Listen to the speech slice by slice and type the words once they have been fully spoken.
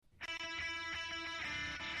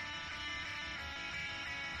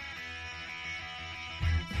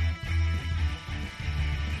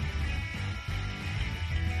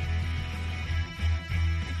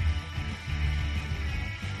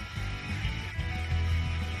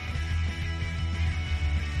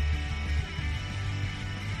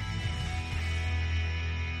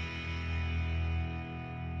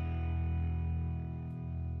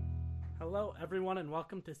Hello, everyone, and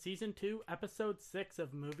welcome to Season 2, Episode 6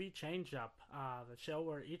 of Movie Change Up, the show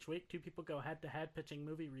where each week two people go head to head pitching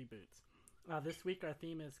movie reboots. This week, our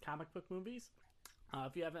theme is comic book movies.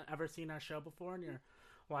 If you haven't ever seen our show before and you're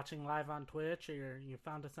watching live on Twitch, or you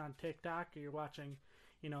found us on TikTok, or you're watching,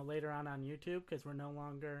 later on YouTube, because we're no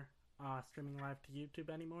longer streaming live to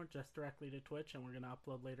YouTube anymore, just directly to Twitch, and we're going to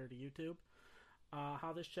upload later to YouTube.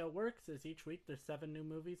 How this show works is each week there's 7 new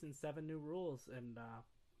movies and 7 new rules, and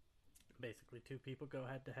basically two people go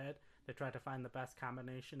head to head. They try to find the best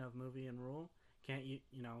combination of movie and rule. Can't you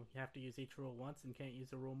have to use each rule once and can't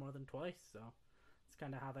use a rule more than twice. So it's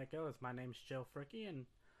kind of how that goes. My name's Joe Fricky, and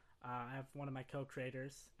I have one of my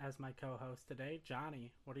co-creators as my co-host today,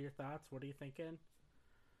 Johnny. What are your thoughts? What are you thinking?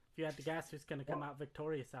 If you had to guess who's going to come out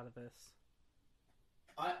victorious out of this?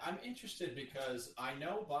 I'm interested because I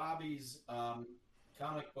know Bobby's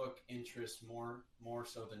comic book interest more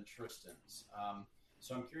so than Tristan's.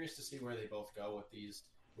 So I'm curious to see where they both go with these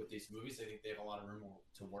movies. I think they have a lot of room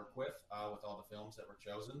to work with all the films that were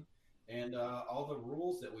chosen, and all the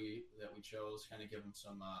rules that we chose kind of give them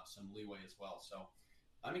some leeway as well. So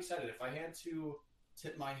I'm excited. If I had to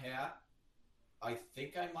tip my hat, I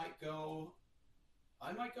think I might go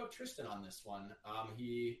Tristan on this one.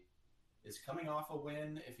 He is coming off a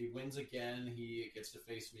win. If he wins again, he gets to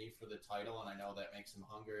face me for the title, and I know that makes him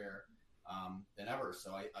hungrier than ever.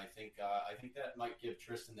 So I think that might give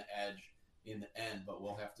Tristan the edge in the end, but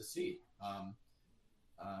we'll have to see.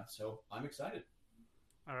 So I'm excited.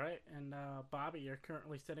 All right, and Bobby, you're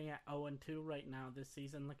currently sitting at 0-2 right now this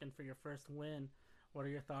season, looking for your first win. What are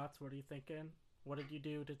your thoughts? What are you thinking? What did you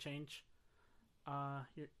do to change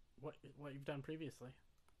what you've done previously?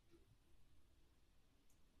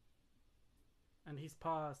 And he's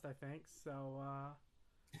paused, I think. So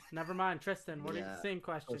never mind, Tristan. What? Yeah, Same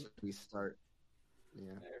question. we start.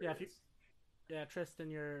 Yeah. Tristan,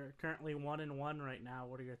 you're currently 1-1 right now.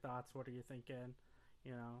 What are your thoughts? What are you thinking?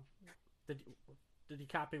 Did you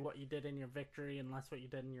copy what you did in your victory and less what you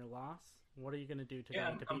did in your loss? What are you going to do today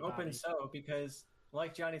to beat I'm open Bobby? because,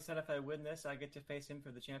 like Johnny said, if I win this, I get to face him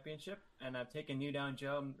for the championship. And I've taken you down,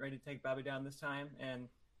 Joe. I'm ready to take Bobby down this time. And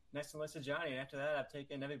next on the list is Johnny. And after that, I've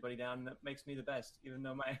taken everybody down. That makes me the best. Even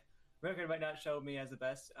though my record might not show me as the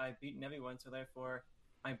best, I've beaten everyone. So therefore,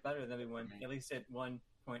 I'm better than everyone, at least at one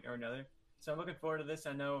point or another. So I'm looking forward to this.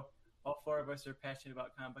 I know all 4 of us are passionate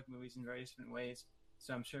about comic book movies in various different ways.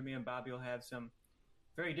 So I'm sure me and Bobby will have some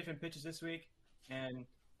very different pitches this week. And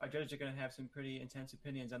our judges are going to have some pretty intense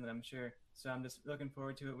opinions on it, I'm sure. So I'm just looking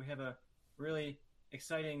forward to it. We have a really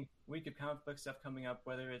exciting week of comic book stuff coming up,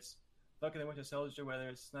 whether it's Falcon and the Winter Soldier, whether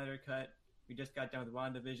it's Snyder Cut. We just got done with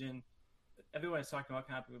WandaVision. Everyone is talking about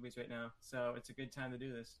comic movies right now. So it's a good time to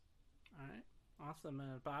do this. All right. Awesome.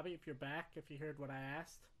 Bobby, if you're back, if you heard what I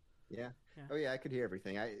asked. Yeah. Oh, yeah, I could hear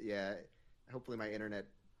everything. Hopefully my internet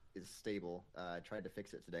is stable. I tried to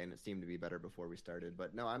fix it today, and it seemed to be better before we started.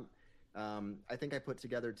 But no, I think I put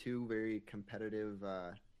together 2 very competitive,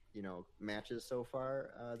 matches so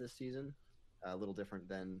far this season. A little different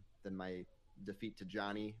than my defeat to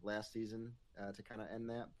Johnny last season to kind of end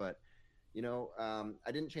that. But,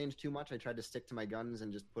 I didn't change too much. I tried to stick to my guns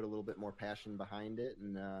and just put a little bit more passion behind it,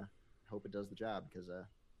 and hope it does the job because,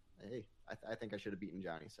 hey, I think I should have beaten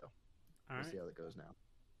Johnny. So we'll see how it goes now.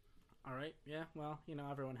 All right. Yeah, well,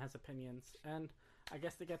 everyone has opinions. And I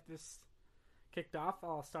guess to get this kicked off,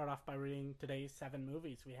 I'll start off by reading today's 7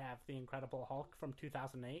 movies. We have The Incredible Hulk from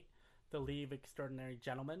 2008, The League of Extraordinary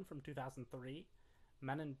Gentlemen from 2003,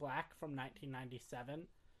 Men in Black from 1997,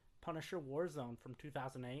 Punisher Warzone from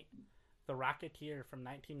 2008, The Rocketeer from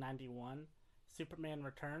 1991, Superman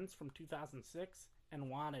Returns from 2006, and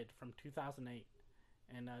Wanted from 2008.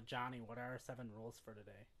 And Johnny, what are our 7 rules for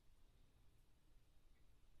today?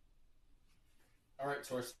 All right,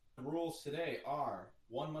 so our rules today are: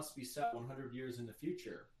 1 must be set 100 years in the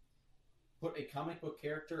future. Put a comic book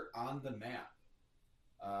character on the map.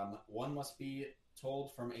 1 must be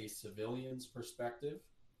told from a civilian's perspective.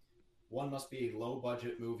 1 must be a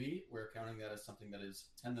low-budget movie. We're counting that as something that is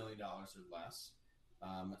 $10 million or less,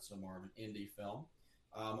 so more of an indie film.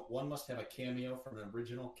 1 must have a cameo from an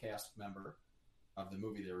original cast member of the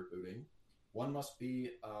movie they're rebooting. 1 must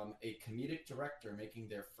be a comedic director making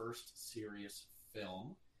their first serious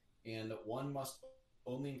film, and 1 must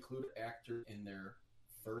only include actors in their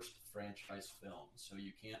first franchise film. So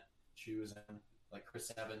you can't choose like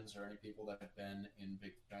Chris Evans or any people that have been in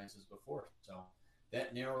big franchises before. So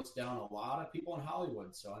that narrows down a lot of people in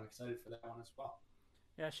Hollywood. So I'm excited for that one as well.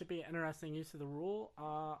 Yeah, it should be an interesting use of the rule.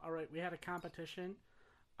 All right, we had a competition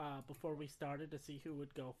before we started to see who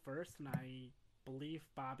would go first, and I believe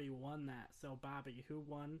Bobby won that. So Bobby, who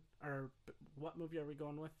won, or what movie are we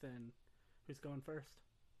going with? And Who's going first?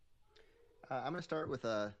 I'm going to start with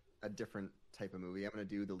a different type of movie. I'm going to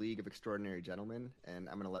do The League of Extraordinary Gentlemen, and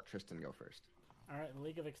I'm going to let Tristan go first. All right, The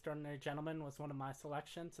League of Extraordinary Gentlemen was one of my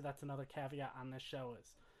selections, so that's another caveat on this show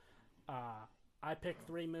is I picked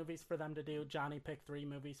 3 movies for them to do, Johnny picked 3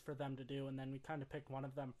 movies for them to do, and then we kind of picked one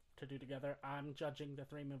of them to do together. I'm judging the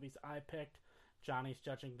 3 movies I picked, Johnny's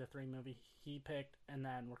judging the 3 movies he picked, and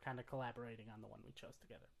then we're kind of collaborating on the one we chose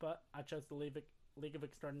together. But I chose The League of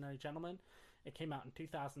Extraordinary Gentlemen. It came out in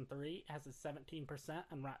 2003, has a 17%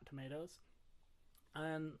 on Rotten Tomatoes.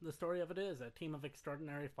 And the story of it is a team of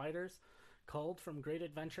extraordinary fighters culled from great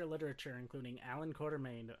adventure literature, including Alan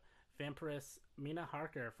Quatermain, vampiress Mina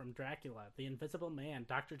Harker from Dracula, The Invisible Man,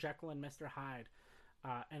 Dr. Jekyll and Mr. Hyde,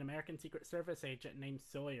 an American Secret Service agent named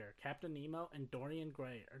Sawyer, Captain Nemo, and Dorian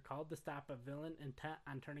Gray are called to stop a villain intent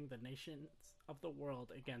on turning the nations of the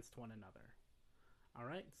world against one another. All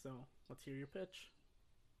right, so let's hear your pitch.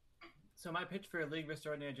 So my pitch for A League of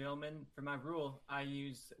Extraordinary Gentlemen, for my rule, I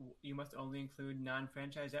use you must only include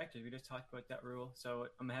non-franchise actors. We just talked about that rule, so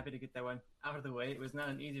I'm happy to get that one out of the way. It was not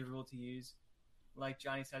an easy rule to use. Like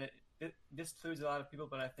Johnny said, this includes a lot of people,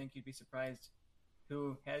 but I think you'd be surprised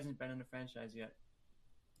who hasn't been in a franchise yet.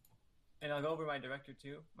 And I'll go over my director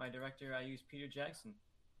too. My director, I use Peter Jackson.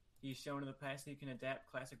 He's shown in the past that he can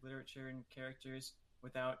adapt classic literature and characters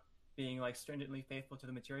without being like stringently faithful to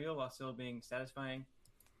the material while still being satisfying.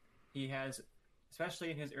 He has,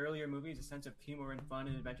 especially in his earlier movies, a sense of humor and fun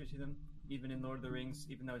and adventure to them. Even in Lord of the Rings,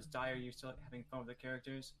 even though it's dire, you're still having fun with the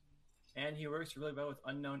characters. And he works really well with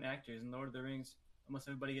unknown actors. In Lord of the Rings, almost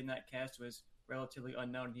everybody in that cast was relatively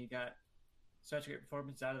unknown. He got such great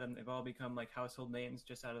performances out of them. They've all become like household names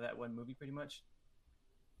just out of that one movie, pretty much.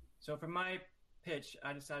 So for my pitch,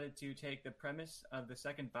 I decided to take the premise of the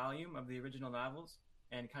second volume of the original novels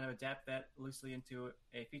and kind of adapt that loosely into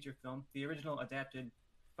a feature film. The original adapted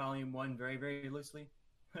Volume 1 very, very loosely.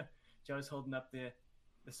 Joe's holding up the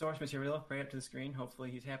source material right up to the screen. Hopefully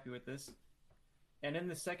he's happy with this. And in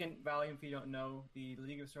the second volume, if you don't know, the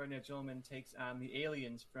League of Extraordinary Gentlemen takes on the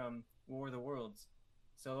aliens from War of the Worlds.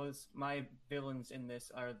 So my villains in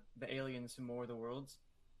this are the aliens from War of the Worlds.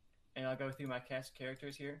 And I'll go through my cast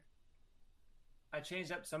characters here. I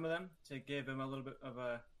changed up some of them to give them a little bit of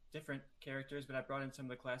different characters, but I brought in some of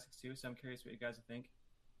the classics too, so I'm curious what you guys think.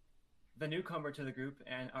 The newcomer to the group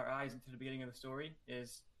and our eyes into the beginning of the story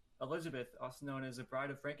is Elizabeth, also known as the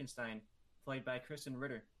Bride of Frankenstein, played by Kristen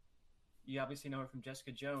Ritter. You obviously know her from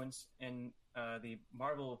Jessica Jones and the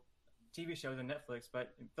Marvel TV shows on Netflix,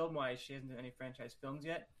 but film-wise, she hasn't done any franchise films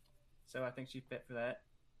yet, so I think she fit for that.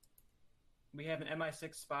 We have an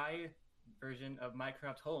MI6 spy version of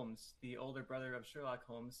Mycroft Holmes, the older brother of Sherlock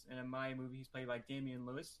Holmes, and in my movie, he's played by Damian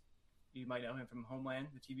Lewis. You might know him from Homeland,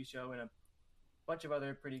 the TV show, and a bunch of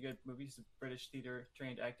other pretty good movies. He's a British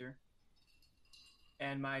theater-trained actor.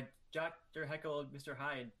 And my Dr. Jekyll Mr.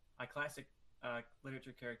 Hyde, a classic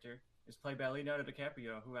literature character, is played by Leonardo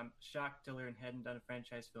DiCaprio, who I'm shocked to learn hadn't done a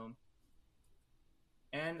franchise film.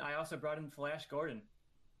 And I also brought in Flash Gordon,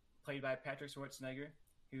 played by Patrick Schwarzenegger,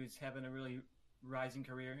 who's having a really rising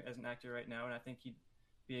career as an actor right now, and I think he'd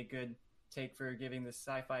be a good take for giving this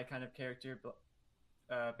sci-fi kind of character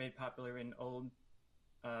made popular in old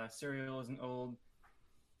serials and old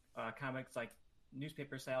comics, like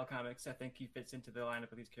newspaper-style comics. I think he fits into the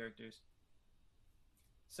lineup of these characters.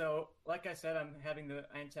 So, like I said, I'm having the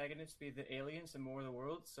antagonists be the aliens and War of the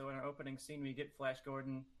Worlds. So in our opening scene, we get Flash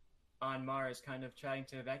Gordon on Mars kind of trying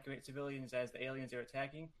to evacuate civilians as the aliens are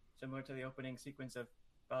attacking, similar to the opening sequence of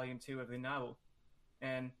Volume 2 of the novel.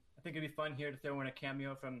 And I think it'd be fun here to throw in a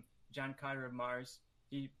cameo from John Carter of Mars.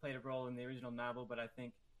 He played a role in the original novel, but I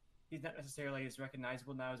think he's not necessarily as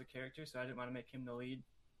recognizable now as a character, so I didn't want to make him the lead.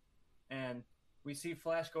 And we see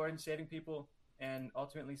Flash Gordon saving people and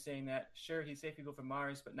ultimately saying that, sure, he saved people from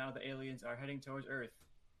Mars, but now the aliens are heading towards Earth.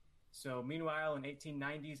 So meanwhile, in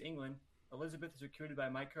 1890s England, Elizabeth is recruited by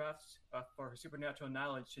Mycroft for her supernatural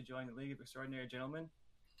knowledge to join the League of Extraordinary Gentlemen.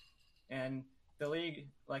 And the League,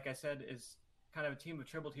 like I said, is kind of a team of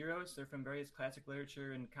troubled heroes. They're from various classic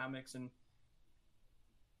literature and comics, and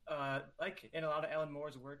like in a lot of Alan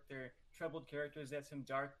Moore's work, they're troubled characters that have some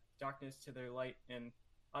darkness to their light, and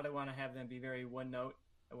I don't want to have them be very one note.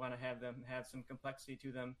 I want to have them have some complexity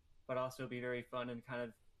to them, but also be very fun and kind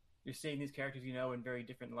of, you're seeing these characters you know in very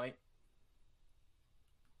different light.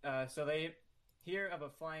 So they hear of a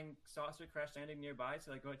flying saucer crash landing nearby,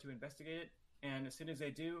 so they go out to investigate it, and as soon as they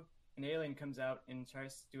do, an alien comes out and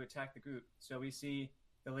tries to attack the group. So we see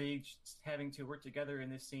the League having to work together in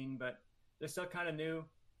this scene, but they're still kind of new.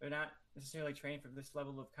 They're not necessarily trained for this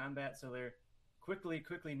level of combat, so they're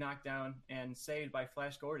quickly knocked down and saved by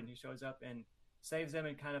Flash Gordon, who shows up and saves them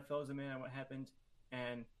and kind of fills them in on what happened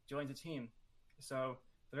and joins a team. So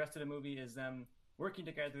the rest of the movie is them working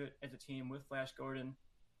together as a team with Flash Gordon.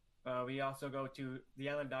 We also go to the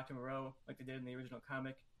island of Dr. Moreau, like they did in the original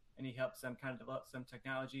comic, and he helps them kind of develop some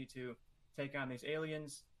technology to take on these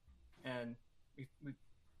aliens. And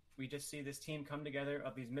we just see this team come together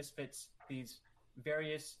of these misfits, these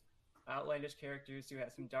various outlandish characters who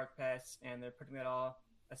have some dark pasts, and they're putting that all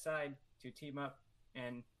aside to team up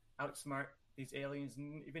and outsmart these aliens.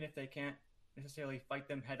 And even if they can't necessarily fight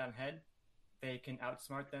them head on head, they can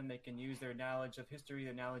outsmart them. They can use their knowledge of history,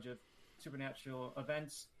 their knowledge of supernatural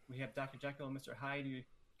events. We have Dr. Jekyll and Mr. Hyde, who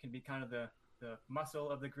can be kind of the muscle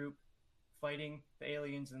of the group, fighting the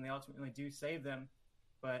aliens, and they ultimately do save them.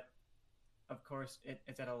 But of course,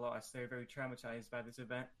 it's at a loss. They're very traumatized by this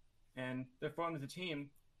event, and they're formed as a team,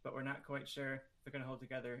 but we're not quite sure if they're going to hold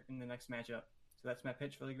together in the next matchup. So that's my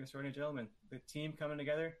pitch for League of Extraordinary Gentlemen. The team coming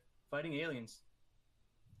together, fighting aliens.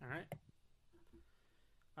 All right.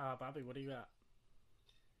 Bobby, what do you got?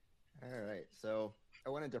 All right, so I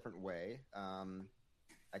went a different way.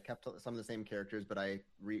 I kept some of the same characters, but I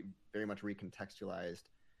very much recontextualized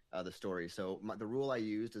the story. So the rule I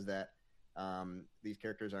used is that these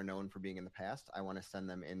characters are known for being in the past. I want to send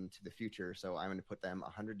them into the future, so I'm going to put them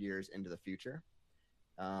 100 years into the future.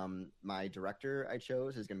 My director I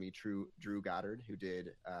chose is going to be Drew Goddard, who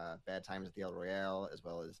did Bad Times at the El Royale, as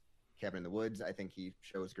well as Cabin in the Woods. I think he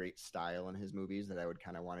shows great style in his movies that I would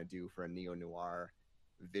kind of want to do for a neo-noir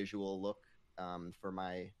visual look for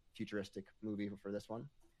my futuristic movie for this one.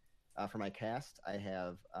 For my cast, I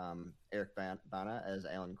have Eric Bana as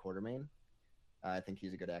Alan Quartermain. I think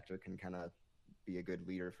he's a good actor, can kind of be a good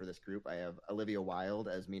leader for this group. I have Olivia Wilde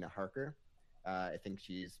as Mina Harker. I think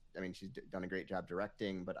she's done a great job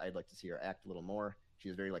directing, but I'd like to see her act a little more. She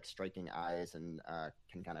has very striking eyes and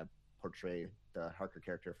can kind of portray the Harker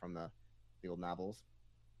character from the old novels.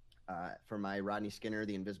 For my Rodney Skinner,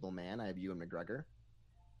 the Invisible Man, I have Ewan McGregor.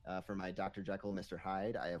 For my Dr. Jekyll, Mr.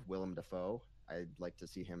 Hyde, I have Willem Dafoe. I'd like to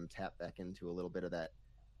see him tap back into a little bit of that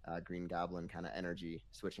Green Goblin kind of energy,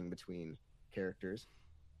 switching between characters.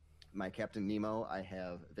 My Captain Nemo, I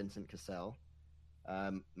have Vincent Cassel.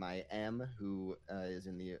 My M, who is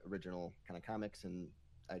in the original kind of comics, and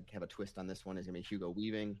I have a twist on this one, is going to be Hugo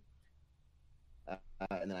Weaving.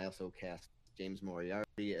 And then I also cast James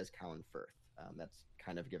Moriarty as Colin Firth. That's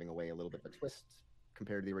kind of giving away a little bit of a twist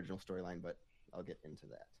compared to the original storyline, but I'll get into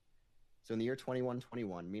that. So in the year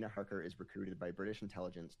 2121, Mina Harker is recruited by British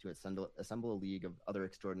intelligence to assemble a league of other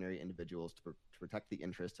extraordinary individuals to protect the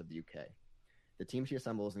interests of the UK. The team she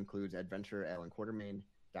assembles includes adventurer Alan Quartermain,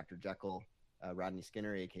 Dr. Jekyll, Rodney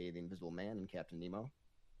Skinner, aka the Invisible Man, and Captain Nemo.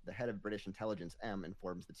 The head of British intelligence, M,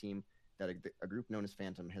 informs the team that a group known as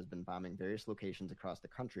Phantom has been bombing various locations across the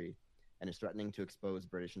country and is threatening to expose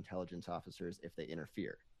British intelligence officers if they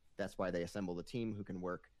interfere. That's why they assemble the team, who can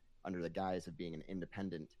work under the guise of being an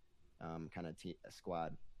independent kind of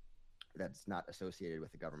squad that's not associated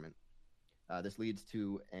with the government. This leads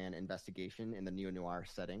to an investigation in the neo-noir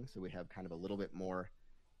setting. So we have kind of a little bit more,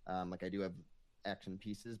 I do have action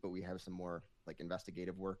pieces, but we have some more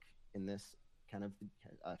investigative work in this kind of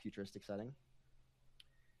futuristic setting.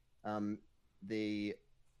 The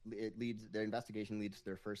investigation leads to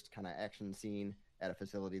their first kind of action scene at a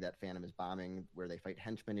facility that Phantom is bombing, where they fight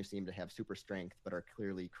henchmen who seem to have super strength but are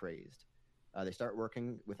clearly crazed. They start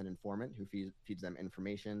working with an informant who feeds them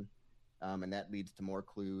information, and that leads to more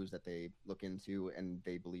clues that they look into, and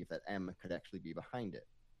they believe that M could actually be behind it,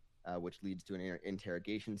 which leads to an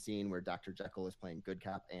interrogation scene where Dr. Jekyll is playing good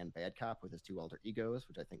cop and bad cop with his two alter egos,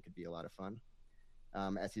 which I think could be a lot of fun.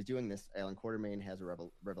 As he's doing this, Alan Quartermain has a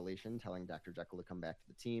revelation telling Dr. Jekyll to come back to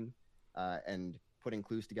the team, and putting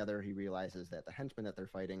clues together, he realizes that the henchmen that they're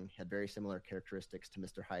fighting had very similar characteristics to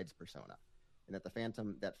Mr. Hyde's persona, and that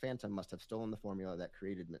that Phantom must have stolen the formula that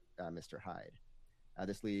created Mr. Hyde.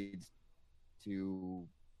 This leads to,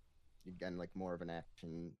 again, more of an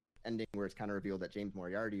action ending where it's kind of revealed that James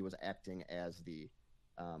Moriarty was acting as the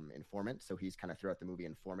informant, so he's kind of throughout the movie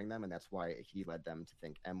informing them, and that's why he led them to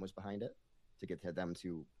think M was behind it, to get to them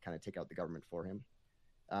to kind of take out the government for him.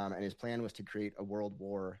 And his plan was to create a world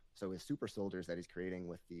war, so his super soldiers that he's creating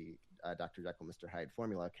with the Dr. Jekyll, Mr. Hyde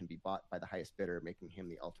formula can be bought by the highest bidder, making him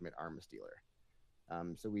the ultimate arms dealer.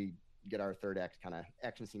 So we get our third act kind of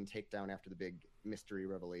action scene takedown after the big mystery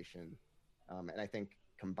revelation. And I think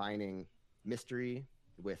combining mystery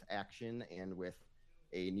with action and with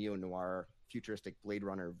a neo-noir futuristic Blade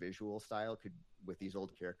Runner visual style with these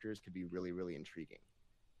old characters could be really, really intriguing.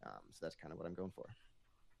 So that's kind of what I'm going for.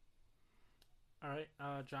 All right,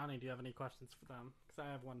 Johnny, do you have any questions for them? Because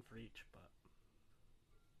I have one for each, but...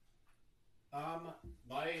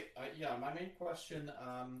 My main question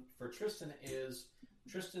for Tristan is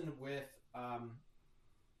Tristan with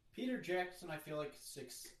Peter Jackson. I feel like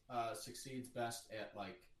succeeds best at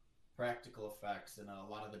like practical effects, and a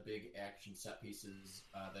lot of the big action set pieces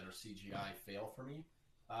that are CGI fail for me.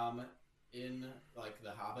 In like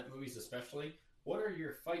the Hobbit movies, especially, what are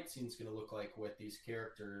your fight scenes going to look like with these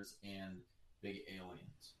characters and big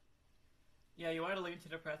aliens? Yeah, you want to lean to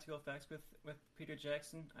the practical effects with Peter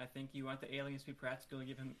Jackson. I think you want the aliens to be practical,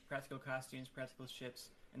 give him practical costumes, practical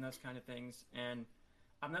ships, and those kind of things. And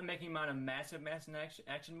I'm not making him on a massive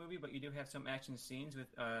action movie, but you do have some action scenes with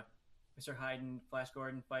Mr. Hyde and Flash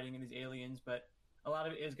Gordon fighting these aliens. But a lot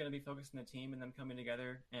of it is going to be focused on the team and them coming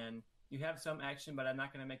together. And you have some action, but I'm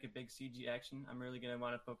not going to make a big CG action. I'm really going to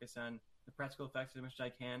want to focus on the practical effects as much as I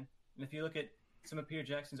can. And if you look at some of Peter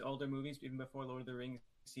Jackson's older movies, even before Lord of the Rings,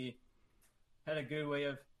 he had a good way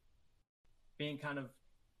of being kind of,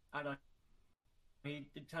 I don't know, he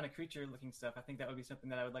did kind of creature-looking stuff. I think that would be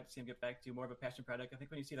something that I would like to see him get back to, more of a passion project. I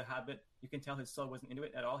think when you see The Hobbit, you can tell his soul wasn't into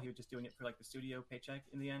it at all. He was just doing it for like the studio paycheck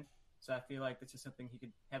in the end. So I feel like this is something he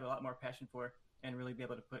could have a lot more passion for and really be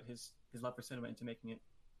able to put his love for cinema into making it.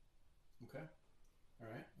 Okay. All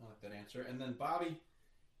right. I like that answer. And then, Bobby,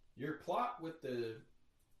 your plot with the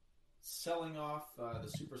selling off the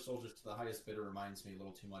super soldiers to the highest bidder reminds me a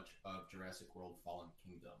little too much of Jurassic World Fallen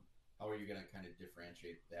Kingdom. How are you going to kind of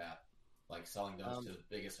differentiate that? Like selling those to the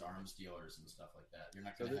biggest arms dealers and stuff like that. You're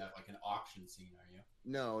not going to have like an auction scene, are you?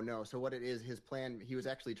 No. So what it is, his plan, he was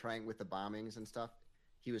actually trying with the bombings and stuff.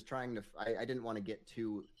 He was trying to, I didn't want to get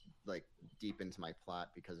too like deep into my plot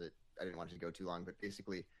because I didn't want it to go too long, but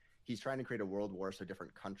basically he's trying to create a world war so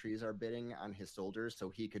different countries are bidding on his soldiers so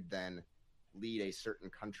he could then lead a certain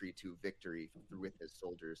country to victory with his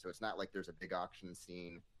soldiers. So it's not like there's a big auction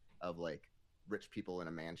scene of like rich people in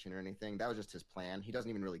a mansion or anything. That was just his plan. He doesn't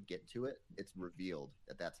even really get to it. It's revealed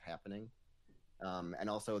that that's happening. And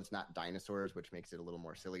also it's not dinosaurs, which makes it a little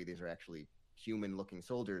more silly. These are actually human looking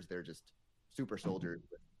soldiers. They're just super soldiers.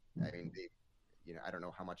 I mean, I don't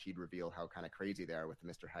know how much he'd reveal how kind of crazy they are with the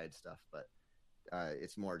Mr. Hyde stuff, but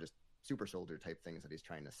it's more just super soldier type things that he's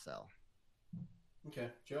trying to sell. Okay,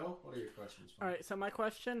 Joe, what are your questions? All right, so my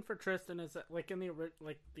question for Tristan is that, like in the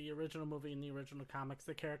original movie and the original comics,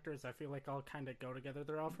 the characters I feel like all kind of go together.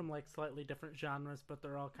 They're all from like slightly different genres, but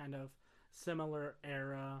they're all kind of similar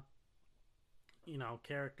era,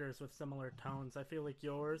 characters with similar tones. I feel like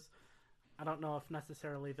yours, I don't know if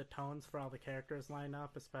necessarily the tones for all the characters line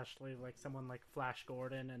up, especially like someone like Flash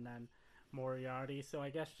Gordon and then Moriarty. So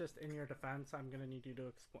I guess just in your defense, I'm going to need you to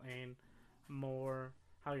explain more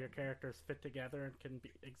how your characters fit together and can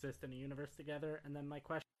exist in a universe together. And then my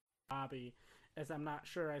question to Bobby is, I'm not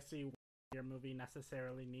sure I see why your movie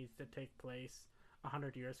necessarily needs to take place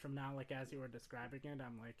 100 years from now. Like as you were describing it,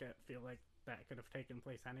 I feel like that could have taken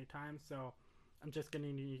place anytime. So I'm just going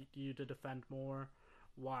to need you to defend more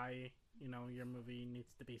why your movie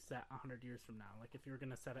needs to be set 100 years from now. Like if you were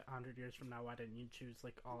going to set it 100 years from now, why didn't you choose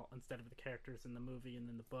like all, instead of the characters in the movie and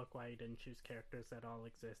in the book, why you didn't choose characters that all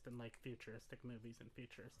exist in like futuristic movies and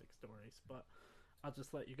futuristic stories? But I'll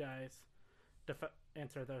just let you guys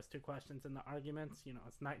answer those two questions in the arguments.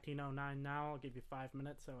 It's 1909 now. I'll give you 5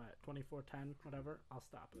 minutes, so at 24:10 whatever, I'll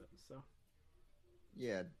stop it. So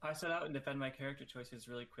yeah, I set out and defend my character choices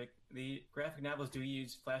really quick. The graphic novels do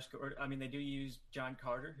use Flash Gordon. I mean, they do use John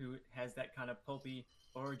Carter, who has that kind of pulpy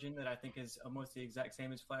origin that I think is almost the exact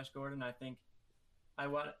same as Flash Gordon. I think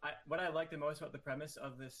what I like the most about the premise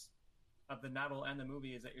of the novel and the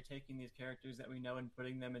movie is that you're taking these characters that we know and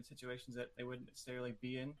putting them in situations that they wouldn't necessarily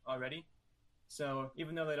be in already. So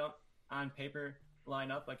even though they don't on paper line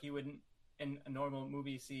up, like you wouldn't in a normal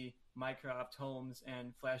movie see Mycroft, Holmes,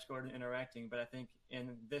 and Flash Gordon interacting, but I think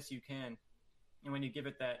in this you can. And when you give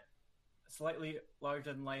it that slightly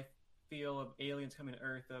larger-than-life feel of aliens coming to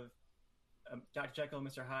Earth, of Dr. Jekyll and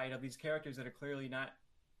Mr. Hyde, of these characters that are clearly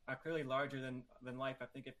larger than life, I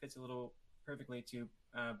think it fits a little perfectly to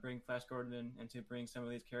bring Flash Gordon in and to bring some of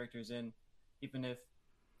these characters in, even if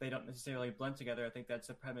they don't necessarily blend together. I think that's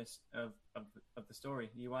the premise of the story.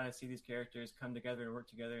 You want to see these characters come together and work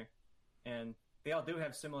together, and they all do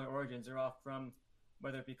have similar origins. They're all from,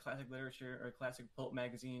 whether it be classic literature or classic pulp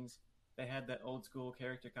magazines, they had that old school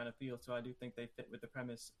character kind of feel. So I do think they fit with the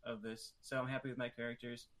premise of this. So I'm happy with my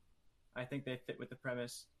characters. I think they fit with the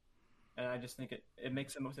premise, and I just think it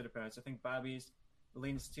makes the most of the premise. I think Bobby's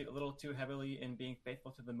leans a little too heavily in being faithful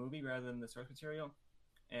to the movie rather than the source material,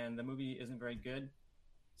 and the movie isn't very good.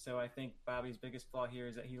 So I think Bobby's biggest flaw here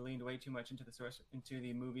is that he leaned way too much into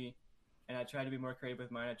the movie. And I tried to be more creative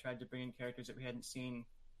with mine. I tried to bring in characters that we hadn't seen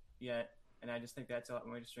yet, and I just think that's a lot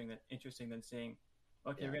more interesting than seeing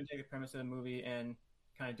okay, Yeah. we're gonna take the premise of the movie and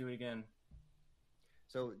kind of do it again.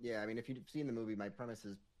 So yeah, I mean, if you've seen the movie, my premise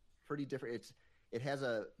is pretty different. It has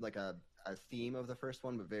a theme of the first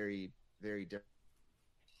one, but very very different.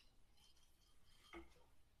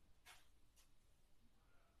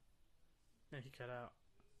 Yeah, he cut out.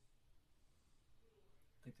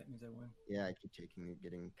 I think that means I win. Yeah, I keep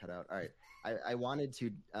getting cut out. All right, I wanted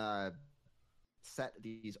to set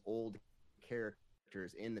these old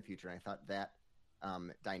characters in the future, and I thought that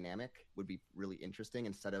dynamic would be really interesting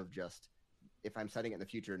instead of just if I'm setting it in the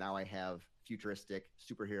future, now I have futuristic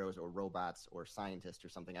superheroes or robots or scientists or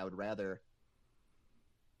something. I would rather.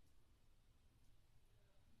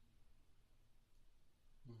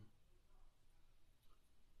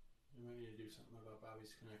 You might need to do something about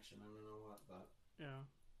Bobby's connection. I don't know what, but Yeah.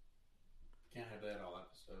 can't have that all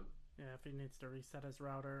episode. Yeah, if he needs to reset his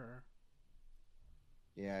router or.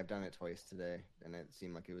 Yeah, I've done it twice today, and it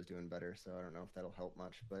seemed like it was doing better. So I don't know if that'll help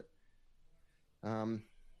much, but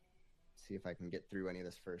see if I can get through any of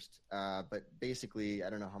this first. But basically, I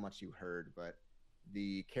don't know how much you heard, but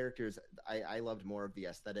the characters, I loved more of the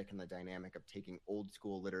aesthetic and the dynamic of taking old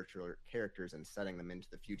school literature characters and setting them into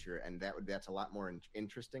the future, and that's a lot more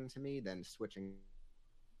interesting to me than switching.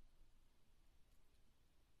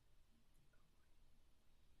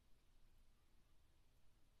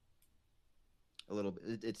 A little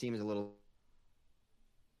bit. It seems a little.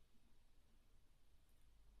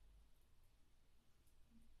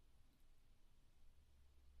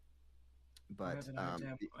 But I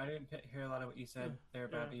didn't hear a lot of what you said there,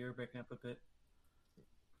 Bobby. You were breaking up a bit.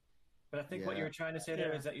 But I think what you were trying to say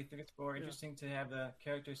there is that you think it's more interesting to have the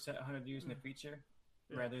characters set 100 years in the future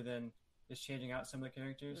rather than just changing out some of the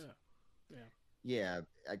characters. Yeah,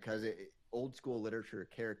 because old school literature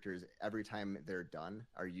characters, every time they're done,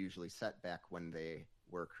 are usually set back when they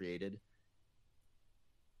were created.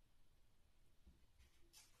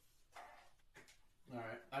 All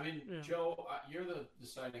right. I mean, Joe, you're the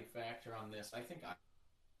deciding factor on this. I think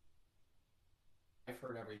I've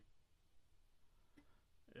heard everything.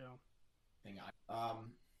 Yeah.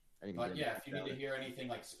 But yeah, if you need to hear anything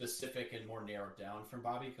like specific and more narrowed down from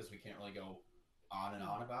Bobby, because we can't really go on and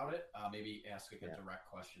on about it, maybe ask a direct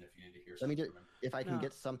question if you need to hear something. From him. If I can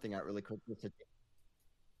get something out really quick. You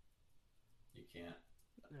can't.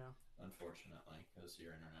 Yeah. Unfortunately, because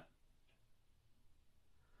your internet.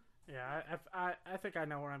 Yeah, I think I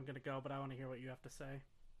know where I'm going to go, but I want to hear what you have to say.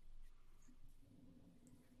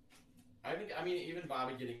 I mean, even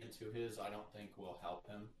Bobby getting into his, I don't think will help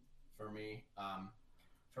him. For me,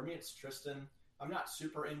 it's Tristan. I'm not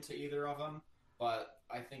super into either of them, but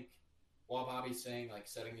I think while Bobby's saying like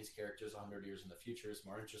setting these characters 100 years in the future is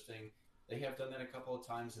more interesting, they have done that a couple of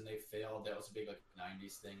times and they failed. That was a big like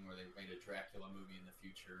 90s thing where they made a Dracula movie in the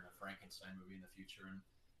future and a Frankenstein movie in the future, and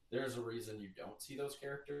there's a reason you don't see those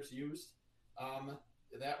characters used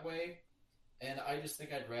that way. And I just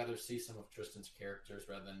think I'd rather see some of Tristan's characters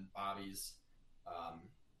rather than Bobby's.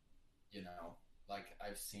 Like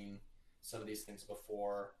I've seen some of these things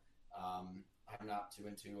before. I'm not too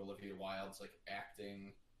into Olivia Wilde's like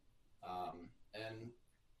acting, and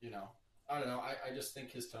I don't know. I just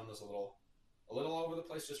think his tone was a little over the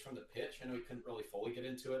place just from the pitch. I know he couldn't really fully get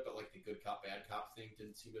into it, but like the good cop bad cop thing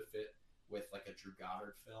didn't seem to fit with like a Drew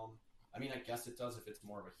Goddard film. I mean, I guess it does if it's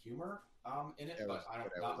more of a humor in it, but I'm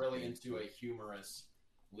not really into a humorous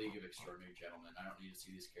League of Extraordinary Gentlemen. I don't need to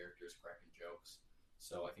see these characters cracking jokes.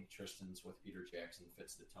 So I think Tristan's with Peter Jackson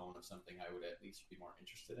fits the tone of something I would at least be more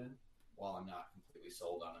interested in, while I'm not completely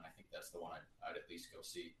sold on it. I think that's the one I'd at least go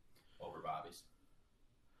see over Bobby's.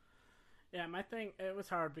 Yeah, my thing, it was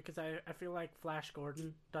hard because I feel like Flash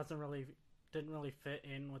Gordon didn't really fit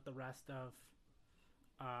in with the rest of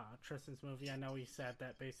Tristan's movie. I know he said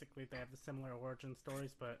that basically they have the similar origin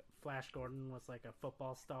stories, but Flash Gordon was like a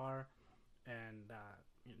football star, and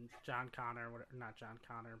John Connor, not John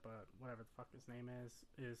Connor, but whatever the fuck his name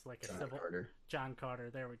is like John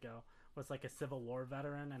Carter. There we go. Was like a Civil War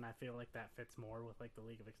veteran, and I feel like that fits more with like the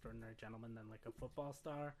League of Extraordinary Gentlemen than like a football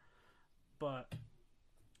star. But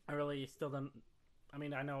I really still don't. I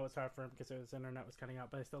mean, I know it was hard for him because his internet was cutting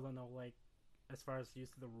out, but I still don't know like as far as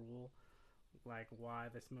use of the rule, like why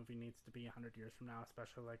this movie needs to be 100 years from now,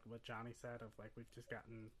 especially like what Johnny said of like we've just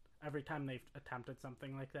gotten. Every time they've attempted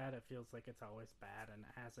something like that, it feels like it's always bad and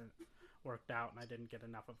it hasn't worked out, and I didn't get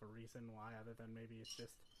enough of a reason why other than maybe it's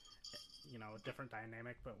just, a different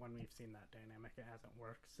dynamic, but when we've seen that dynamic, it hasn't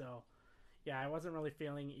worked. So, yeah, I wasn't really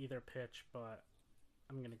feeling either pitch, but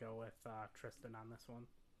I'm going to go with Tristan on this one.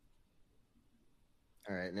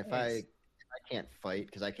 All right, and if I can't fight,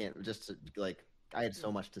 because I can't just, like, I had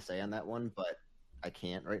so much to say on that one, but I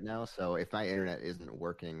can't right now, so if my internet isn't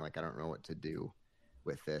working, like, I don't know what to do.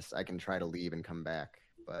 with this. I can try to leave and come back,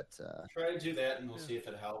 but Try to do that, and we'll Yeah. see if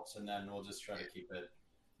it helps, and then we'll just try to keep it,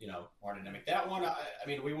 more dynamic. That one, I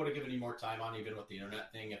mean, we would have given you more time on, even with the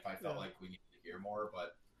internet thing, if I felt Yeah. like we needed to hear more.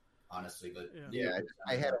 But honestly, Yeah,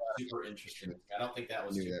 I had a lot of super interesting. I don't think that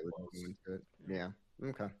was knew too that would close. go into it. Yeah.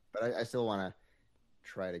 Okay. But I still want to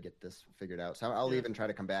try to get this figured out. So I'll Yeah. leave and try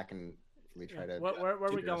to come back and really try to. Where are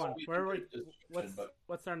we Dude, going? there's Where are we? always a description,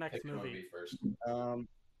 What's our next Pick a movie? movie first.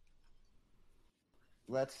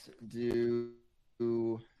 Let's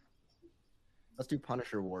do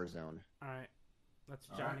Punisher Warzone. All right, that's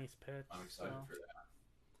All Johnny's pitch. I'm excited so, for that.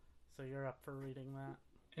 so you're up for reading that?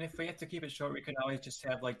 And if we have to keep it short, we could always just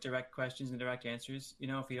have like direct questions and direct answers.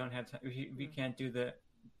 If we don't have time, we can't do the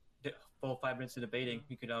full 5 minutes of debating.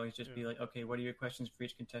 We could always just be like, okay, what are your questions for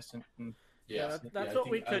each contestant? And Yeah, that's I what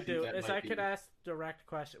think- we I could think do. that Is might I could be- ask direct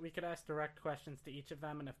question. We could ask direct questions to each of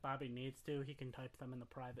them, and if Bobby needs to, he can type them in the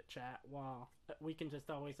private chat. While we can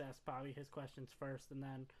just always ask Bobby his questions first, and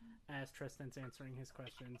then as Tristan's answering his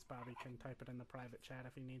questions, Bobby can type it in the private chat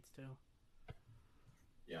if he needs to.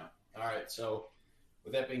 Yeah. All right. So,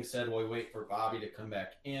 with that being said, we'll wait for Bobby to come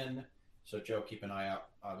back in. So, Joe, keep an eye out,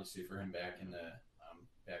 obviously, for him back in the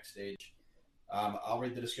backstage. I'll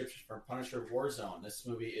read the description from Punisher Warzone. This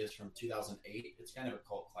movie is from 2008. It's kind of a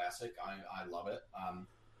cult classic. I love it.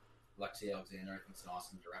 Lexi Alexander, I think, is an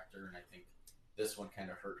awesome director, and I think this one kind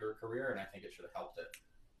of hurt her career, and I think it should have helped it.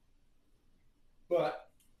 But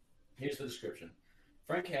here's the description.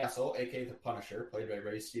 Frank Castle, a.k.a. the Punisher, played by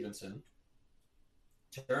Ray Stevenson,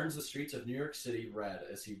 turns the streets of New York City red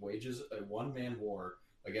as he wages a one-man war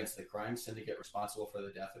against the crime syndicate responsible for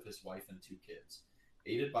the death of his wife and 2 kids.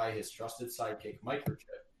 Aided by his trusted sidekick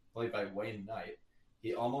Microchip, played by Wayne Knight,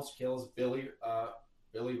 he almost kills Billy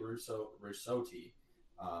Russotti,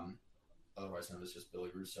 otherwise known as just Billy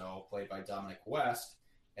Russo, played by Dominic West,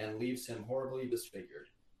 and leaves him horribly disfigured.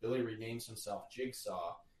 Billy renames himself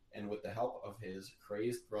Jigsaw, and with the help of his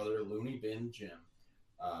crazed brother Looney Bin Jim,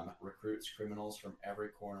 recruits criminals from every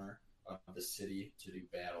corner of the city to do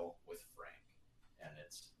battle with Frank. And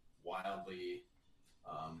it's wildly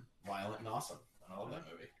violent and awesome. I love that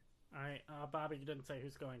movie. All right, Bobby, you didn't say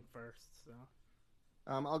who's going first, so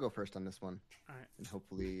I'll go first on this one. all right. And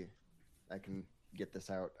hopefully I can get this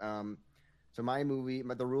out. So my movie,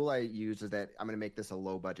 the rule I use is that I'm going to make this a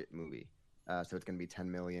low budget movie. So it's going to be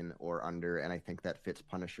 10 million or under, and I think that fits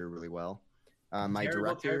Punisher really well. My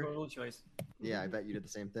director, terrible rule choice. yeah, I bet you did the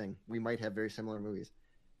same thing. We might have very similar movies.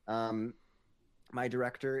 My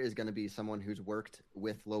director is going to be someone who's worked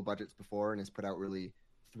with low budgets before and has put out really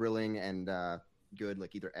thrilling and good,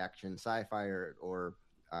 like either action, sci-fi, or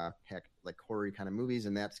heck, like horror kind of movies,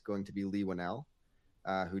 and that's going to be Leigh Whannell,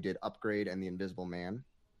 who did Upgrade and The Invisible Man.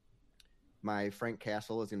 My Frank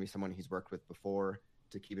Castle is going to be someone he's worked with before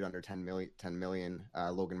to keep it under 10 million.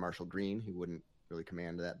 Logan Marshall Green, who wouldn't really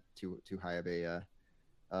command that too high of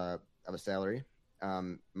a salary.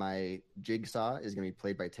 My Jigsaw is going to be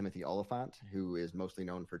played by Timothy Olyphant, who is mostly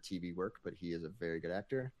known for TV work, but he is a very good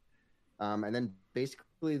actor. And then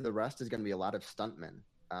basically the rest is going to be a lot of stuntmen,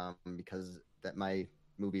 because that my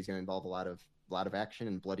movie is going to involve a lot of action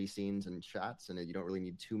and bloody scenes and shots, and you don't really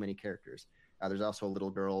need too many characters. There's also a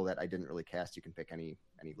little girl that I didn't really cast. You can pick any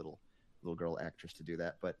little girl actress to do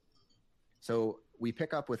that. But so we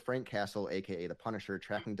pick up with Frank Castle, aka the Punisher,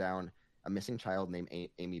 tracking down a missing child named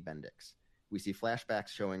Amy Bendix. We see flashbacks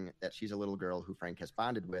showing that she's a little girl who Frank has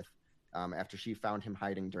bonded with after she found him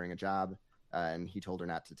hiding during a job, and he told her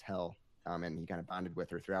not to tell. And he kind of bonded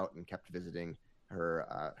with her throughout and kept visiting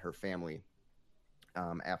her family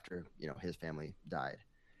after his family died.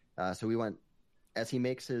 So we went as he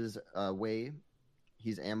makes his way.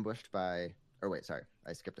 He's ambushed by. Or wait, sorry,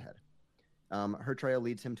 I skipped ahead. Her trail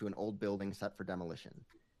leads him to an old building set for demolition.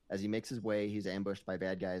 As he makes his way, he's ambushed by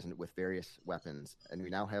bad guys and with various weapons, and we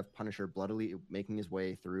now have Punisher bloodily making his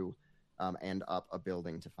way through and up a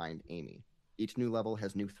building to find Amy. Each new level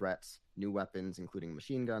has new threats, new weapons, including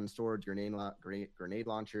machine guns, swords, grenade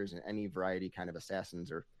launchers, and any variety kind of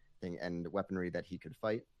assassins or thing and weaponry that he could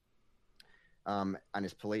fight. On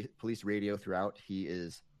his police radio throughout, he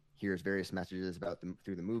hears various messages about them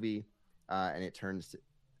through the movie, and it turns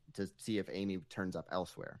to see if Amy turns up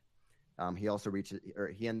elsewhere. He also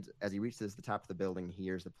as he reaches the top of the building, he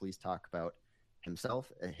hears the police talk about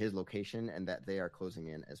himself, his location, and that they are closing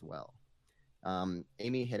in as well.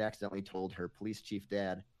 Amy had accidentally told her police chief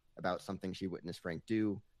dad about something she witnessed Frank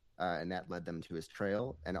do, and that led them to his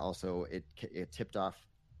trail. And also, it tipped off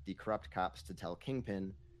the corrupt cops to tell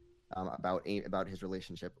Kingpin about his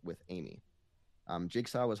relationship with Amy.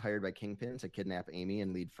 Jigsaw was hired by Kingpin to kidnap Amy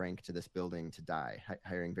and lead Frank to this building to die,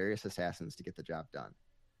 hiring various assassins to get the job done.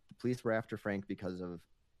 The police were after Frank because of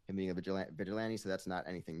him being a vigilante, so that's not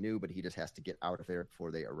anything new, but he just has to get out of there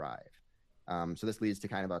before they arrive. So this leads to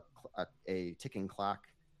kind of a ticking clock,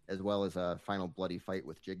 as well as a final bloody fight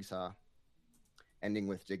with Jigsaw, ending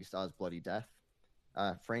with Jigsaw's bloody death.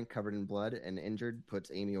 Frank, covered in blood and injured,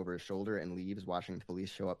 puts Amy over his shoulder and leaves, watching the police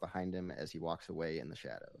show up behind him as he walks away in the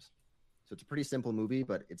shadows. So it's a pretty simple movie,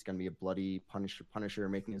 but it's going to be a bloody Punisher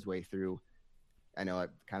making his way through. I know,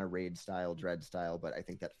 kind of Raid style, Dread style, but I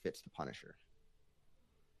think that fits the Punisher.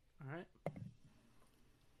 All right.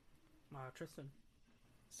 Tristan.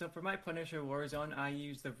 So for my Punisher Warzone, I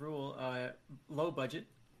use the rule low budget,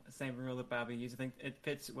 the same rule that Bobby used. I think it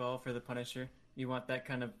fits well for the Punisher. You want that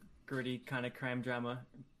kind of gritty kind of crime drama.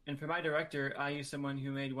 And for my director, I use someone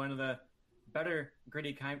who made one of the better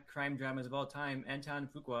gritty crime dramas of all time, Anton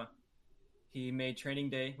Fuqua. He made Training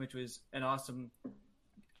Day, which was an awesome,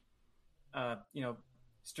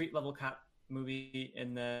 street level cop movie,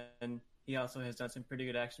 and then he also has done some pretty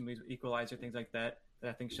good action movies, Equalizer, things like that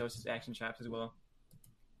I think shows his action chops as well.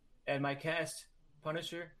 And my cast,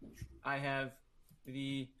 Punisher, I have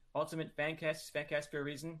the ultimate fan cast for a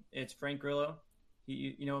reason. It's Frank Grillo.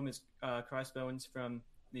 You know him as Crossbones from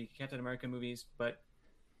the Captain America movies, but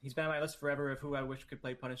he's been on my list forever of who I wish could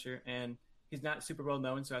play Punisher, and he's not super well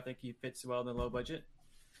known, so I think he fits well in the low budget.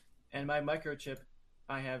 And my microchip,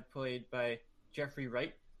 I have played by Jeffrey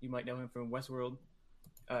Wright. You might know him from Westworld.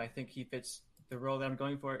 I think he fits the role that I'm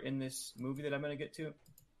going for in this movie that I'm going to get to.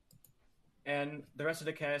 And the rest of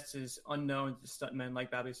the cast is unknown stuntmen, like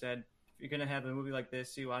Bobby said. If you're going to have a movie like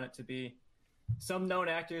this, you want it to be some known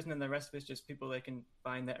actors, and then the rest of it's just people they can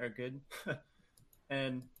find that are good.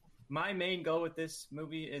 And my main goal with this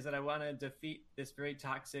movie is that I want to defeat this very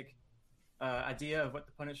toxic idea of what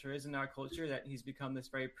the Punisher is in our culture, that he's become this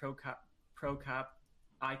very pro-cop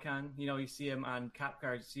icon. You know, you see him on cop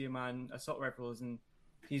cars, you see him on assault rifles, and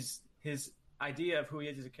his idea of who he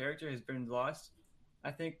is as a character has been lost,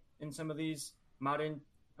 I think, in some of these modern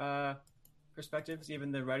perspectives.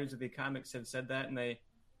 Even the writers of the comics have said that, and they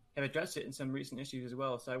have addressed it in some recent issues as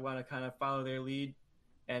well. So I want to kind of follow their lead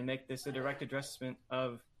and make this a direct addressment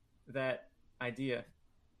of that idea.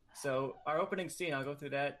 So our opening scene, I'll go through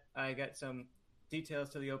that. I got some details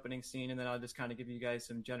to the opening scene, and then I'll just kind of give you guys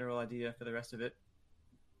some general idea for the rest of it.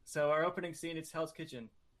 So our opening scene, it's Hell's Kitchen.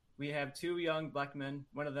 We have two young black men,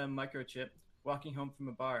 one of them Microchip, walking home from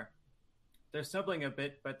a bar. They're stumbling a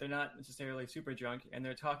bit, but they're not necessarily super drunk, and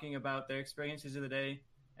they're talking about their experiences of the day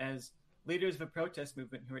as leaders of a protest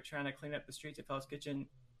movement who are trying to clean up the streets of Hell's Kitchen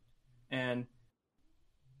and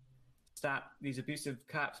stop these abusive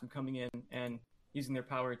cops from coming in and using their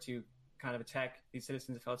power to kind of attack these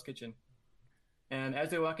citizens of Hell's Kitchen. And as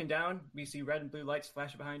they're walking down, we see red and blue lights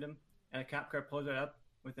flash behind them, and a cop car pulls right up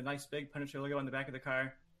with a nice big Punisher logo on the back of the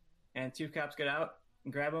car. And two cops get out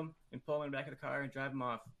and grab them and pull them in the back of the car and drive them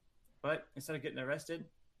off. But instead of getting arrested,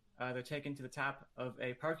 they're taken to the top of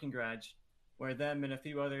a parking garage where them and a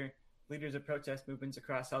few other leaders of protest movements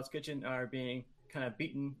across Hell's Kitchen are being kind of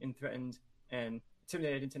beaten and threatened and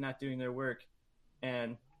intimidated into not doing their work.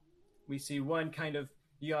 And we see one kind of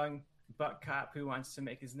young buck cop who wants to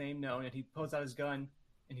make his name known, and he pulls out his gun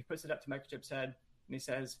and he puts it up to Microchip's head and he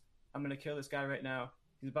says, "I'm going to kill this guy right now."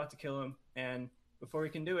 He's about to kill him, and before he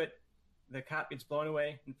can do it, the cop gets blown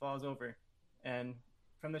away and falls over. And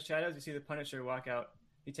from the shadows, you see the Punisher walk out.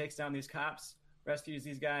 He takes down these cops, rescues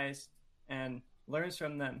these guys, and learns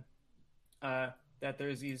from them that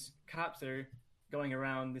there's these cops that are going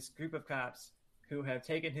around, this group of cops who have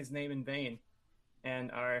taken his name in vain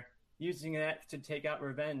and are using that to take out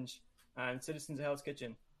revenge on citizens of Hell's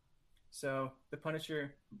Kitchen. So the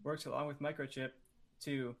Punisher works along with Microchip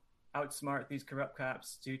to outsmart these corrupt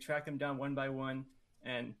cops, to track them down one by one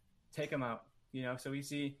and take them out. You know, so we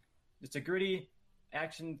see just a gritty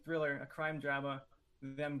action thriller, a crime drama,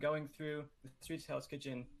 them going through the streets of Hell's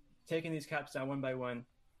Kitchen, taking these cops down one by one.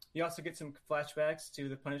 You also get some flashbacks to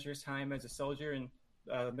the Punisher's time as a soldier in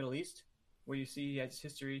the Middle East, where you see he has a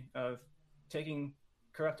history of taking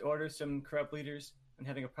corrupt orders from corrupt leaders and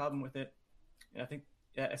having a problem with it. And I think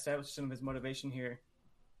that establishes some of his motivation here.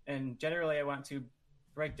 And generally, I want to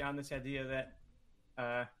break down this idea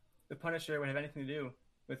that the Punisher would have anything to do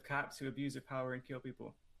with cops who abuse their power and kill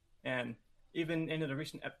people. And even in a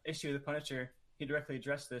recent issue of the Punisher, he directly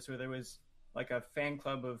addressed this, where there was like a fan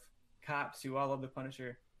club of cops who all love the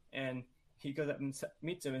Punisher, and he goes up and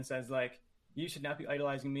meets him and says, like, "You should not be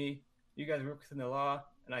idolizing me. You guys work within the law,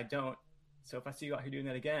 and I don't. So if I see you out here doing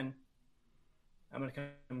that again, I'm going to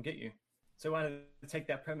come get you." So I wanted to take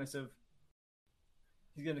that premise of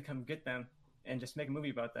he's going to come get them and just make a movie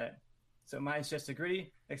about that. So mine's just a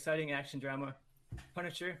gritty, exciting action drama.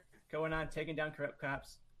 Punisher going on, taking down corrupt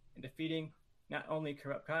cops, and defeating not only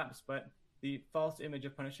corrupt cops, but the false image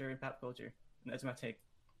of Punisher in pop culture. And that's my take.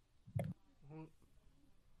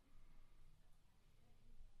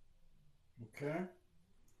 Okay.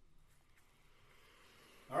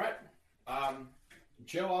 All right.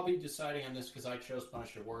 Joe, I'll be deciding on this because I chose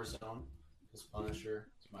Punisher Warzone. Because Punisher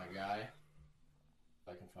is my guy.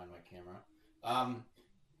 If I can find my camera.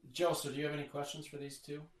 Joe, so do you have any questions for these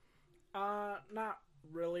two? Not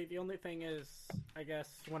really. The only thing is, I guess,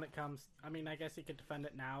 when it comes... I mean, I guess he could defend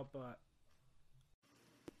it now, but...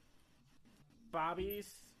 Bobby's,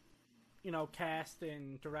 cast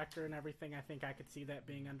and director and everything, I think I could see that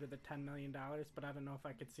being under the $10 million, but I don't know if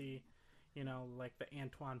I could see, like the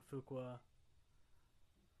Antoine Fuqua...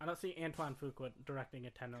 I don't see Antoine Fuqua directing a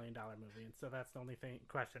 $10 million movie, and so that's the only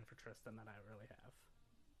question for Tristan that I really have.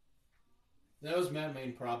 That was my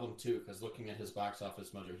main problem, too, because looking at his box office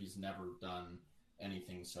budget, he's never done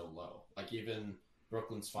anything so low. Like, even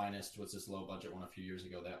Brooklyn's Finest was his low-budget one a few years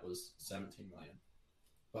ago. That was $17 million.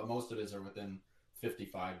 But most of his are within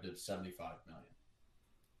 $55 to $75 million.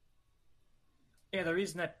 Yeah, the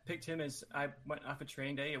reason I picked him is I went off of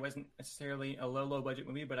Training Day. It wasn't necessarily a low-budget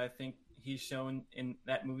movie, but I think he's shown in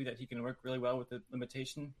that movie that he can work really well with the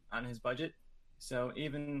limitation on his budget. So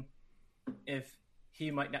even if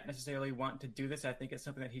he might not necessarily want to do this, I think it's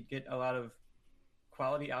something that he'd get a lot of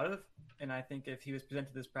quality out of. And I think if he was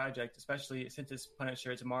presented this project, especially since it's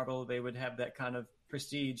Punisher, it's Marvel, they would have that kind of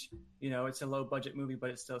prestige. It's a low-budget movie,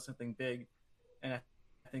 but it's still something big. And I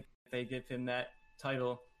think if they give him that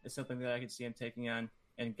title, it's something that I could see him taking on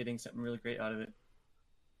and getting something really great out of it.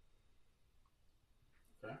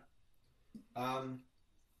 Okay. And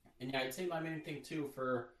yeah, I'd say my main thing too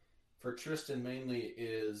for Tristan mainly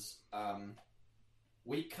is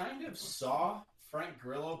we kind of saw Frank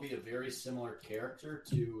Grillo be a very similar character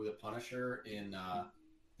to the Punisher in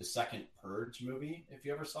the second Purge movie, if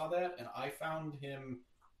you ever saw that, and I found him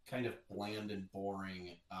kind of bland and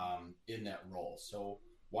boring in that role. So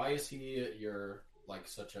why is he your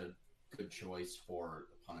such a good choice for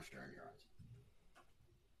the Punisher in your eyes?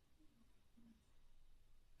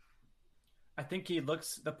 I think he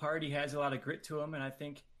looks the part. He has a lot of grit to him, and I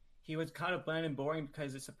think he was kind of bland and boring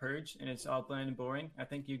because it's a Purge and it's all bland and boring. I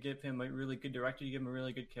think you give him a really good director, you give him a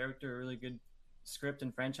really good character, a really good script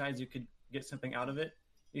and franchise, you could get something out of it.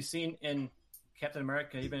 You've seen in Captain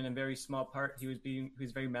America, even in a very small part, he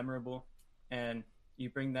was very memorable, and you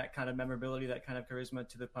bring that kind of memorability, that kind of charisma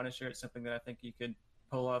to the Punisher. It's something that I think you could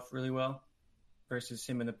pull off really well versus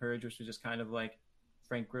him in The Purge, which was just kind of like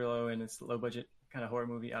Frank Grillo in this low budget kind of horror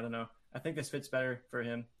movie. I don't know. I think this fits better for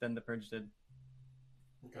him than The Purge did.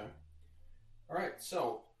 Okay. All right.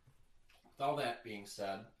 So with all that being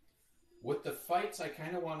said, with the fights, I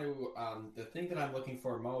kind of want to, the thing that I'm looking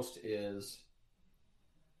for most is,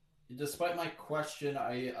 despite my question,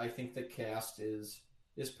 I think the cast is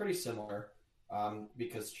pretty similar.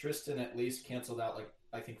 Because Tristan at least canceled out,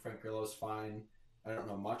 I think Frank Grillo's fine. I don't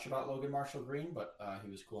know much about Logan Marshall Green, but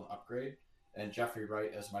he was cool in Upgrade. And Jeffrey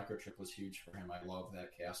Wright as Microchip was huge for him. I love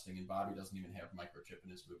that casting. And Bobby doesn't even have Microchip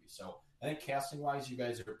in his movie. So I think casting-wise, you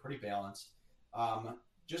guys are pretty balanced.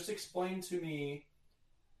 Just explain to me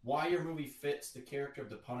why your movie fits the character of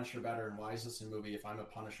the Punisher better, and why is this a movie, if I'm a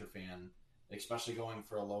Punisher fan, especially going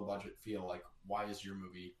for a low-budget feel, why is your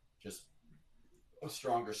movie just a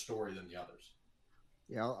stronger story than the others?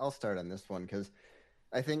 Yeah, I'll start on this one because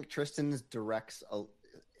I think Tristan's directs.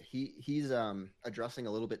 He's addressing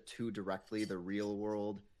a little bit too directly the real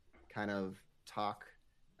world kind of talk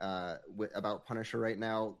about Punisher right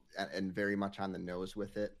now, and very much on the nose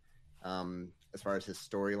with it. As far as his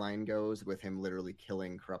storyline goes, with him literally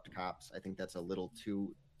killing corrupt cops, I think that's a little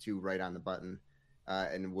too right on the button,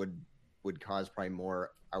 and would cause probably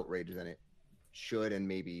more outrage than it should, and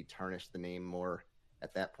maybe tarnish the name more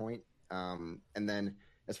at that point. And then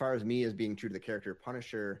as far as me as being true to the character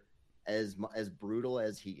Punisher, as brutal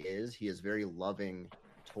as he is very loving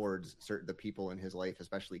towards the people in his life,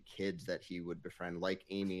 especially kids that he would befriend, like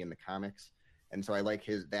Amy in the comics. And so I like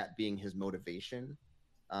that being his motivation.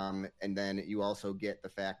 And then you also get the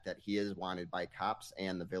fact that he is wanted by cops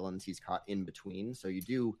and the villains he's caught in between. So you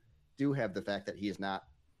do have the fact that he is not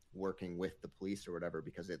working with the police or whatever,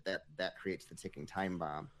 because that creates the ticking time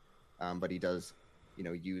bomb. But he does,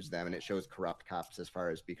 use them, and it shows corrupt cops as far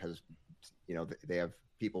as, because, they have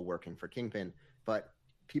people working for Kingpin, but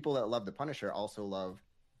people that love the Punisher also love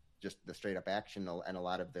just the straight up action and a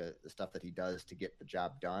lot of the stuff that he does to get the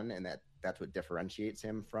job done. And that's what differentiates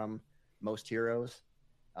him from most heroes,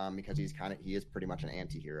 because he is pretty much an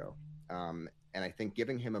anti-hero. And I think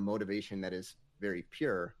giving him a motivation that is very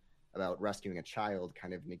pure about rescuing a child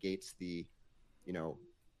kind of negates the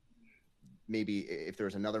maybe if there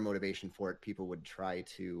was another motivation for it, people would try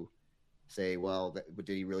to say, well, does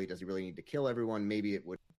he really need to kill everyone? Maybe it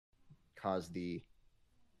would cause the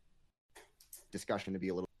discussion to be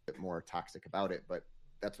a little bit more toxic about it. But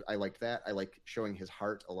I liked that. I like showing his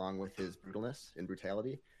heart along with his brutalness and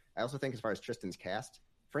brutality. I also think as far as Tristan's cast,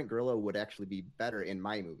 Frank Grillo would actually be better in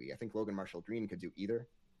my movie. I think Logan Marshall Green could do either,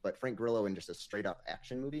 but Frank Grillo in just a straight up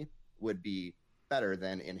action movie would be better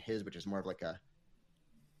than in his, which is more of like a,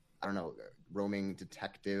 I don't know, roaming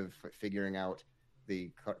detective figuring out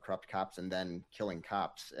the corrupt cops and then killing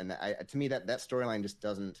cops. And to me, that storyline just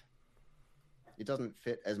doesn't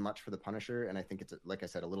fit as much for the Punisher. And I think it's, like I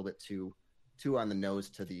said, a little bit too on the nose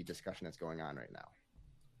to the discussion that's going on right now.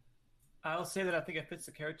 I'll say that I think it fits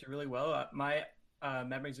the character really well. My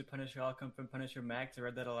memories of Punisher all come from Punisher Max. I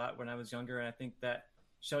read that a lot when I was younger, and I think that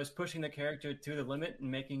show is pushing the character to the limit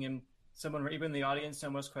and making him someone where even the audience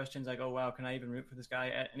almost questions like, oh wow, can I even root for this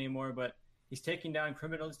guy anymore? But he's taking down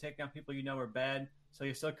criminals, taking down people you know are bad, so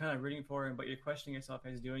you're still kind of rooting for him, but you're questioning yourself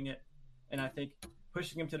as he's doing it. And I think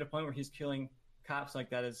pushing him to the point where he's killing cops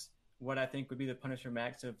like that is what I think would be the Punisher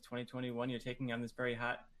Max of 2021. You're taking on this very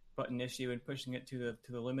hot button issue and pushing it to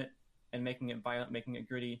the limit and making it violent, making it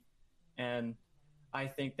gritty. And I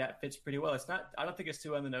think that fits pretty well. I don't think it's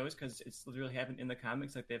too on the nose because it's literally happened in the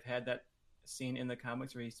comics. Like they've had that scene in the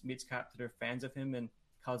comics where he meets cops that are fans of him and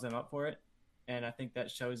calls them up for it. And I think that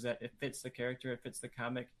shows that it fits the character, it fits the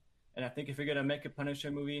comic. And I think if you're going to make a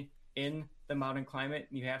Punisher movie in the modern climate,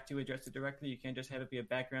 you have to address it directly. You can't just have it be a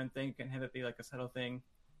background thing. You can't have it be like a subtle thing,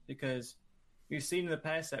 because we've seen in the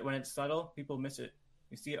past that when it's subtle, people miss it.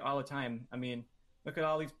 You see it all the time. I mean, look at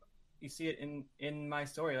all these. You see it in my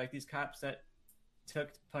story, like these cops that took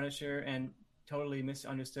Punisher and totally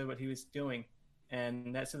misunderstood what he was doing.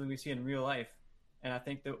 And that's something we see in real life. And I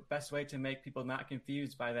think the best way to make people not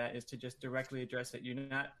confused by that is to just directly address it. You're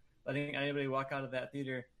not letting anybody walk out of that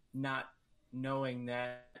theater not knowing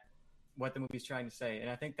that what the movie's trying to say. And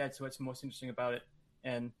I think that's what's most interesting about it.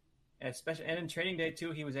 And especially, and in Training Day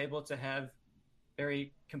too, he was able to have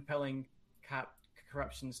very compelling cop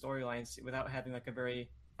corruption storylines without having like a very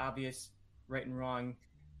obvious right and wrong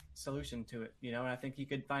solution to it, you know. And I think you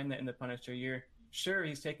could find that in the Punisher. You're sure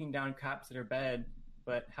he's taking down cops that are bad,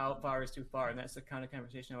 but how far is too far? And that's the kind of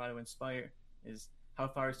conversation I want to inspire, is how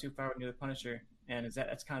far is too far when you're the Punisher? And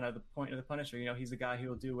that's kind of the point of the Punisher. You know, he's the guy who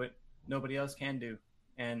will do what nobody else can do,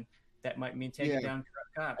 and that might mean taking down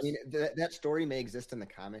corrupt cops. I mean, that story may exist in the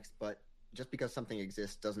comics, but just because something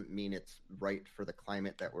exists doesn't mean it's right for the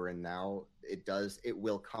climate that we're in now. It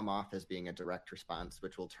will come off as being a direct response,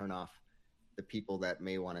 which will turn off the people that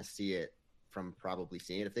may want to see it from probably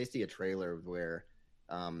seeing it. If they see a trailer where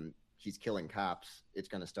he's killing cops, it's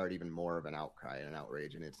going to start even more of an outcry and an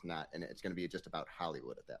outrage, and it's going to be just about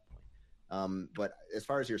Hollywood at that point. But as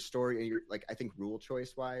far as your story, I think rule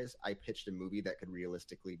choice wise, I pitched a movie that could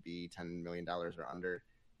realistically be $10 million or under.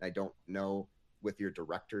 I don't know with your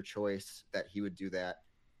director choice that he would do that.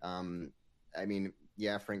 I mean,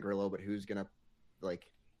 yeah, Frank Grillo, but who's gonna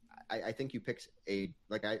I think you picked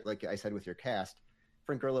like I said with your cast,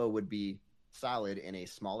 Frank Grillo would be solid in a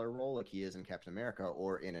smaller role like he is in Captain America,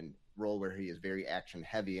 or in a role where he is very action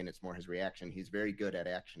heavy and it's more his reaction. He's very good at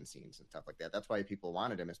action scenes and stuff like that. That's why people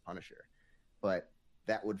wanted him as Punisher. But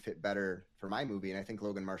that would fit better for my movie. And I think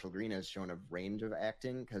Logan Marshall Green has shown a range of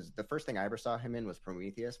acting, because the first thing I ever saw him in was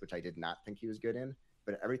Prometheus, which I did not think he was good in.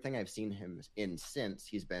 But everything I've seen him in since,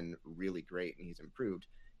 he's been really great and he's improved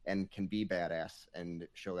and can be badass and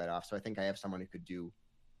show that off. So I think I have someone who could do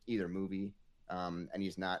either movie. And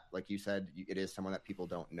he's not, like you said, it is someone that people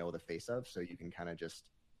don't know the face of. So you can kind of just,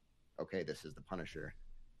 okay, this is the Punisher.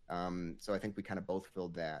 So I think we kind of both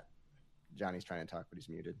filled that. Johnny's trying to talk, but he's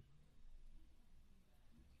muted.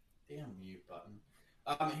 Damn mute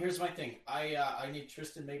button. Here's my thing. I need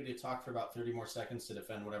Tristan maybe to talk for about 30 more seconds to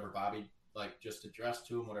defend whatever Bobby just addressed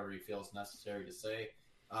to him, whatever he feels necessary to say.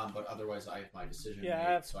 But otherwise, I have my decision made.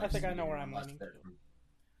 I think I know where I'm leaning.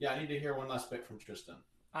 I need to hear one last bit from Tristan.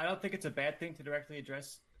 I don't think it's a bad thing to directly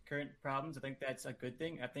address current problems. I think that's a good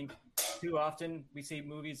thing. I think too often we see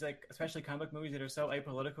movies, like especially comic movies, that are so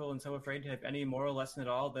apolitical and so afraid to have any moral lesson at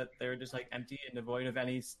all that they're just like empty and devoid of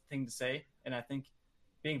anything to say. And I think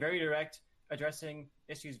being very direct, addressing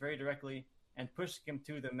issues very directly, and pushing them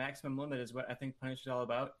to the maximum limit is what I think Punisher is all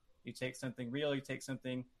about. You take something real, you take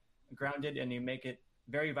something grounded, and you make it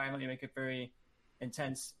very violent, you make it very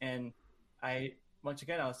intense. And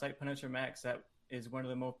I'll cite Punisher Max. That is one of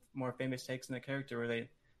the more famous takes in the character, where they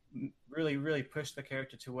really, really push the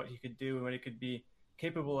character to what he could do and what he could be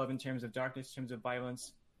capable of in terms of darkness, in terms of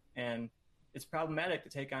violence. And it's problematic to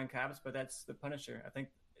take on cops, but that's the Punisher. I think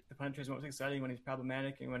the Punisher is most exciting when he's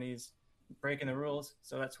problematic and when he's breaking the rules.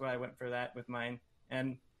 So that's why I went for that with mine.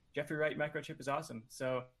 And Jeffrey Wright microchip is awesome.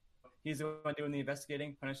 So he's the one doing the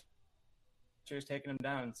investigating. Punisher's taking him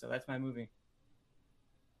down. So that's my movie.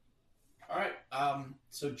 All right.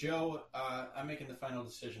 So Joe, I'm making the final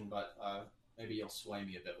decision, but maybe you'll sway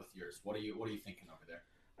me a bit with yours. What are you thinking over there?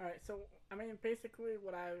 All right, so I mean, basically,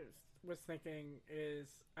 what I was thinking is,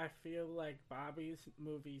 I feel like Bobby's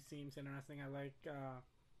movie seems interesting. I like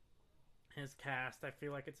his cast. I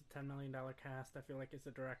feel like it's a $10 million cast. I feel like his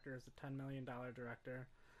director is a $10 million director.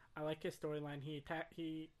 I like his storyline.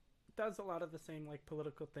 He does a lot of the same like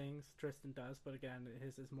political things Tristan does, but again,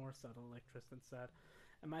 his is more subtle, like Tristan said.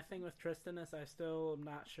 And my thing with Tristan is I still am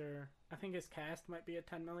not sure. I think his cast might be a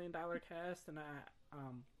 $10 million cast, and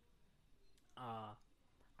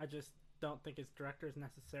I just don't think his director is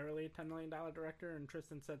necessarily a $10 million director. And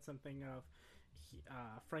Tristan said something of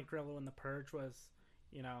Frank Grillo in The Purge was,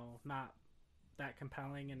 not that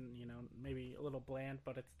compelling and, maybe a little bland,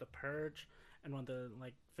 but it's The Purge. And when the,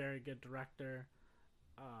 very good director,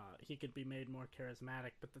 he could be made more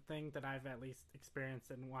charismatic. But the thing that I've at least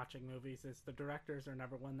experienced in watching movies is the directors are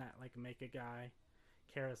never one that, make a guy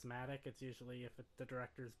charismatic. It's usually if the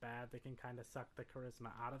director's bad, they can kind of suck the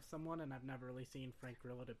charisma out of someone, and I've never really seen Frank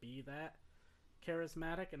Grillo to be that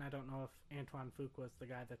charismatic, and I don't know if Antoine Fuqua was the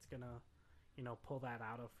guy that's gonna pull that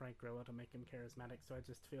out of Frank Grillo to make him charismatic. So I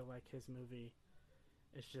just feel like his movie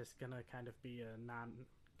is just gonna kind of be a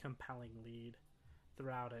non-compelling lead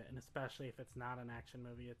throughout it, and especially if it's not an action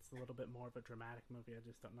movie, it's a little bit more of a dramatic movie. I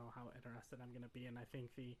just don't know how interested I'm gonna be, and I think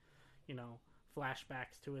the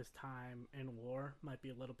flashbacks to his time in war might be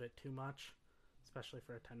a little bit too much, especially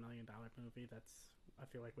for a $10 million movie. I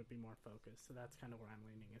feel like would be more focused. So that's kind of where I'm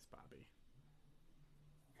leaning as Bobby.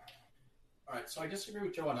 All right, so I disagree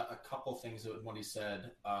with Joe on a couple things with what he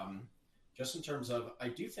said. Just in terms of, I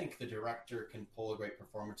do think the director can pull a great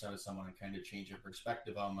performance out of someone and kind of change your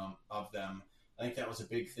perspective of them. I think that was a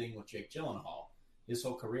big thing with Jake Gyllenhaal. His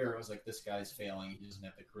whole career, it was like, this guy's failing. He doesn't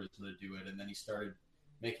have the charisma to do it. And then he started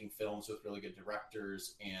making films with really good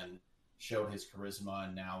directors and showed his charisma,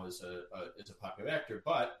 and now is a popular actor.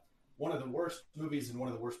 But one of the worst movies and one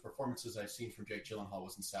of the worst performances I've seen from Jake Gyllenhaal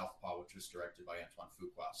was in Southpaw, which was directed by Antoine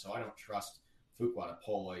Fuqua. So I don't trust Fuqua to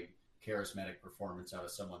pull a charismatic performance out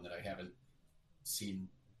of someone that I haven't seen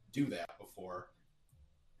do that before.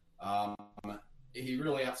 He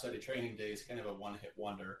really, outside of Training Day, is kind of a one-hit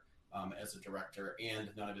wonder as a director, and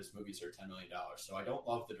none of his movies are $10 million. So I don't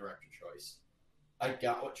love the director choice. I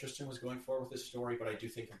got what Tristan was going for with his story, but I do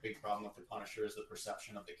think a big problem with The Punisher is the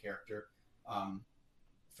perception of the character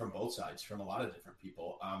from both sides, from a lot of different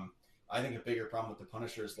people. I think a bigger problem with The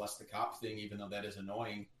Punisher is less the cop thing, even though that is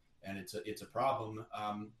annoying and it's a problem.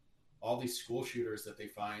 All these school shooters that they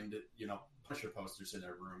find, Punisher posters in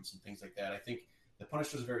their rooms and things like that. I think The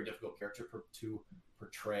Punisher is a very difficult character to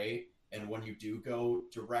portray, and when you do go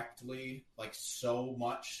directly, so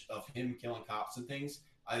much of him killing cops and things,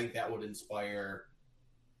 I think that would inspire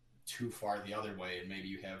too far the other way, and maybe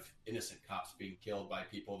you have innocent cops being killed by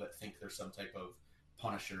people that think they're some type of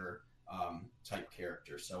Punisher type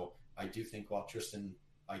character. So I do think while Tristan,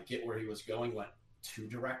 I get where he was going, went too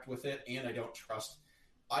direct with it, and I don't trust.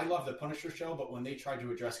 I love the Punisher show, but when they tried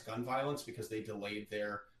to address gun violence because they delayed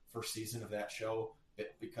their first season of that show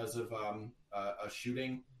because of a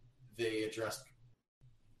shooting, they addressed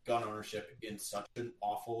gun ownership in such an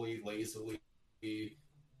awfully lazily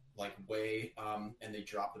way, and they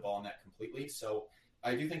dropped the ball on that completely. So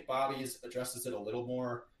I do think Bobby's addresses it a little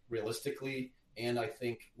more realistically, and I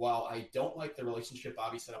think while I don't like the relationship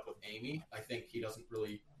Bobby set up with Amy, I think he doesn't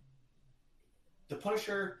really. The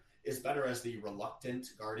Punisher is better as the reluctant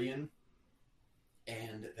guardian,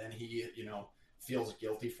 and then he, feels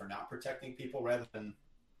guilty for not protecting people rather than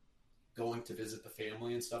going to visit the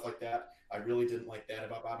family and stuff like that. I really didn't like that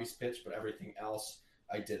about Bobby's pitch, but everything else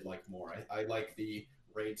I did like more. I like the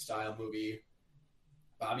Raid style movie.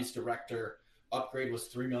 Bobby's director upgrade was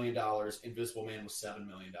 $3 million. Invisible Man was $7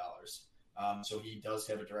 million. So he does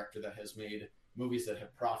have a director that has made movies that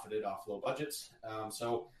have profited off low budgets.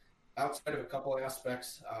 So outside of a couple of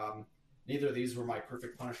aspects, neither of these were my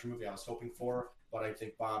perfect Punisher movie I was hoping for, but I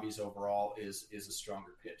think Bobby's overall is a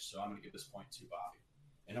stronger pitch. So I'm going to give this point to Bobby.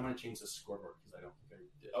 And I'm going to change the scoreboard because I don't think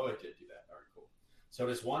I did. Oh, I did do that. All right, cool. So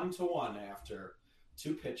it is 1-1 after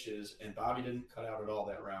two pitches, and Bobby didn't cut out at all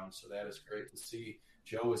that round, so that is great to see.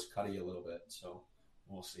 Joe is cutting a little bit, so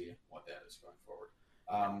we'll see what that is going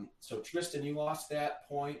forward. So Tristan, you lost that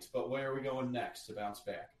point, but where are we going next to bounce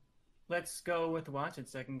back? Let's go with Wanted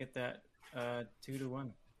so I can get that 2-1.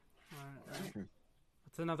 All right.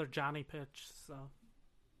 It's another Johnny pitch, so.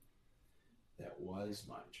 That was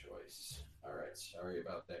my choice. All right, sorry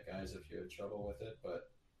about that, guys, if you had trouble with it,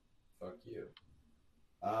 but fuck you.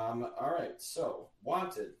 All right, so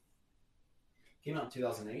Wanted came out in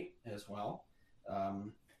 2008 as well,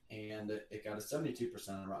 and it got a 72%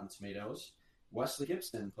 on Rotten Tomatoes. Wesley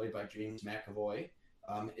Gibson, played by James McAvoy,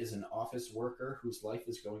 is an office worker whose life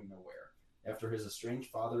is going nowhere. After his estranged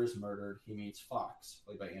father is murdered, he meets Fox,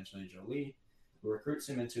 played by Angelina Jolie, who recruits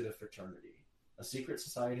him into the fraternity, a secret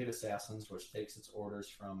society of assassins which takes its orders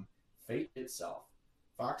from fate itself.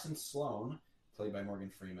 Fox and Sloan, played by Morgan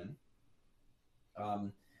Freeman,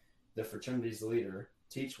 the fraternity's leader,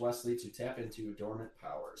 teach Wesley to tap into dormant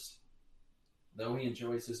powers. Though he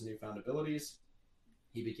enjoys his newfound abilities,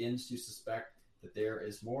 he begins to suspect that there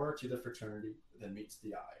is more to the fraternity than meets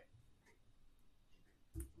the eye.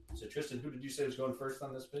 So, Tristan, who did you say was going first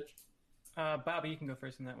on this pitch? Bobby, you can go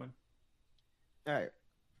first on that one. All right.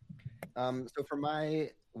 So for my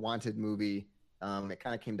Wanted movie, it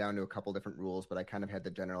kind of came down to a couple different rules, but I kind of had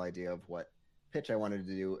the general idea of what pitch I wanted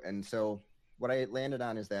to do. And so what I landed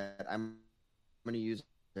on is that I'm going to use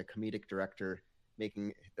a comedic director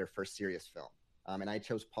making their first serious film. And I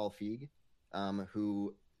chose Paul Feig,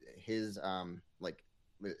 who his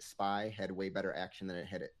Spy had way better action than it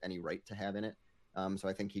had any right to have in it. So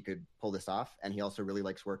I think he could pull this off. And he also really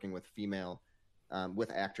likes working with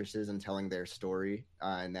with actresses and telling their story.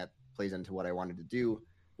 And that plays into what I wanted to do,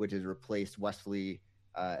 which is replace Wesley.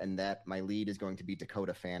 And that my lead is going to be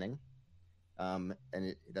Dakota Fanning.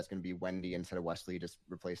 That's going to be Wendy instead of Wesley, just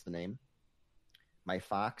replace the name. My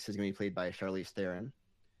Fox is going to be played by Charlize Theron,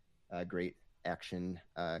 a great action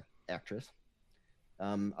actress.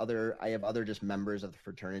 I have other just members of the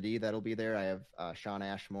fraternity that'll be there. I have Shawn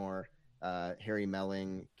Ashmore, Harry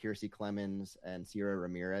Melling, Kiersey Clemens, and Sierra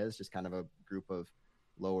Ramirez, just kind of a group of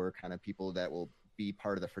lower kind of people that will be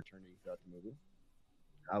part of the fraternity throughout the movie.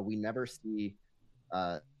 We never see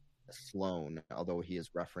Sloan, although he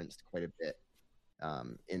is referenced quite a bit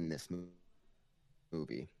in this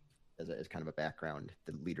movie as kind of a background,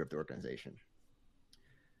 the leader of the organization.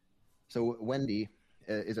 So Wendy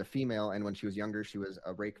is a female, and when she was younger, she was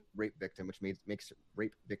a rape victim, which makes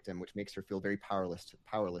her feel very powerless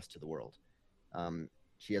to the world.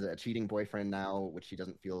 She has a cheating boyfriend now, which she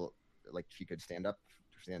doesn't feel like she could stand up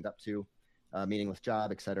to, meaningless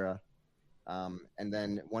job, etc. And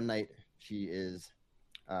then one night she is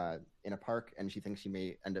in a park, and she thinks she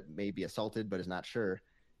may be assaulted, but is not sure.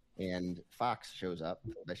 And Fox shows up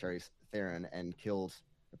by Charlize Theron and kills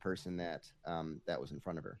the person that was in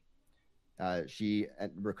front of her. She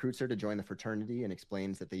recruits her to join the fraternity and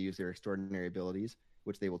explains that they use their extraordinary abilities,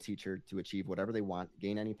 which they will teach her to achieve whatever they want,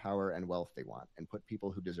 gain any power and wealth they want, and put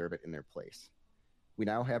people who deserve it in their place. We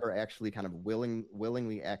now have her actually kind of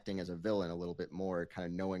willingly acting as a villain a little bit more, kind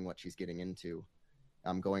of knowing what she's getting into,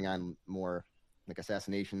 going on more like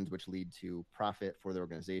assassinations, which lead to profit for the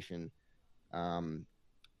organization. But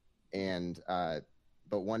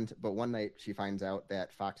one night she finds out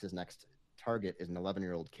that Fox's next target is an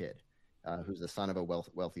 11-year-old kid. Who's the son of a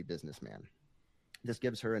wealthy businessman. This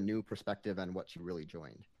gives her a new perspective on what she really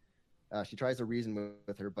joined. She tries to reason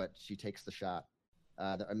with her, but she takes the shot.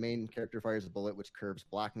 The main character fires a bullet which curves,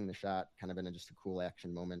 blocking the shot, kind of in just a cool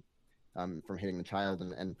action moment, from hitting the child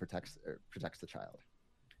and protects the child.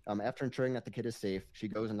 After ensuring that the kid is safe, she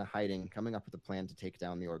goes into hiding, coming up with a plan to take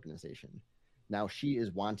down the organization. Now she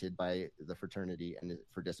is wanted by the fraternity and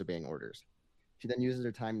for disobeying orders. She then uses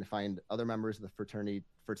her time to find other members of the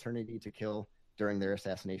fraternity to kill during their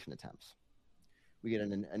assassination attempts. We get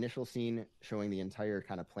an initial scene showing the entire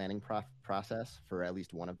kind of planning process for at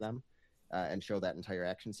least one of them, and show that entire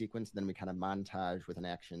action sequence. Then we kind of montage with an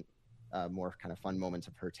action, more kind of fun moments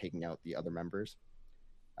of her taking out the other members.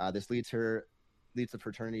 This leads the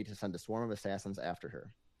fraternity to send a swarm of assassins after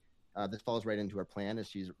her. This falls right into her plan, as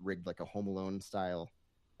she's rigged like a Home Alone style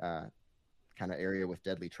kind of area with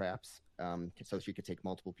deadly traps, so she could take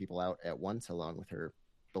multiple people out at once, along with her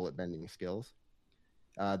bullet bending skills.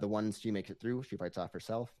 The ones she makes it through, she fights off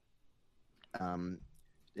herself.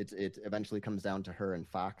 It eventually comes down to her and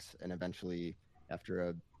Fox, and eventually, after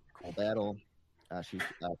a cool battle, she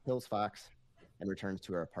kills Fox and returns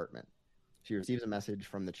to her apartment. She receives a message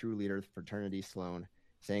from the true leader of the fraternity, Sloan,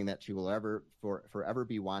 saying that she will forever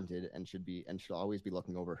be wanted and should always be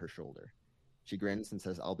looking over her shoulder. She grins and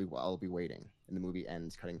says, "I'll be waiting." And the movie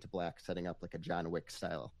ends, cutting to black, setting up like a John Wick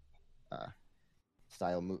style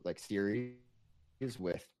like series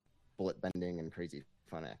with bullet bending and crazy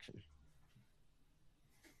fun action.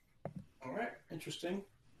 All right, interesting.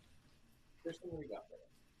 First thing we got there.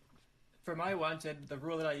 For my Wanted, the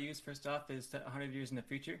rule that I use first off is set 100 years in the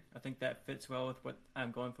future. I think that fits well with what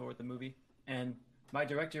I'm going for with the movie. And my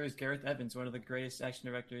director is Gareth Evans, one of the greatest action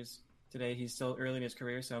directors today. He's still early in his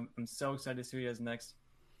career, so I'm so excited to see what he does next.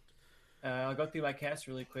 I'll go through my cast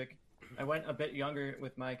really quick. I went a bit younger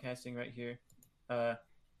with my casting right here.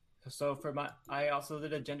 So I also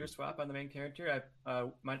did a gender swap on the main character.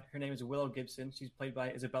 Her name is Willow Gibson. She's played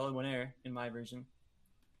by Isabella Moner in my version.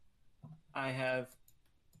 I have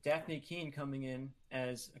Daphne Keane coming in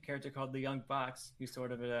as a character called the Young Fox, who's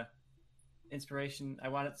sort of an inspiration. I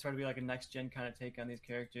want it to sort of be like a next gen kind of take on these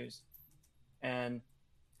characters. And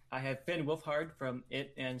I have Finn Wolfhard from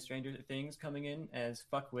It and Stranger Things coming in as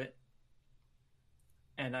Fuckwit.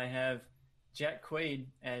 And I have Jack Quaid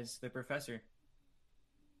as the professor.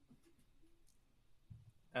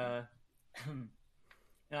 And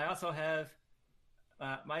I also have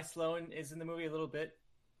my Sloan is in the movie a little bit.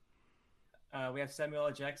 We have Samuel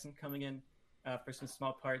L. Jackson coming in for some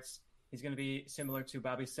small parts. He's going to be similar to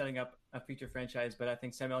Bobby setting up a future franchise, but I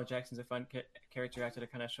think Samuel L. Jackson's a fun character actor to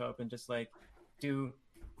kind of show up and just like do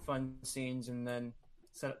fun scenes and then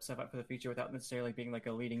set up stuff up for the future without necessarily being like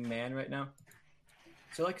a leading man right now.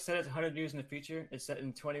 So like I said, it's 100 years in the future. It's set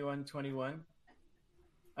in 2121.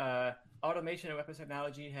 Automation and weapons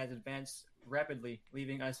technology has advanced rapidly,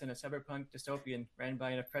 leaving us in a cyberpunk dystopian ran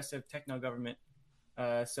by an oppressive techno government.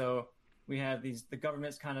 So we have the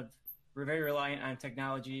government's kind of very reliant on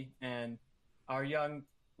technology, and our young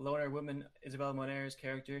loner woman, Isabella Moner's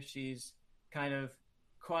character, she's kind of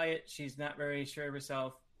quiet. She's not very sure of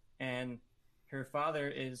herself, and her father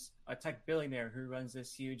is a tech billionaire who runs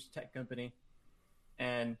this huge tech company,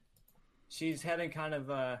 and she's having kind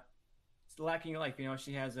of lacking life. You know,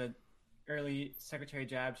 she has a early secretary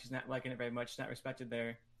job. She's not liking it very much. She's not respected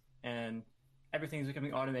there, and everything's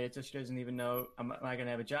becoming automated, so she doesn't even know, am I going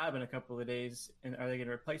to have a job in a couple of days, and are they going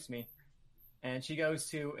to replace me? And she goes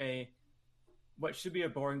to what should be a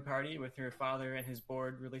boring party with her father and his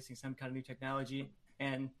board releasing some kind of new technology,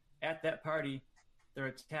 and at that party, they're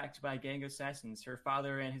attacked by a gang of assassins. Her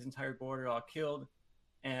father and his entire board are all killed,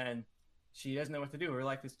 and she doesn't know what to do. Her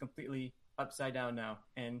life is completely upside down now,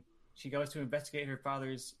 and she goes to investigate her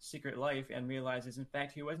father's secret life and realizes, in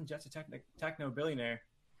fact, he wasn't just a techno-billionaire.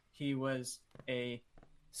 He was a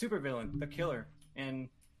supervillain, the Killer, and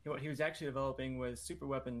what he was actually developing was super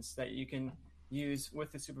weapons that you can use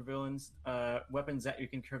with the supervillains, weapons that you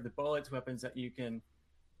can curve the bullets, weapons that you can,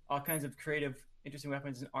 all kinds of creative, interesting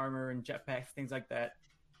weapons and armor and jetpacks, things like that.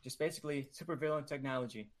 Just basically supervillain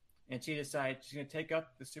technology. And she decides she's going to take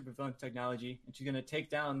up the supervillain technology, and she's going to take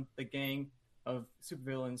down the gang of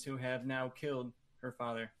supervillains who have now killed her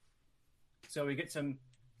father. So we get some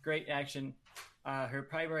great action. Her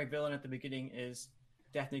primary villain at the beginning is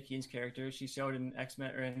Daphne Keane's character. She showed in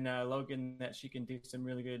X-Men or in Logan that she can do some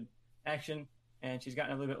really good action, and she's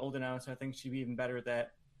gotten a little bit older now, so I think she'd be even better at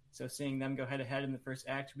that. So seeing them go head-to-head in the first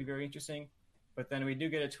act would be very interesting. But then we do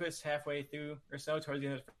get a twist halfway through or so towards the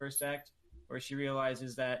end of the first act where she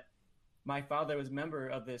realizes that my father was a member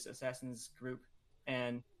of this assassins group,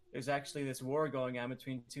 and there's actually this war going on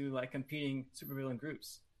between two like competing supervillain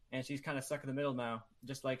groups. And she's kind of stuck in the middle now,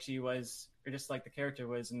 just like she was, or just like the character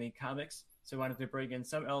was in the comics. So I wanted to bring in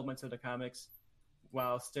some elements of the comics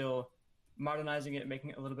while still modernizing it, making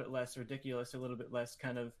it a little bit less ridiculous, a little bit less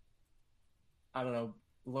kind of, I don't know,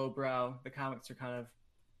 lowbrow. The comics are kind of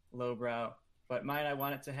lowbrow. But mine, I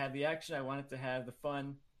want it to have the action, I want it to have the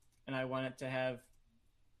fun, and I want it to have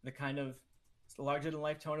the kind of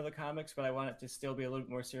larger-than-life tone of the comics, but I want it to still be a little bit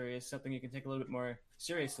more serious, something you can take a little bit more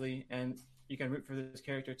seriously, and you can root for this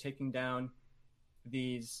character taking down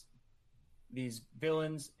these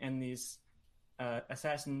villains and these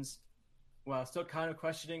assassins while still kind of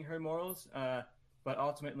questioning her morals, but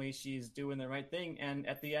ultimately she's doing the right thing, and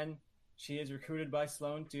at the end, she is recruited by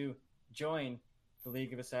Sloan to join the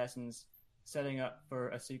League of Assassins, setting up for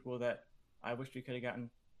a sequel that I wish we could have gotten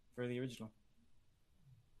for the original.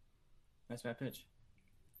 That's my pitch.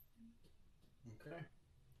 Okay.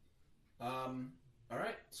 All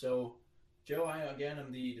right. So, Joe, I again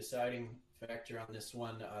am the deciding factor on this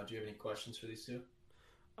one. Do you have any questions for these two?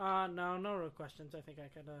 No real questions. I think I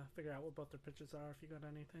could figure out what both their pitches are if you got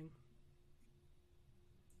anything.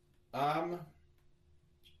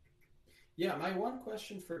 Yeah, my one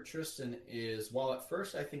question for Tristan is, while at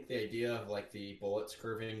first I think the idea of like the bullets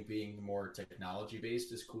curving being more technology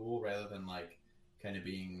based is cool rather than like kind of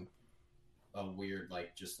being a weird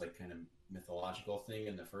like just like kind of mythological thing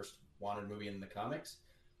in the first Wanted movie in the comics,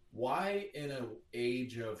 why in an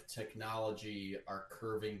age of technology are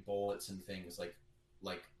curving bullets and things like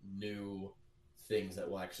new things that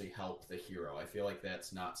will actually help the hero? I feel like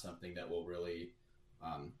that's not something that will really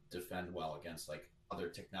defend well against like other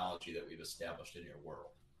technology that we've established in your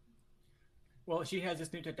world. Well, she has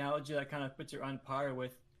this new technology that kind of puts her on par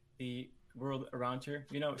with the world around her.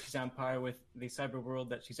 She's on par with the cyber world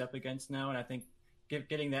that she's up against now, and I think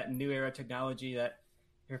getting that new era technology that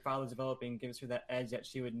her father's developing gives her that edge that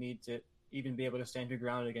she would need to even be able to stand her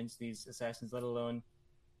ground against these assassins, let alone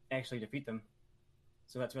actually defeat them.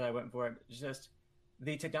 So that's what I went for. It's just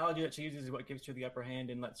the technology that she uses is what gives her the upper hand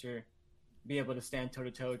and lets her be able to stand toe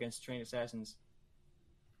to toe against trained assassins.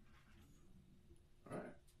 All right.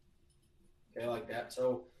 Okay, I like that.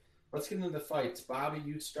 So let's get into the fights. Bobby,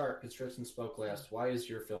 you start because Tristan spoke last. Why is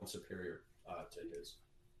your film superior to his?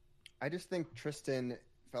 I just think Tristan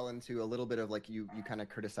fell into a little bit of like you kind of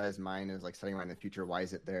criticized mine as like setting mine in the future. Why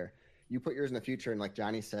is it there? You put yours in the future, and like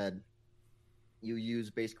Johnny said, you use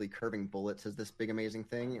basically curving bullets as this big amazing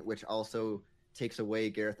thing, which also takes away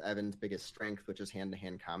Gareth Evans' biggest strength, which is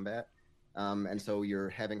hand-to-hand combat. And so you're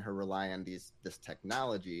having her rely on this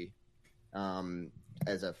technology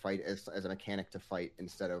as a mechanic to fight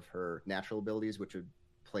instead of her natural abilities, which would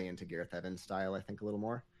play into Gareth Evans' style, I think, a little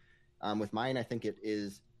more. With mine, I think it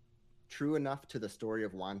is true enough to the story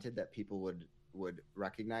of Wanted that people would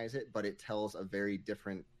recognize it, but it tells a very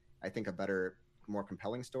different, I think, a better, more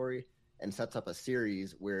compelling story, and sets up a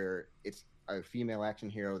series where it's a female action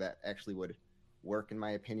hero that actually would work, in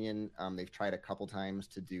my opinion. They've tried a couple times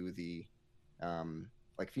to do the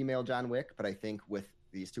like female John Wick, but I think with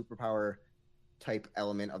the superpower type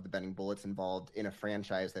element of the bending bullets involved in a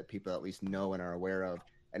franchise that people at least know and are aware of,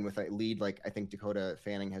 and with a lead like I think Dakota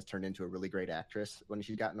Fanning has turned into a really great actress when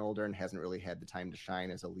she's gotten older and hasn't really had the time to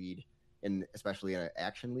shine as a lead, especially in an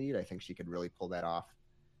action lead. I think she could really pull that off.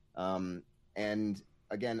 And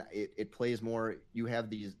again, it plays more. You have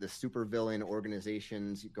the super villain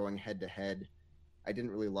organizations going head to head. I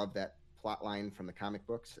didn't really love that plot line from the comic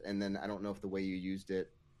books, and then I don't know if the way you used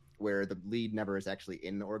it, where the lead never is actually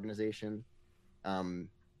in the organization. Johnny's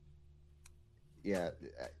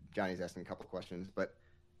asking a couple questions, but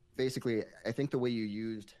basically, I think the way you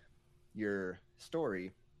used your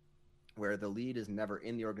story, where the lead is never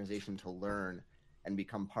in the organization to learn and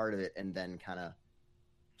become part of it, and then kind of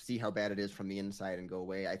see how bad it is from the inside and go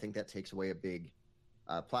away, I think that takes away a big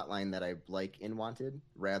plot line that I like in Wanted,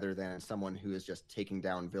 rather than someone who is just taking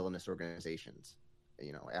down villainous organizations,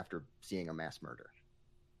 after seeing a mass murder.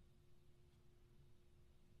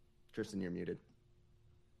 Tristan, you're muted.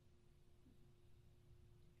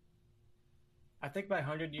 I think by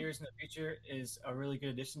 100 years in the future is a really good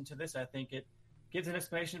addition to this. I think it gives an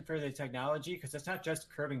explanation for the technology, because it's not just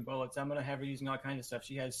curving bullets. I'm going to have her using all kinds of stuff.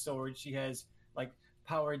 She has swords. She has like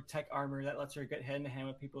powered tech armor that lets her get hand to hand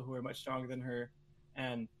with people who are much stronger than her.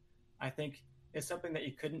 And I think it's something that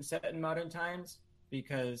you couldn't set in modern times,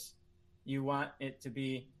 because you want it to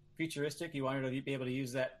be futuristic. You want her to be able to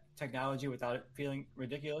use that technology without it feeling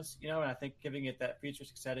ridiculous, and I think giving it that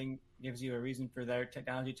futuristic setting gives you a reason for their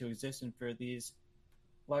technology to exist, and for these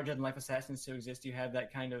larger than life assassins to exist. You have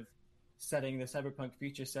that kind of setting, the cyberpunk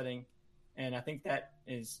future setting, and I think that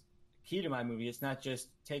is key to my movie. It's not just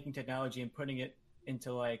taking technology and putting it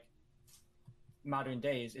into like modern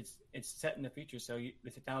days. It's set in the future, so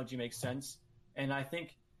the technology makes sense. And I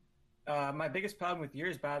think my biggest problem with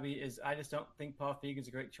yours, Bobby, is I just don't think Paul Feig is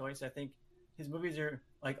a great choice. I think his movies are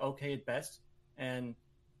like okay at best, and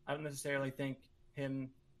I don't necessarily think him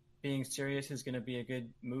being serious is going to be a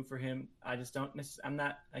good move for him. I just don't. I'm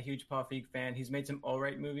not a huge Paul Feig fan. He's made some all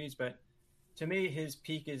right movies, but to me, his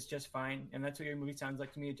peak is just fine, and that's what your movie sounds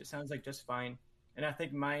like to me. It just sounds like just fine. And I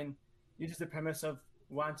think mine uses the premise of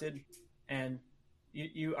Wanted, and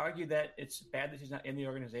you argue that it's bad that she's not in the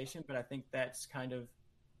organization, but I think that's kind of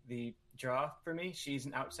the draw for me. She's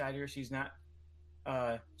an outsider. She's not.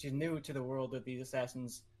 She's new to the world of these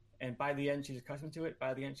assassins, and by the end she's accustomed to it.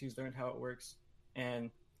 By the end she's learned how it works,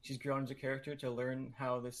 and she's grown as a character to learn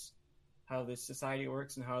how this society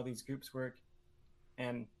works and how these groups work.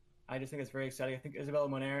 And I just think it's very exciting. I think Isabella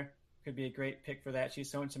Moner could be a great pick for that.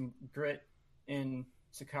 She's shown some grit in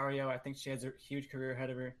Sicario. I think she has a huge career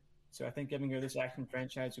ahead of her, so I think giving her this action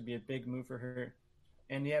franchise would be a big move for her.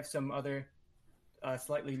 And you have some other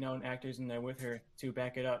slightly known actors in there with her to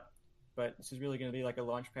back it up. But this is really going to be like a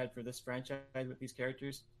launch pad for this franchise with these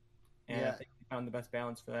characters, and I think we found the best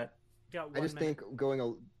balance for that. I just think going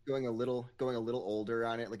a little older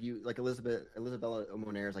on it, like Isabella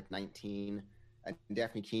Moner is like 19, and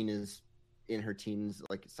Daphne Keane is in her teens,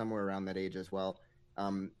 like somewhere around that age as well.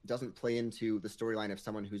 Doesn't play into the storyline of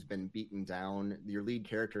someone who's been beaten down. Your lead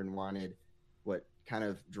character in Wanted, what kind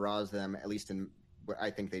of draws them, at least in what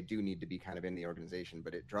I think they do need to be kind of in the organization,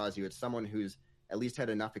 but it draws you. It's someone who's at least had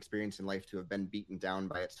enough experience in life to have been beaten down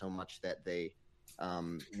by it so much that they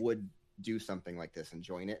would do something like this and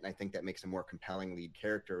join it. And I think that makes a more compelling lead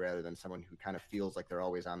character rather than someone who kind of feels like they're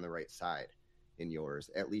always on the right side in yours.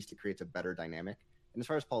 At least it creates a better dynamic. And as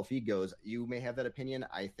far as Paul Feig goes, you may have that opinion.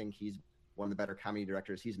 I think he's one of the better comedy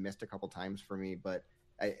directors. He's missed a couple times for me, but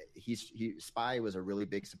Spy was a really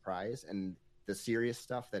big surprise, and the serious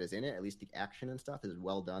stuff that is in it, at least the action and stuff, is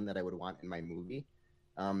well done that I would want in my movie.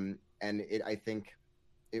 I think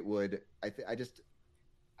it would.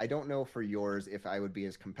 I don't know for yours if I would be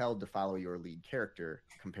as compelled to follow your lead character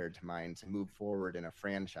compared to mine to move forward in a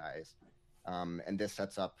franchise. And this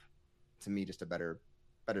sets up, to me, just a better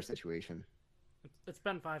situation. It's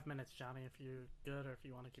been 5 minutes, Johnny. If you're good, or if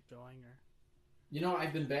you want to keep going, or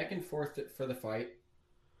I've been back and forth for the fight,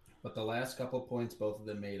 but the last couple of points both of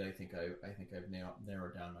them made, I think I've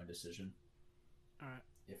narrowed down my decision. All right.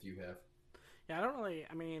 If you have, yeah, I don't really.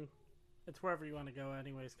 I mean, it's wherever you want to go,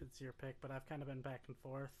 anyways, because it's your pick. But I've kind of been back and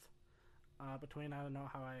forth between. I don't know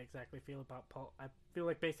how I exactly feel about Paul. I feel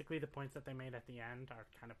like basically the points that they made at the end are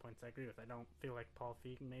kind of points I agree with. I don't feel like Paul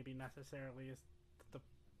Feig maybe necessarily is the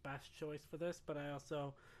best choice for this, but I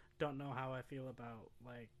also don't know how I feel about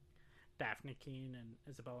like Daphne Keane and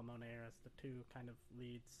Isabella Moner as the two kind of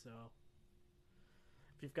leads. So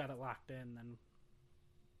if you've got it locked in, then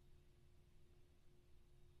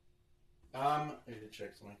I need to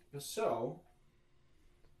check something. So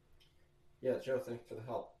yeah, Joe, thanks for the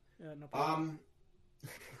help. yeah, no problem.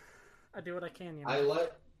 I do what I can. I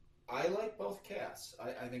like both casts.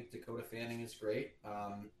 I think Dakota Fanning is great.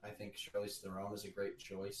 I think Charlize Theron is a great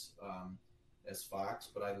choice as Fox,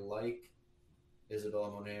 but I like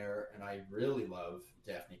Isabella Moner, and I really love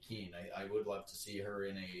Daphne Keane. I would love to see her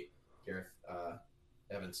in a Gareth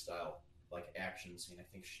Evans style like action scene. I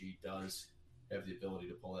think she does have the ability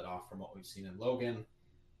to pull that off from what we've seen in Logan.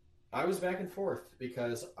 I was back and forth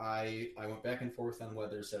because I went back and forth on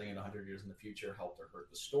whether setting it 100 years in the future helped or hurt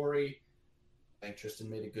the story. I think Tristan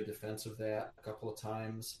made a good defense of that a couple of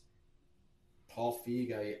times. Paul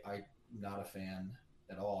Feig, I'm not a fan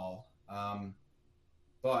at all.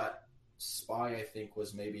 But Spy, I think,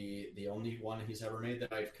 was maybe the only one he's ever made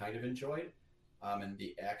that I've kind of enjoyed. And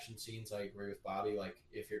the action scenes, I agree with Bobby. Like,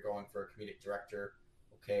 if you're going for a comedic director,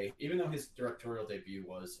 okay. Even though his directorial debut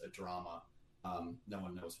was a drama, no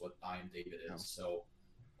one knows what I Am David is. No. So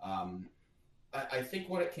I think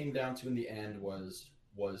what it came down to in the end was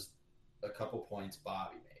a couple points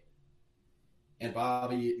Bobby made. And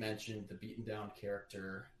Bobby mentioned the beaten down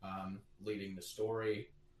character leading the story,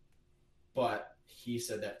 but he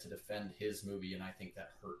said that to defend his movie, and I think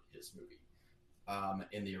that hurt his movie.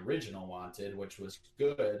 In the original Wanted, which was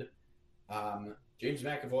good, James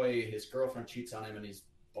McAvoy, his girlfriend cheats on him and he's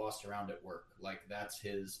bossed around at work. Like, that's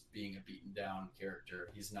his being a beaten down character.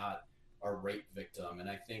 He's not a rape victim. And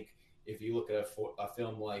I think if you look at a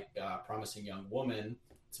film like Promising Young Woman,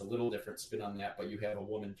 it's a little different spin on that, but you have a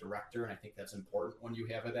woman director, and I think that's important when you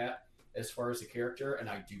have that as far as a character. And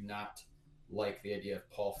I do not like the idea of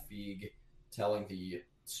Paul Feig telling the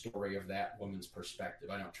story of that woman's perspective.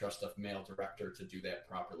 I don't trust a male director to do that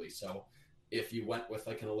properly. So if you went with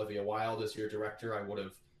like an Olivia Wilde as your director, I would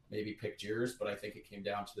have maybe picked yours, but I think it came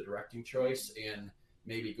down to the directing choice and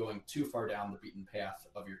maybe going too far down the beaten path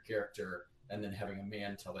of your character and then having a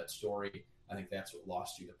man tell that story. I think that's what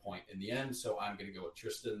lost you the point in the end. So I'm going to go with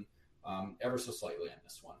Tristan ever so slightly on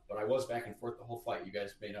this one. But I was back and forth the whole fight. You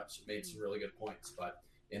guys made some really good points. But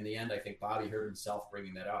in the end, I think Bobby heard himself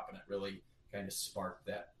bringing that up, and it really kind of sparked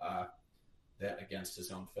that against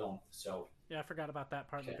his own film. So yeah, I forgot about that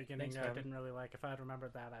part in the beginning. Thanks, I didn't really like. If I had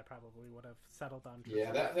remembered that, I probably would have settled on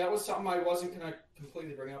Tristan. Yeah, that was something I wasn't going to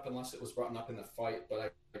completely bring up unless it was brought up in the fight, but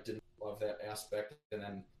I didn't love that aspect. And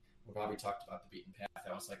then when Bobby talked about the beaten path,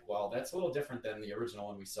 I was like, well, that's a little different than the original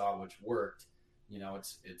one we saw, which worked. You know,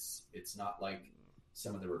 it's not like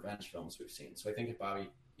some of the revenge films we've seen. So I think if Bobby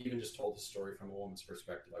even just told the story from a woman's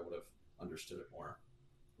perspective, I would have understood it more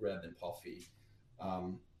rather than Paul Feig.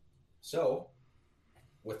 So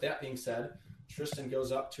with that being said, Tristan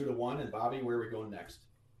goes up 2-1, and Bobby, where are we going next?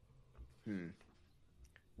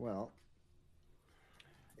 Well,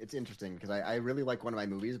 it's interesting because I really like one of my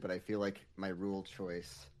movies, but I feel like my rule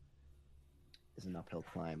choice is an uphill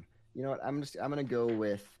climb. You know what? I'm going to go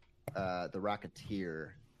with The Rocketeer,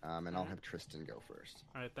 and I'll have Tristan go first.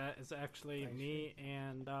 All right, that is actually me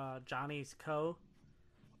and Johnny's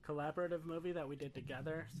collaborative movie that we did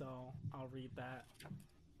together, so I'll read that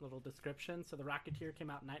little description. So The Rocketeer came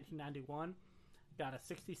out in 1991, got a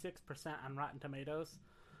 66% on Rotten Tomatoes.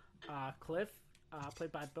 Cliff,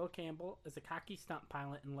 played by Bill Campbell, is a cocky stunt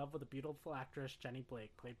pilot in love with a beautiful actress, Jenny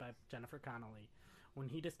Blake, played by Jennifer Connelly. When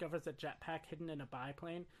he discovers a jetpack hidden in a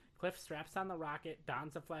biplane, Cliff straps on the rocket,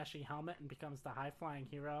 dons a flashy helmet, and becomes the high-flying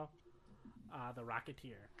hero the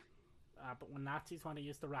Rocketeer. But when Nazis want to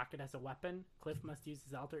use the rocket as a weapon, Cliff must use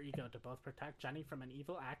his alter ego to both protect Jenny from an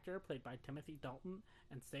evil actor played by Timothy Dalton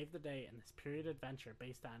and save the day in this period adventure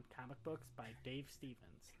based on comic books by Dave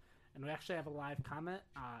Stevens. And we actually have a live comment.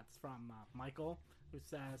 It's from Michael, who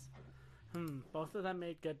says, both of them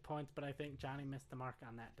made good points, but I think Johnny missed the mark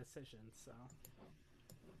on that decision. So,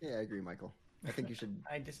 Yeah, I agree, Michael. I think you should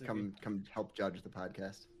I disagree. come help judge the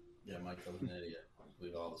podcast. Yeah, Michael's an idiot.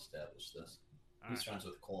 We've all established this. He's right. friends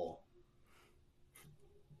with Cole.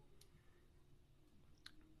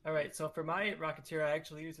 All right, so for my Rocketeer, I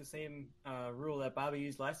actually used the same rule that Bobby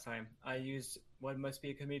used last time. I used one must be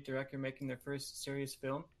a comedic director making their first serious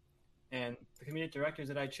film. And the comedic directors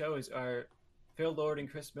that I chose are Phil Lord and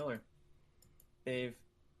Chris Miller. They've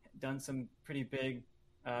done some pretty big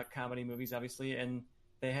comedy movies, obviously, and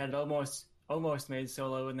they had almost made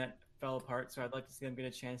Solo, and that fell apart. So I'd like to see them get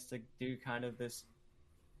a chance to do kind of this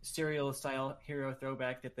serial-style hero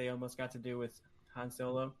throwback that they almost got to do with Han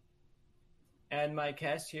Solo. And my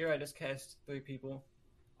cast here, I just cast 3 people.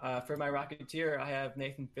 For my Rocketeer, I have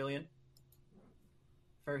Nathan Fillion.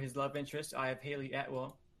 For his love interest, I have Haley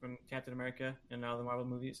Atwell from Captain America and all the Marvel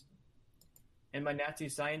movies. And my Nazi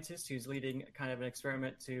scientist, who's leading kind of an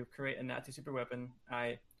experiment to create a Nazi superweapon,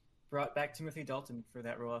 I brought back Timothy Dalton for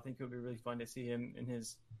that role. I think it would be really fun to see him in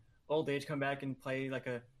his old age come back and play like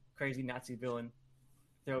a crazy Nazi villain.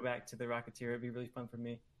 Throwback to the Rocketeer. It'd be really fun for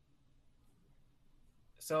me.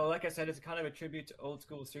 So, like I said, it's kind of a tribute to old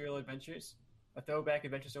school serial adventures, a throwback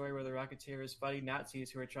adventure story where the Rocketeer is fighting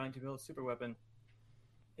Nazis who are trying to build a superweapon.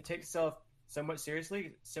 It takes itself somewhat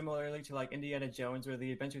seriously, similarly to like Indiana Jones, where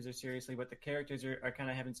the adventures are seriously, but the characters are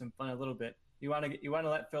kind of having some fun a little bit. You want to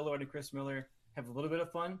let Phil Lord and Chris Miller have a little bit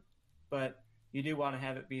of fun, but you do want to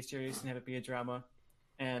have it be serious and have it be a drama.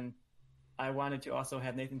 And I wanted to also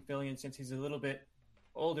have Nathan Fillion, since he's a little bit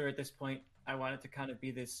older at this point. I wanted to kind of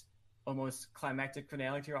be this almost climactic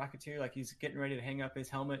finale to Rocketeer, like he's getting ready to hang up his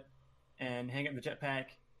helmet and hang up the jetpack,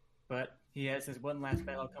 but he has his one last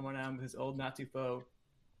battle coming on with his old Nazi foe,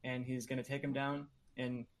 and he's going to take him down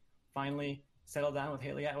and finally settle down with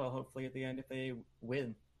Haley Atwell, hopefully at the end if they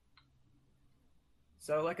win.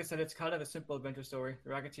 So like I said, it's kind of a simple adventure story. The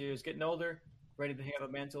Rocketeer is getting older, ready to hang up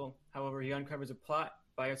a mantle. However, he uncovers a plot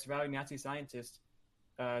by a surviving Nazi scientist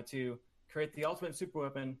to create the ultimate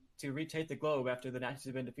superweapon to retake the globe after the Nazis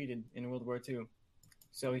have been defeated in World War II.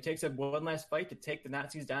 So he takes up one last fight to take the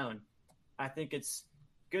Nazis down. I think it's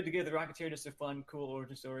good to give the Rocketeer just a fun, cool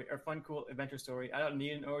origin story, or fun, cool adventure story. I don't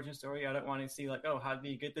need an origin story. I don't want to see like, oh, how did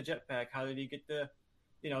he get the jetpack? How did he get the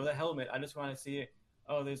helmet? I just want to see,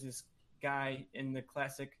 oh, there's this guy in the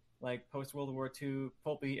classic like post-World War II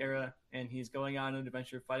pulpy era, and he's going on an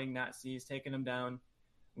adventure fighting Nazis, taking them down.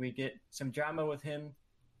 We get some drama with him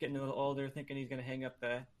getting a little older, thinking he's going to hang up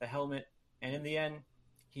the helmet. And in the end,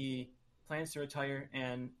 he plans to retire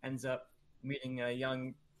and ends up meeting a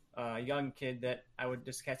young kid that I would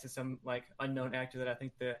just cast as some like unknown actor that I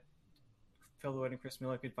think that Phil Lord and Chris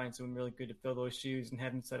Miller could find someone really good to fill those shoes and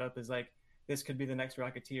have him set up as like, this could be the next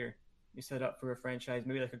Rocketeer. You set up for a franchise,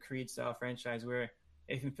 maybe like a Creed-style franchise where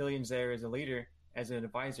Nathan Fillion's there as a leader, as an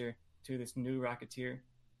advisor to this new Rocketeer.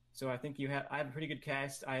 So I think I have a pretty good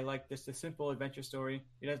cast. I like this a simple adventure story.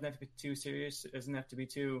 It doesn't have to be too serious. It doesn't have to be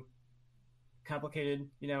too complicated.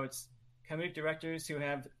 It's comedic directors who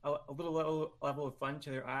have a little level of fun to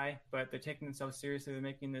their eye, but they're taking themselves seriously. They're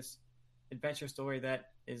making this adventure story that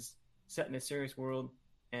is set in a serious world,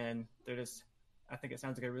 and I think it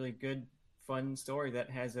sounds like a really good, fun story that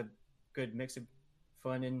has a good mix of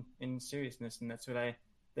fun and seriousness, and that's what I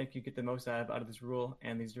think you get the most out of this rule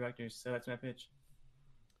and these directors. So that's my pitch.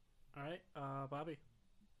 All right, Bobby.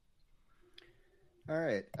 All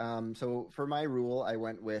right. So for my rule, I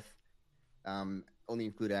went with only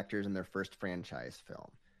include actors in their first franchise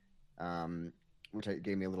film, which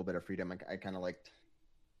gave me a little bit of freedom. I kind of liked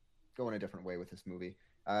going a different way with this movie.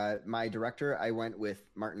 My director, I went with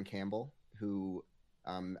Martin Campbell, who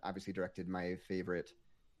obviously directed my favorite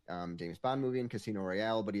James Bond movie in Casino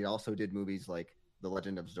Royale, but he also did movies like The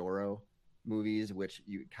Legend of Zorro movies, which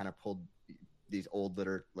you kind of pulled these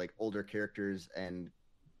older characters and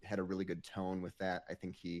had a really good tone with that. I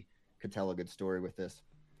think he could tell a good story with this.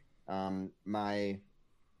 My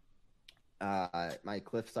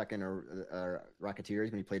Cliff second or Rocketeer is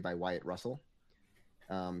going to be played by Wyatt Russell.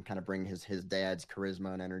 Kind of bring his dad's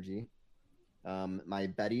charisma and energy. My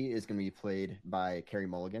Betty is going to be played by Carey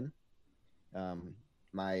Mulligan.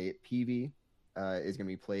 My Peavy is going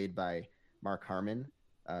to be played by Mark Harmon,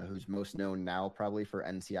 who's most known now probably for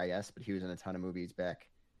NCIS, but he was in a ton of movies back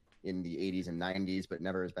in the 80s and 90s, but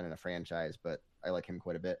never has been in a franchise, but I like him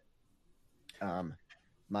quite a bit.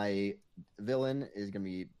 My villain is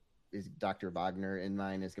Dr. Wagner, and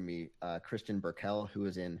mine is going to be Christian Berkel, who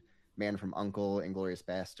is in Man from U.N.C.L.E., Inglourious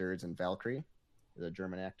Bastards, and Valkyrie, the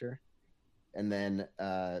German actor. And then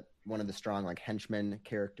one of the strong henchman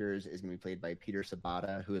characters is going to be played by Peter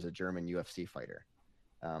Sabata, who is a German UFC fighter.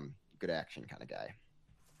 Good action kind of guy.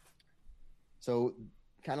 So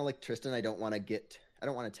kind of like Tristan, I don't want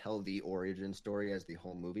to tell the origin story as the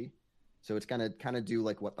whole movie. So it's kind of do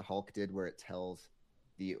like what the Hulk did, where it tells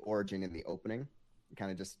the origin in the opening.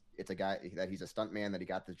 It's a guy that he's a stuntman, that he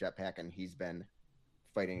got the jetpack, and he's been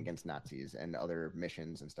fighting against Nazis and other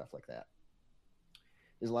missions and stuff like that.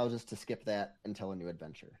 This allows us to skip that and tell a new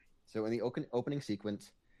adventure. So in the opening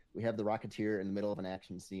sequence, we have the Rocketeer in the middle of an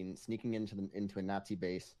action scene sneaking into a Nazi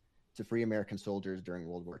base to free American soldiers during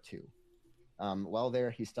World War II. While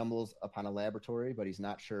there, he stumbles upon a laboratory, but he's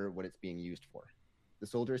not sure what it's being used for. The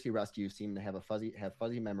soldiers he rescues seem to have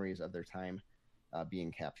fuzzy memories of their time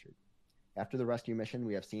being captured. After the rescue mission,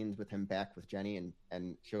 we have scenes with him back with Jenny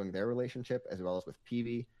and showing their relationship, as well as with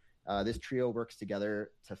Peavy. This trio works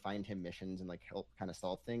together to find him missions and help kind of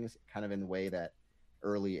solve things, kind of in the way that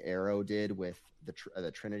early Arrow did with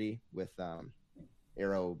the Trinity, with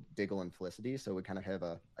Arrow, Diggle, and Felicity. So we kind of have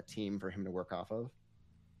a team for him to work off of,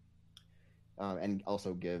 and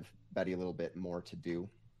also give Betty a little bit more to do.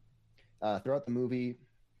 Throughout the movie,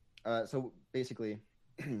 so basically,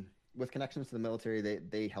 with connections to the military,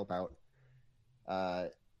 they help out.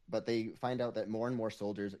 But they find out that more and more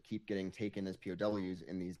soldiers keep getting taken as POWs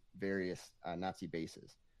in these various Nazi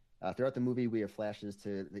bases. Throughout the movie, we have flashes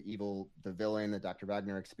to the villain, the Dr.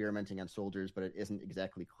 Wagner, experimenting on soldiers, but it isn't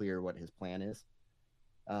exactly clear what his plan is.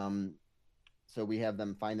 So we have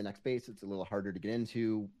them find the next base. It's a little harder to get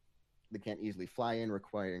into. They can't easily fly in,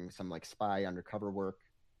 requiring some spy undercover work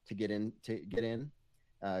to get in.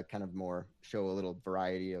 Kind of more show a little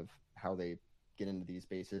variety of how they get into these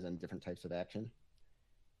bases and different types of action.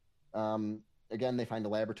 Again, they find a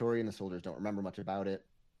laboratory and the soldiers don't remember much about it.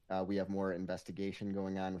 We have more investigation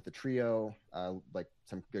going on with the trio,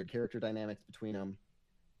 some good character dynamics between them.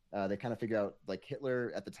 They kind of figure out,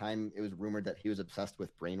 Hitler at the time, it was rumored that he was obsessed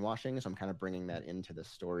with brainwashing. So I'm kind of bringing that into the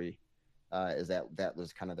story, is that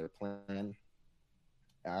was kind of their plan.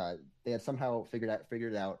 They had somehow figured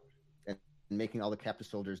it out and making all the captive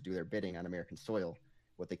soldiers do their bidding on American soil,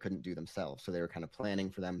 what they couldn't do themselves. So they were kind of planning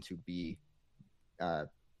for them to be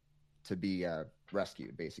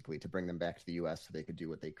rescued, basically, to bring them back to the U.S. so they could do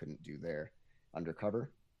what they couldn't do there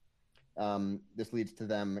undercover. This leads to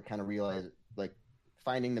them kind of realize,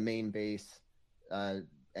 finding the main base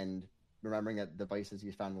and remembering that devices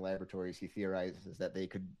he found in the laboratories, he theorizes that they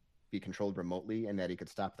could be controlled remotely and that he could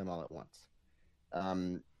stop them all at once.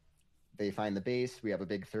 They find the base. We have a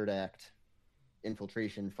big third act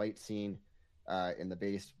infiltration fight scene in the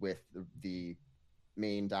base, with the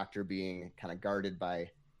main doctor being kind of guarded by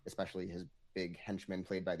especially his big henchman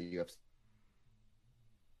played by the UFC.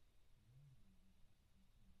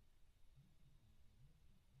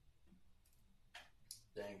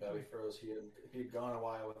 Dang, Bobby froze. He'd gone a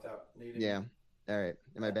while without needing. Yeah. All right.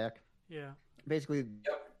 Am I back? Yeah. Basically.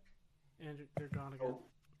 Yep. Andrew, you're gone again. Oh.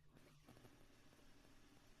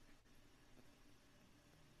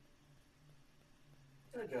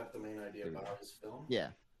 I got the main idea about his film.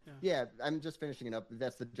 Yeah, I'm just finishing it up.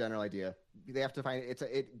 That's the general idea. They have to find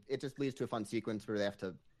it just leads to a fun sequence where they have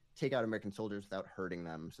to take out American soldiers without hurting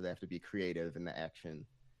them. So they have to be creative in the action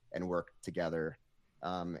and work together.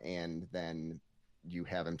 And then you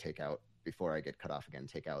have him before I get cut off again,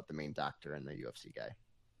 take out the main doctor and the UFC guy.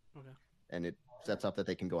 Okay. And it sets up that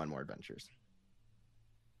they can go on more adventures.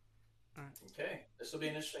 All right. Okay. This will be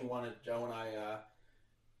an interesting one. Joe and I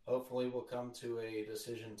hopefully we'll come to a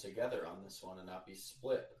decision together on this one and not be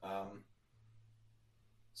split.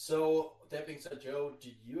 So, with that being said, Joe, do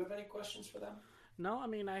you have any questions for them? No, I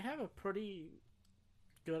mean, I have a pretty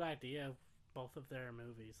good idea of both of their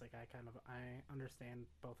movies. I understand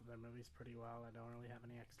both of their movies pretty well. I don't really have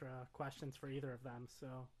any extra questions for either of them.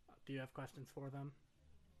 So, do you have questions for them?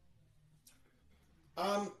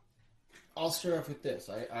 I'll start off with this.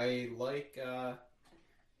 I like,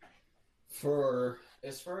 for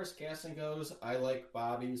as far as casting goes, I like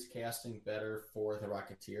Bobby's casting better for The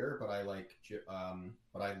Rocketeer, but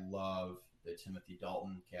I love the Timothy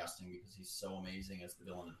Dalton casting because he's so amazing as the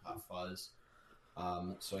villain in Hot Fuzz.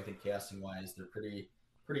 So I think casting-wise, they're pretty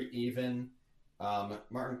even.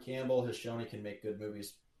 Martin Campbell has shown he can make good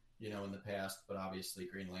movies, in the past, but obviously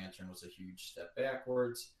Green Lantern was a huge step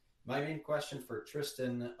backwards. My main question for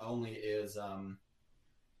Tristan only is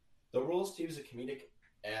the rules to use a comedic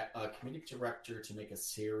director to make a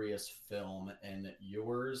serious film, and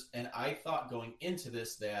I thought going into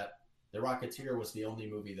this that The Rocketeer was the only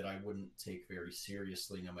movie that I wouldn't take very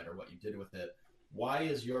seriously, no matter what you did with it. Why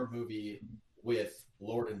is your movie with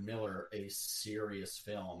Lord and Miller a serious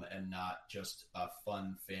film and not just a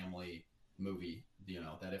fun family movie?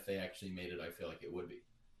 That if they actually made it, I feel like it would be.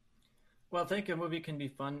 Well, I think a movie can be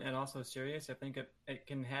fun and also serious. I think it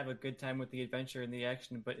can have a good time with the adventure and the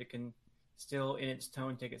action, but it can still, in its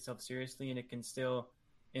tone, take itself seriously, and it can still,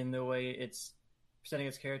 in the way it's presenting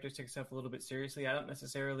its characters, take itself a little bit seriously. I don't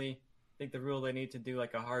necessarily think the rule they need to do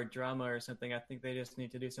like a hard drama or something. I think they just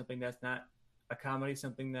need to do something that's not a comedy,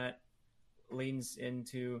 something that leans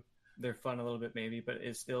into their fun a little bit maybe, but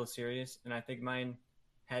is still serious. And I think mine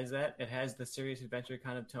has that. It has the serious adventure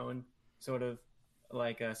kind of tone, sort of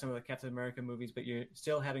like some of the Captain America movies, but you're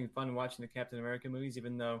still having fun watching the Captain America movies,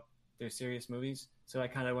 even though they're serious movies. So I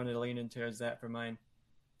kind of wanted to lean into that for mine.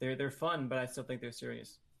 They're fun, but I still think they're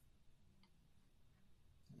serious.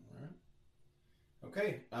 All right.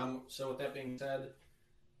 Okay. So with that being said,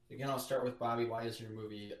 again, I'll start with Bobby. Why is your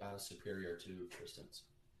movie superior to Tristan's?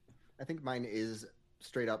 I think mine is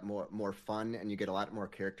straight up more fun, and you get a lot more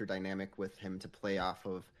character dynamic with him to play off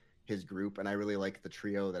of his group. And I really like the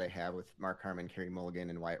trio that I have with Mark Harmon, Carey Mulligan,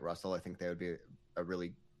 and Wyatt Russell. I think that would be a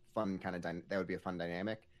really fun kind of that would be a fun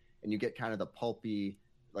dynamic. And you get kind of the pulpy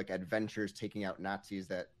like adventures taking out Nazis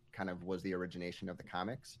that kind of was the origination of the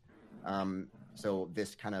comics. So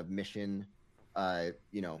this kind of mission,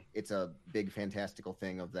 it's a big fantastical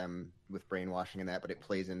thing of them with brainwashing and that, but it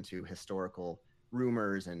plays into historical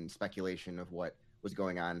rumors and speculation of what was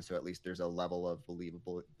going on. So at least there's a level of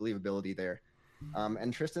believability there.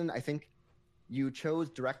 And Tristan, I think you chose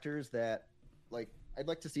directors that, like, I'd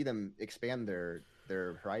like to see them expand their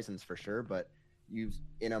horizons for sure, but you,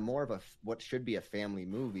 in a more of what should be a family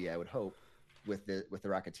movie, I would hope, with the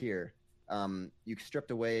Rocketeer, you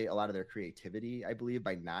stripped away a lot of their creativity, I believe,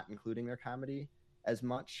 by not including their comedy as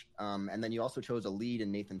much. And then you also chose a lead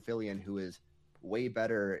in Nathan Fillion, who is way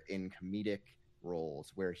better in comedic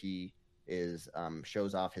roles, where he is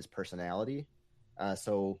shows off his personality.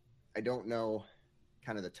 So I don't know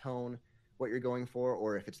kind of the tone, what you're going for,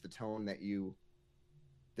 or if it's the tone that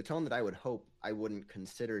I would hope I wouldn't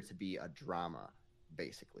consider to be a drama,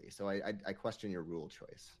 basically. So I question your rule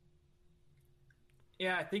choice.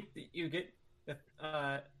 Yeah, I think that you get the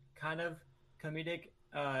kind of comedic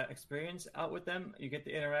experience out with them. You get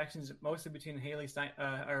the interactions mostly between Haley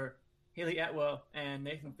Atwell and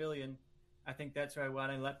Nathan Fillion. I think that's where I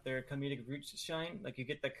want to let their comedic roots shine. Like, you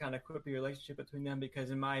get that kind of quippy relationship between them, because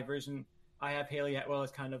in my version, I have Haley Atwell as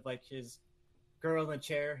kind of like his girl in the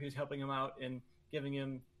chair who's helping him out and giving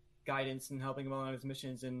him guidance and helping him on his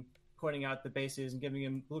missions and pointing out the bases and giving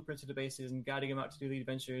him blueprints of the bases and guiding him out to do the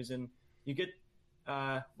adventures. And you get,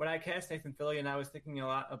 when I cast Nathan Fillion, I was thinking a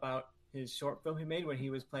lot about his short film he made when he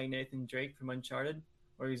was playing Nathan Drake from Uncharted,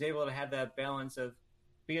 where he was able to have that balance of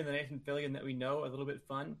being the Nathan Fillion that we know, a little bit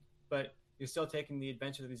fun, but you're still taking the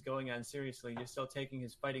adventure that he's going on seriously. You're still taking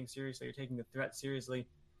his fighting seriously. You're taking the threat seriously.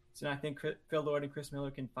 So I think Phil Lord and Chris Miller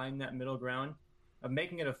can find that middle ground of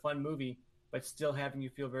making it a fun movie, but still having you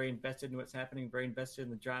feel very invested in what's happening, very invested in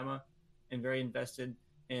the drama, and very invested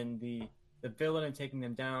in the villain and taking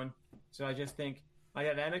them down. So I just think my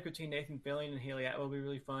dynamic between Nathan Fillion and Haley Atwell will be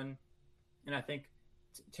really fun. And I think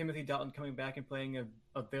Timothy Dalton coming back and playing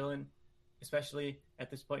a villain, especially at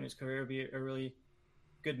this point in his career, would be a really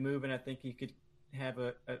good move. And I think he could have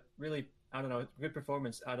a really, good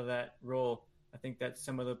performance out of that role. I think that's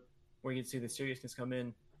some of where you'd see the seriousness come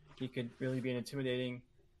in. He could really be an intimidating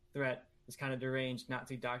threat, this kind of deranged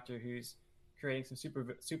Nazi doctor who's creating some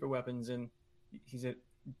super weapons, and he's a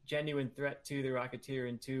genuine threat to the Rocketeer,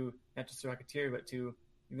 and to not just the Rocketeer, but to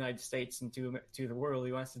the United States and to the world.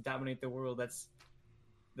 He wants to dominate the world. That's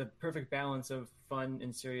the perfect balance of fun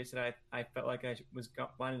and serious that I felt like I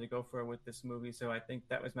wanted to go for with this movie. So I think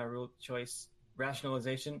that was my real choice.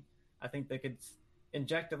 Rationalization. I think they could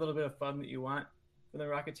inject a little bit of fun that you want from the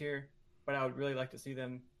Rocketeer, but I would really like to see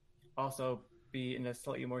them also be in a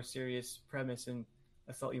slightly more serious premise and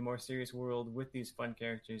a slightly more serious world with these fun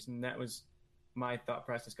characters. And that was my thought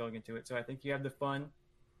process going into it. So I think you have the fun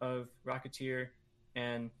of Rocketeer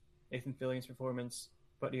and Nathan Fillion's performance,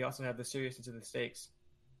 but you also have the seriousness of the stakes.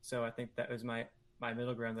 So I think that was my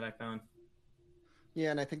middle ground that I found.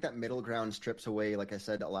 Yeah, and I think that middle ground strips away, like I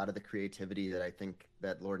said, a lot of the creativity that I think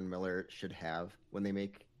that Lord and Miller should have when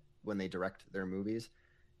they direct their movies.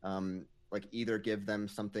 Like, either give them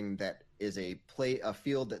something that is a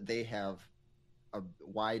field that they have a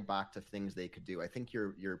wide box of things they could do. I think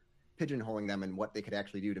you're pigeonholing them in what they could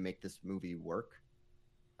actually do to make this movie work.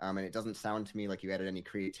 And it doesn't sound to me like you added any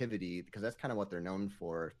creativity, because that's kind of what they're known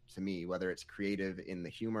for to me, whether it's creative in the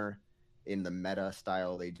humor, in the meta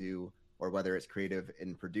style they do, or whether it's creative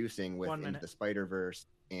in producing with 1 Into minute. the Spider-Verse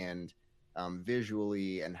and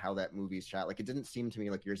visually and how that movie's shot. Like, it didn't seem to me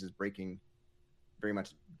like yours is breaking very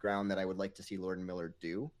much ground that I would like to see Lord and Miller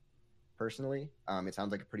do, personally. It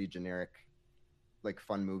sounds like a pretty generic, like,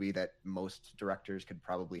 fun movie that most directors could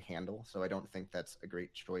probably handle. So I don't think that's a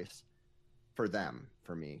great choice for them,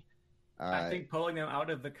 for me. I think pulling them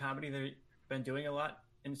out of the comedy they've been doing a lot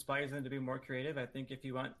inspires them to be more creative. I think if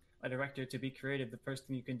you want a director to be creative, the first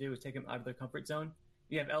thing you can do is take them out of their comfort zone.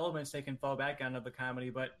 You have elements they can fall back on of the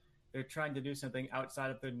comedy, but they're trying to do something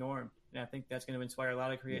outside of their norm, and I think that's going to inspire a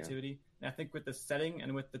lot of creativity. Yeah. And I think with the setting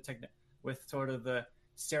and with the with sort of the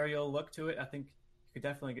serial look to it, I think you could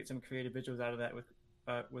definitely get some creative visuals out of that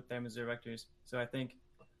with them as directors. So I think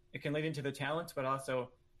it can lead into the talent, but also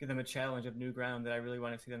give them a challenge of new ground that I really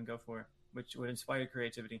want to see them go for, which would inspire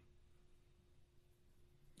creativity.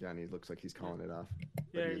 Johnny looks like he's calling it off.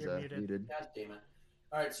 Yeah, you're muted. God damn it.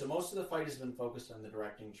 All right, so most of the fight has been focused on the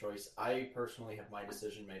directing choice. I personally have my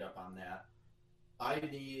decision made up on that. I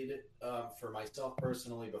need, for myself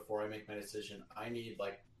personally, before I make my decision, I need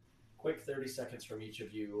like quick 30 seconds from each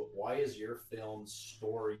of you. Why is your film's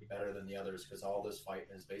story better than the others? Because all this fight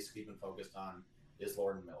has basically been focused on is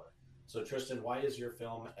Lord and Miller. So Tristan, why is your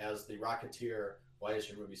film as the Rocketeer, why is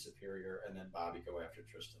your movie superior? And then Bobby, go after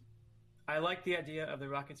Tristan. I like the idea of the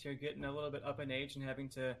Rocketeer getting a little bit up in age and having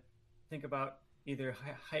to think about either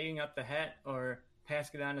hanging up the hat or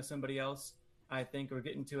passing it on to somebody else. I think we're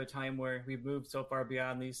getting to a time where we've moved so far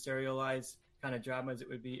beyond these serialized kind of dramas. It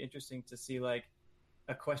would be interesting to see like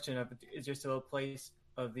a question of, is there still a place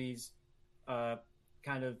of these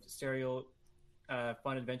kind of serial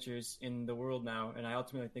fun adventures in the world now? And I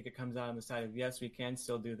ultimately think it comes out on the side of, yes, we can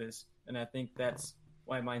still do this. And I think that's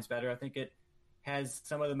why mine's better. I think it has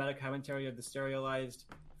some of the meta commentary of the serialized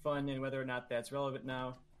fun and whether or not that's relevant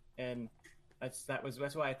now. And that's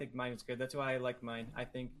why I think mine is good. That's why I like mine. I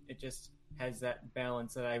think it just has that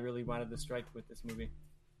balance that I really wanted to strike with this movie.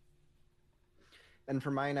 And for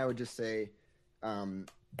mine, I would just say, I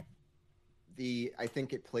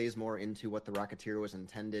think it plays more into what the Rocketeer was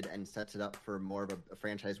intended and sets it up for more of a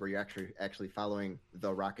franchise where you're actually following the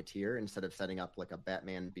Rocketeer instead of setting up like a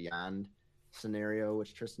Batman Beyond scenario,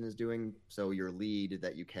 which Tristan is doing. So your lead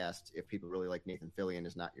that you cast, if people really like Nathan Fillion,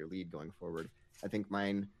 is not your lead going forward. I think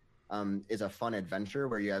mine is a fun adventure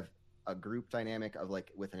where you have a group dynamic of like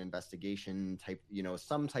with an investigation type,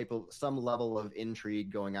 some level of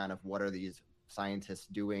intrigue going on of what are these scientists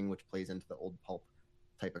doing, which plays into the old pulp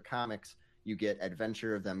type of comics. You get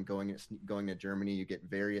adventure of them going to Germany. You get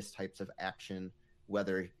various types of action,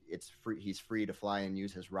 whether it's he's free to fly and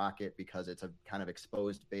use his rocket because it's a kind of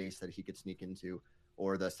exposed base that he could sneak into,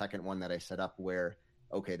 or the second one that I set up where,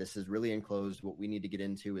 okay, this is really enclosed. What we need to get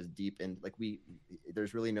into is deep in, like,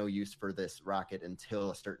 there's really no use for this rocket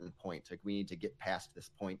until a certain point. Like, we need to get past this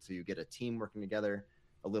point. So you get a team working together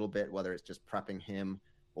a little bit, whether it's just prepping him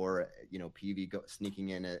or, PV sneaking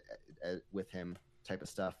in with him type of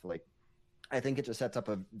stuff. Like, I think it just sets up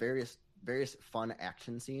a various fun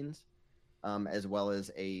action scenes, as well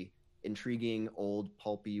as a intriguing old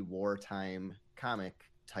pulpy wartime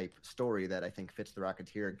comic type story that I think fits the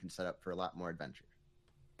Rocketeer and can set up for a lot more adventure.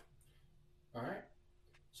 All right.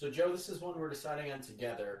 So, Joe, this is one we're deciding on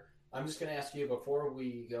together. I'm just going to ask you before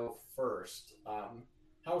we go first,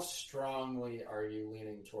 how strongly are you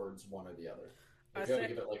leaning towards one or the other? If you have to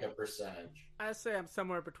give it like a percentage. I say I'm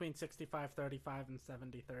somewhere between 65-35 and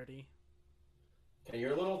 70-30. Okay,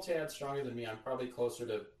 you're a little tad stronger than me. I'm probably closer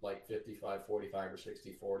to like 55-45 or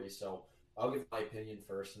 60-40. So I'll give my opinion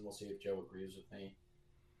first, and we'll see if Joe agrees with me.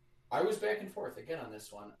 I was back and forth again on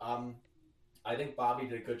this one. I think Bobby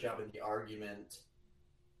did a good job in the argument,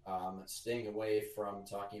 staying away from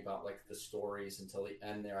talking about like the stories until the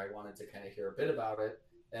end there. I wanted to kind of hear a bit about it,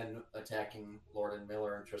 and attacking Lord and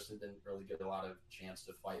Miller, and Tristan didn't really get a lot of chance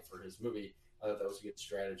to fight for his movie. I thought that was a good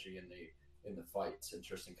strategy in the fights, and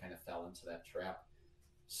Tristan kind of fell into that trap.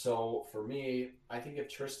 So for me, I think if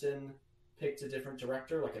Tristan picked a different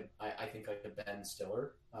director, I think like a Ben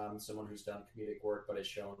Stiller, someone who's done comedic work but has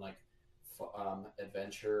shown like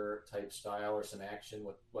adventure type style or some action,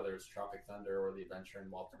 with whether it's Tropic Thunder or The Adventure in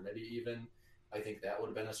Walter Mitty even, I think that would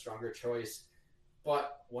have been a stronger choice.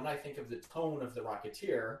 But when I think of the tone of The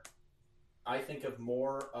Rocketeer, I think of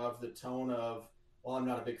more of the tone of, well, I'm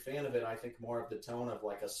not a big fan of it, I think more of the tone of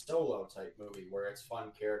like a Solo type movie where it's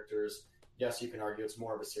fun characters. Yes, you can argue it's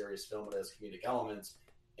more of a serious film, but it has comedic elements.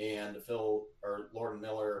 And Lord and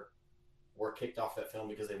Miller were kicked off that film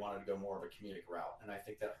because they wanted to go more of a comedic route. And I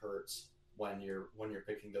think that hurts when you're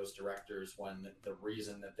picking those directors, when the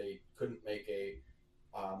reason that they couldn't make a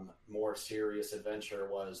more serious adventure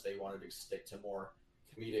was they wanted to stick to more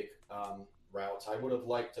comedic routes. I would have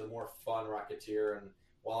liked a more fun Rocketeer, and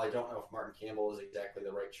while I don't know if Martin Campbell is exactly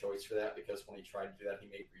the right choice for that, because when he tried to do that, he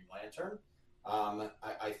made Green Lantern,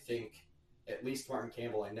 I think at least Martin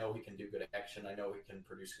Campbell, I know he can do good action. I know he can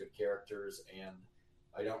produce good characters, and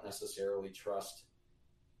I don't necessarily trust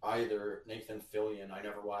either Nathan Fillion. I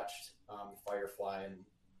never watched Firefly, and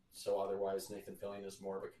so otherwise Nathan Fillion is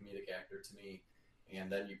more of a comedic actor to me.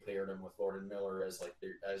 And then you paired him with Lord and Miller as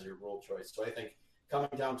your role choice. So I think coming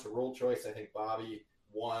down to role choice, I think Bobby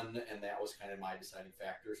won, and that was kind of my deciding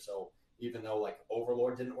factor. So even though like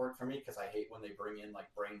Overlord didn't work for me, because I hate when they bring in like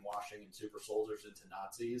brainwashing and super soldiers into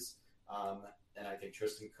Nazis, and I think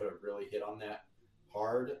Tristan could have really hit on that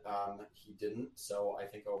hard. He didn't. So I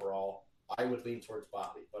think overall I would lean towards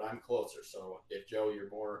Bobby, but I'm closer. So if Joe, you're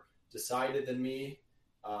more decided than me,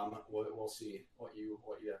 we'll see what you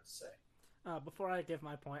have to say. Before I give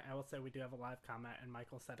my point, I will say we do have a live comment, and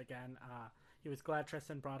Michael said again, he was glad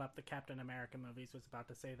Tristan brought up the Captain America movies, was about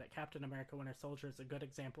to say that Captain America Winter Soldier is a good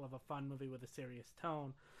example of a fun movie with a serious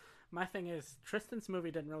tone. My thing is, Tristan's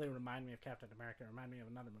movie didn't really remind me of Captain America, it reminded me of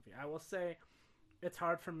another movie. I will say, it's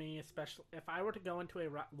hard for me, especially if I were to go into a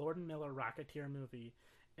Lord and Miller Rocketeer movie,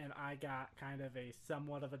 and I got kind of a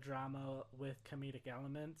somewhat of a drama with comedic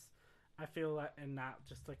elements, I feel that, and not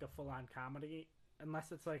just like a full-on comedy,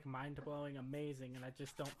 unless it's like mind-blowing, amazing, and I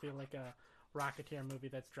just don't feel like a Rocketeer movie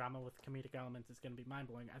that's drama with comedic elements is going to be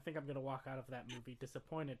mind-blowing. I think I'm going to walk out of that movie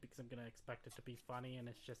disappointed because I'm going to expect it to be funny, and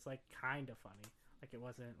it's just like kind of funny. Like it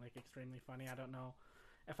wasn't like extremely funny. I don't know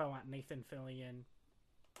if I want Nathan Fillion,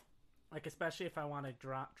 like especially if I want a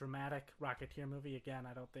dramatic Rocketeer movie. Again,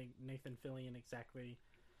 I don't think Nathan Fillion exactly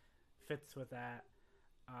fits with that.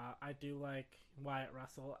 I do like Wyatt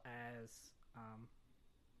Russell as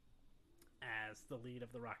the lead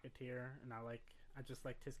of the Rocketeer, and I just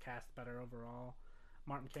liked his cast better overall.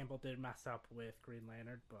 Martin Campbell did mess up with Green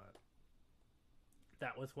Lantern, but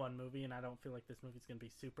that was one movie, and I don't feel like this movie's going to be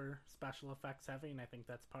super special effects heavy, and I think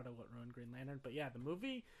that's part of what ruined Green Lantern. But yeah, the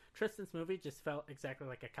movie, Tristan's movie, just felt exactly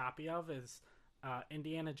like a copy of is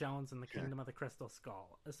Indiana Jones and the Kingdom of the Crystal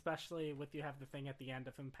Skull, especially with you have the thing at the end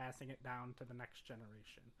of him passing it down to the next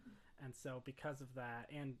generation. And so because of that,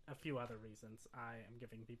 and a few other reasons, I am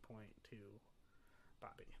giving the point to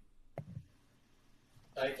Bobby.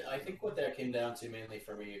 I think what that came down to mainly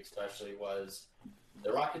for me especially was the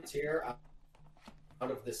Rocketeer,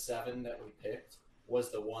 out of the 7 that we picked,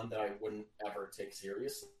 was the one that I wouldn't ever take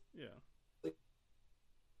seriously. Yeah.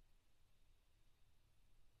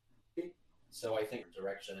 So I think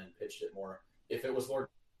direction and pitched it more. If it was Lord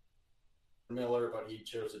Miller, but he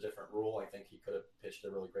chose a different rule, I think he could have pitched a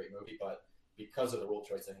really great movie. But because of the rule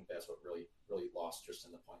choice, I think that's what really lost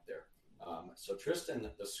Tristan the point there. So Tristan,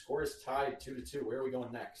 the score is tied 2-2. Where are we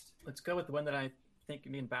going next? Let's go with the one that I think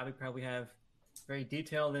me and Bobby probably have very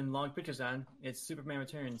detailed and long pictures on. It's Superman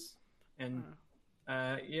Returns. And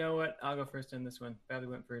you know what? I'll go first in this one. Bobby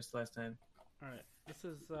went first last time. All right. This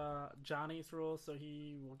is Johnny's rule, so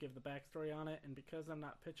he will give the backstory on it. And because I'm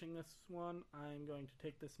not pitching this one, I'm going to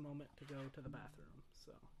take this moment to go to the bathroom.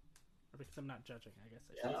 So, or because I'm not judging, I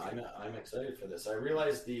guess. I'm excited for this. I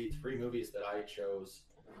realized the 3 movies that I chose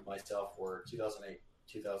myself were 2008,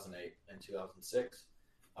 2008, and 2006.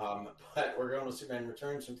 But we're going with Superman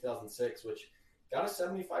Returns from 2006, which got a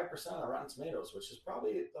 75% on Rotten Tomatoes, which is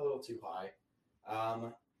probably a little too high.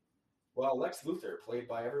 Well, Lex Luthor, played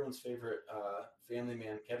by everyone's favorite family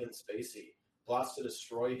man Kevin Spacey, plots to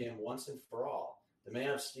destroy him once and for all. The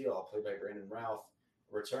Man of Steel, played by Brandon Routh,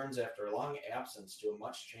 returns after a long absence to a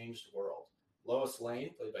much-changed world. Lois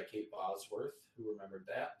Lane, played by Kate Bosworth, who remembered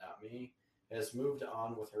that, not me, has moved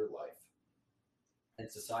on with her life,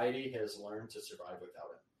 and society has learned to survive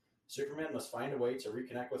without him. Superman must find a way to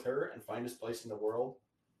reconnect with her and find his place in the world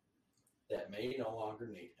that may no longer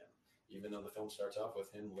need him, even though the film starts off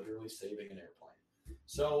with him literally saving an airplane.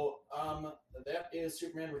 So that is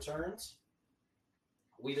Superman Returns.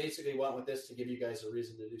 We basically went with this to give you guys a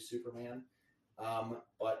reason to do Superman,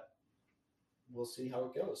 but we'll see how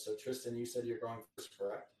it goes. So Tristan, you said you're going first,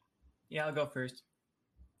 correct? Yeah, I'll go first.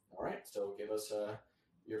 All right, so give us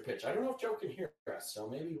your pitch. I don't know if Joe can hear us, so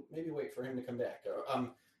maybe wait for him to come back.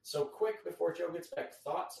 So quick before Joe gets back,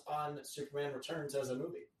 thoughts on Superman Returns as a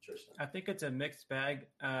movie, Tristan? I think it's a mixed bag.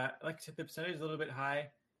 Like I said, the percentage is a little bit high.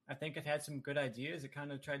 I think it had some good ideas. It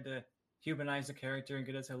kind of tried to humanize the character and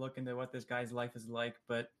get us a look into what this guy's life is like,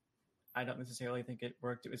 but I don't necessarily think it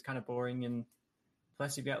worked. It was kind of boring, and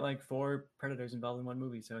plus you've got like 4 Predators involved in one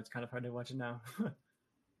movie, so it's kind of hard to watch it now.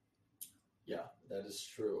 Yeah, that is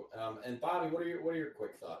true. And Bobby, what are your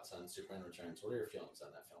quick thoughts on Superman Returns? What are your feelings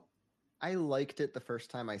on that film? I liked it the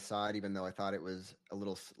first time I saw it, even though I thought it was a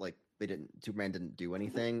little like Superman didn't do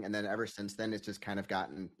anything, and then ever since then it's just kind of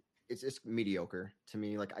it's just mediocre to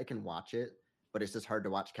me. Like I can watch it, but it's just hard to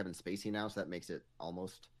watch Kevin Spacey now, so that makes it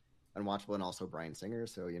almost unwatchable, and also Bryan Singer.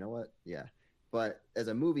 So you know what? Yeah. But as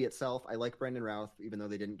a movie itself, I like Brandon Routh, even though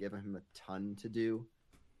they didn't give him a ton to do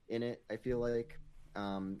in it. I feel like,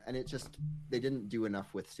 and it just they didn't do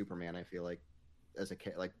enough with Superman. I feel like as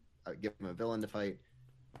give him a villain to fight,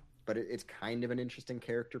 but it's kind of an interesting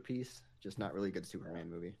character piece, just not really a good Superman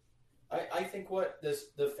movie. I think what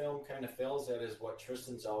the film kind of fails at is what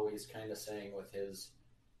Tristan's always kind of saying with his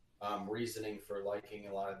reasoning for liking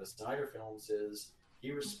a lot of the Snyder films is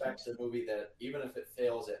he respects a movie that even if it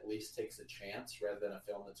fails, at least takes a chance rather than a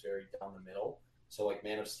film that's very down the middle. So like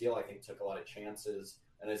Man of Steel, I think took a lot of chances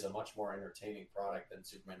and is a much more entertaining product than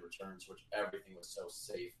Superman Returns, which everything was so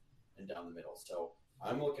safe and down the middle. So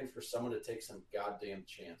I'm looking for someone to take some goddamn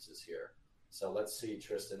chances here. So let's see,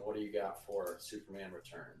 Tristan, what do you got for Superman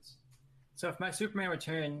Returns? So for my Superman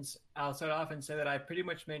Returns, I'll start off and say that I pretty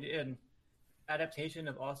much made an adaptation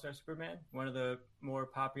of All-Star Superman, one of the more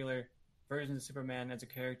popular versions of Superman as a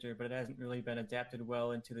character, but it hasn't really been adapted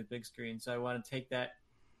well into the big screen. So I want to take that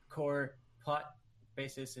core plot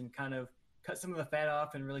basis and kind of cut some of the fat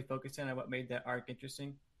off and really focus in on what made that arc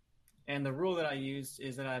interesting. And the rule that I used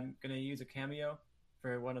is that I'm going to use a cameo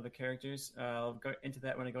for one of the characters. I'll go into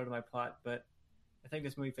that when I go to my plot, but I think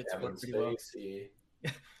this movie fits Kevin pretty Spacey.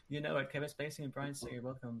 well. You know it, Kevin Spacey and Bryan Singer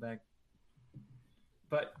both coming back.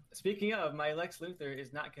 But speaking of, my Lex Luthor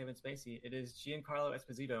is not Kevin Spacey. It is Giancarlo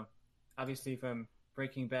Esposito. Obviously from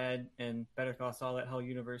Breaking Bad and Better Call Saul, that whole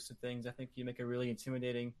universe of things, I think you make a really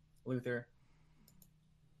intimidating Luthor.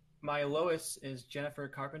 My Lois is Jennifer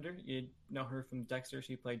Carpenter. You know her from Dexter.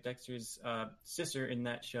 She played Dexter's sister in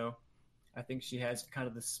that show. I think she has kind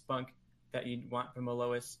of the spunk that you'd want from a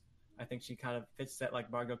Lois. I think she kind of fits that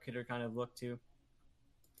like Margot Kidder kind of look too.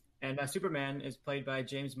 And Superman is played by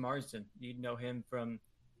James Marsden. You'd know him from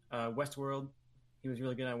Westworld. He was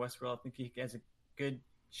really good on Westworld. I think he has a good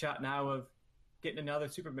shot now of getting another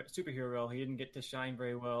superhero role. He didn't get to shine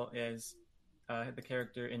very well as the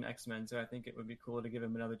character in X-Men, so I think it would be cool to give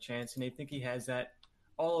him another chance. And I think he has that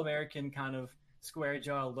all-American kind of square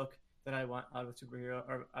jaw look that I want out of a superhero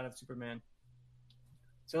or out of Superman.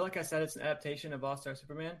 So like I said, it's an adaptation of All-Star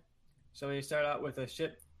Superman. So we start out with a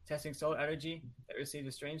ship testing solar energy that receives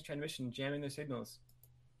a strange transmission jamming their signals.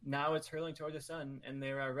 Now it's hurling toward the sun, and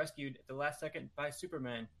they are rescued at the last second by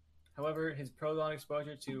Superman. However, his prolonged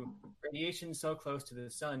exposure to radiation so close to the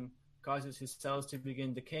sun causes his cells to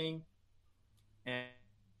begin decaying, and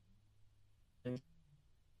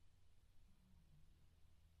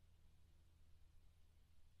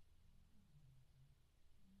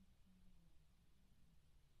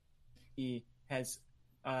he has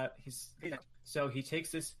so he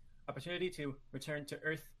takes this opportunity to return to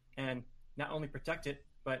Earth and not only protect it,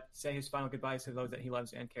 but say his final goodbyes to those that he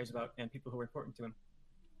loves and cares about and people who are important to him.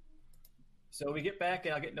 So we get back,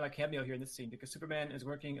 and I'll get into my cameo here in this scene, because Superman is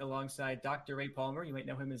working alongside Dr. Ray Palmer. You might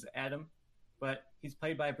know him as Adam, but he's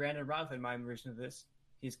played by Brandon Routh in my version of this.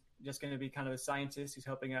 He's just going to be kind of a scientist who's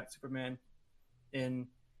helping out Superman in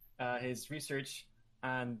his research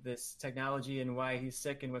on this technology and why he's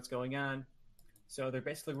sick and what's going on. So they're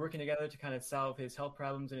basically working together to kind of solve his health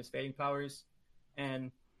problems and his fading powers,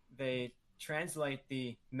 and they translate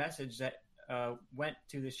the message that went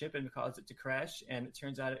to the ship and caused it to crash, and it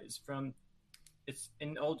turns out it's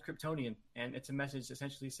in old Kryptonian, and it's a message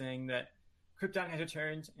essentially saying that Krypton has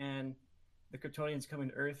returned and the Kryptonians coming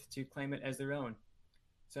to Earth to claim it as their own.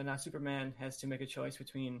 So now Superman has to make a choice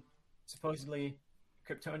between supposedly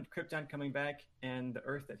Krypton coming back and the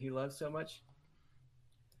Earth that he loves so much.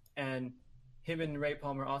 And him and Ray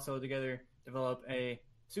Palmer also together develop a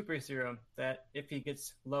super serum that if he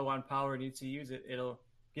gets low on power and needs to use it, it'll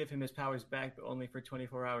give him his powers back, but only for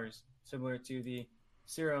 24 hours, similar to the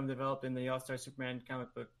serum developed in the All-Star Superman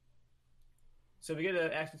comic book. So we get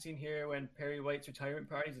an action scene here when Perry White's retirement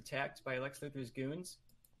party is attacked by Lex Luthor's goons.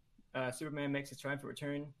 Superman makes his triumphant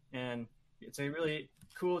return, and it's a really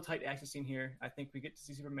cool, tight action scene here. I think we get to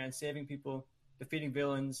see Superman saving people, defeating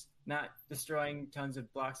villains, not destroying tons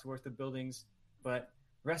of blocks worth of buildings, but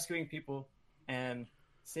rescuing people and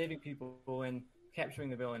saving people and capturing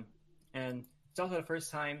the villain. And it's also the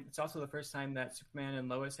first time that Superman and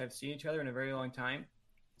Lois have seen each other in a very long time.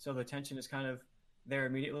 So the tension is kind of there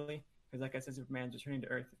immediately. Because like I said, Superman's returning to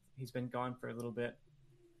Earth. He's been gone for a little bit.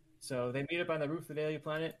 So they meet up on the roof of the Daily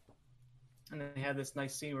Planet. And they have this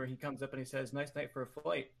nice scene where he comes up and he says, "Nice night for a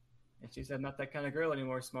flight." And she said, "I'm not that kind of girl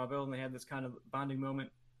anymore, Smallville." And they have this kind of bonding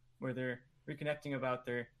moment where they're reconnecting about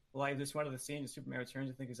their lives. This one of the scenes of Superman Returns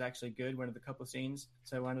I think is actually good, one of the couple scenes.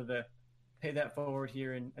 So I wanted to pay that forward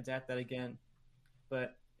here and adapt that again.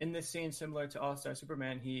 But in this scene, similar to All-Star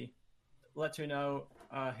Superman, he lets her know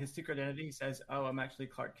his secret identity. He says, "Oh, I'm actually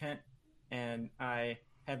Clark Kent, and I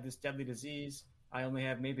have this deadly disease. I only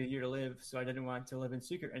have maybe a year to live, so I didn't want to live in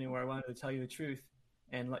secret anymore. I wanted to tell you the truth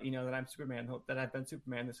and let you know that I'm Superman, that I've been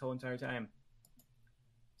Superman this whole entire time."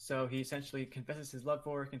 So he essentially confesses his love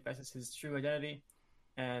for her, confesses his true identity,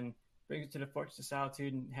 and brings her to the Fortress of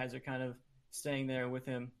Solitude and has her kind of staying there with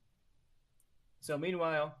him. So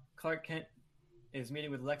meanwhile, Clark Kent is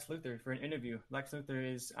meeting with Lex Luthor for an interview. Lex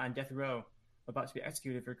Luthor is on death row, about to be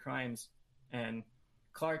executed for crimes, and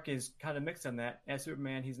Clark is kind of mixed on that. As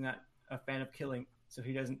Superman, he's not a fan of killing, so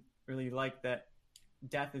he doesn't really like that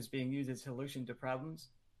death is being used as a solution to problems.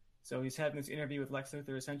 So he's having this interview with Lex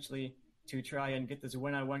Luthor essentially to try and get this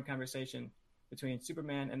one-on-one conversation between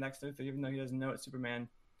Superman and Lex Luthor, even though he doesn't know it's Superman.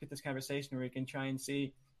 Get this conversation where he can try and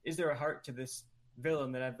see, is there a heart to this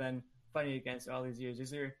villain that I've been fighting against all these years?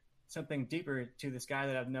 Is there something deeper to this guy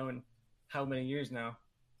that I've known how many years now?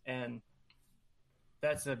 And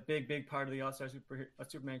that's a big part of the All-Star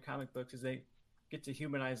Superman comic books, is they get to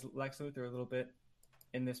humanize Lex Luthor a little bit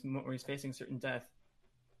in this moment where he's facing certain death.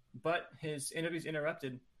 But his interview's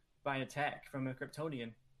interrupted by an attack from a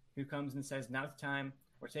Kryptonian who comes and says, "Now's the time.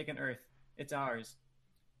 We're taking Earth. It's ours."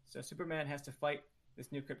 So Superman has to fight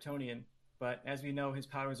this new Kryptonian, but as we know, his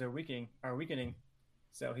powers are weakening.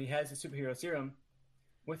 So he has the superhero serum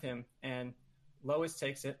with him, and Lois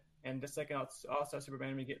takes it, and just like an All-Star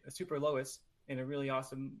Superman, we get a Super Lois in a really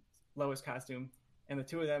awesome Lois costume, and the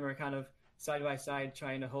two of them are kind of side by side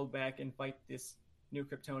trying to hold back and fight this new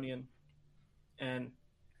Kryptonian. And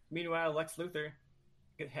meanwhile, Lex Luthor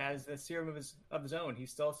has a serum of his own. He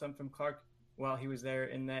stole some from Clark while he was there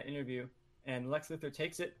in that interview, and Lex Luthor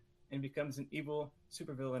takes it and becomes an evil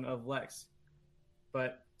supervillain of Lex.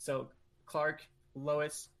 But so Clark,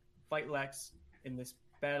 Lois fight Lex in this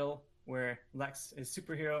battle where Lex is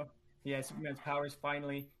superhero. He has Superman's powers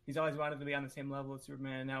finally. He's always wanted to be on the same level as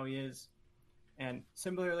Superman, and now he is. And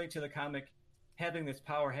similarly to the comic, having this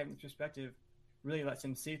power, having this perspective, really lets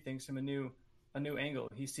him see things from a new angle.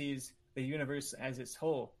 He sees the universe as its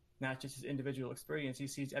whole, not just his individual experience. He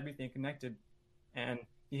sees everything connected, and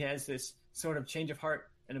he has this sort of change of heart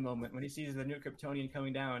in a moment when he sees the new Kryptonian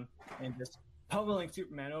coming down and just pummeling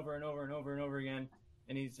Superman over and over and over and over again.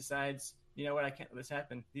 And he decides, you know what, I can't let this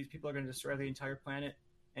happen. These people are going to destroy the entire planet,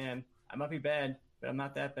 and I might be bad, but I'm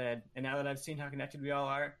not that bad. And now that I've seen how connected we all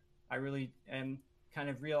are, I really am kind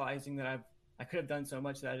of realizing that I could have done so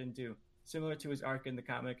much that I didn't do. Similar to his arc in the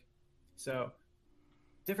comic. So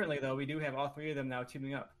differently, though, we do have all three of them now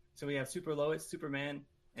teaming up. So we have Super Lois, Superman,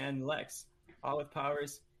 and Lex, all with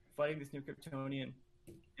powers, fighting this new Kryptonian.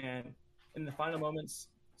 And in the final moments,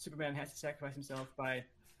 Superman has to sacrifice himself by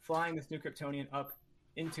flying this new Kryptonian up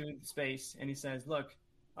into space. And he says, "Look,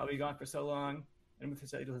 I'll be gone for so long, and with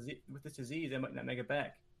this disease, I might not make it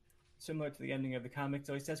back." Similar to the ending of the comic.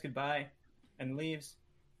 So he says goodbye and leaves.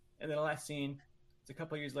 And then the last scene, it's a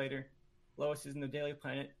couple years later. Lois is in the Daily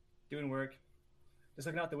Planet doing work, just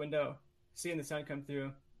looking out the window, seeing the sun come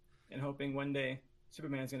through, and hoping one day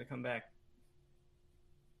Superman's going to come back.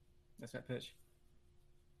 That's my pitch.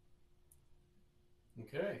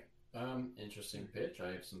 Okay. Interesting pitch.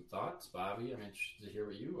 I have some thoughts. Bobby, I'm interested to hear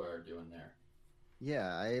what you are doing there.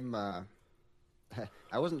 Yeah,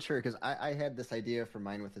 I wasn't sure because I had this idea for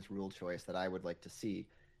mine with this rule choice that I would like to see.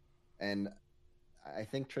 And I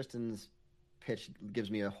think Tristan's pitch gives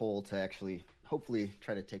me a hole to actually hopefully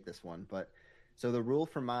try to take this one. But so the rule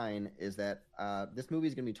for mine is that this movie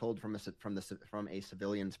is going to be told from a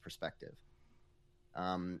civilian's perspective.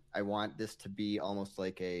 I want this to be almost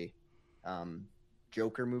like a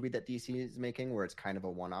Joker movie that DC is making, where it's kind of a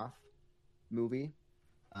one-off movie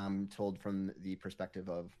told from the perspective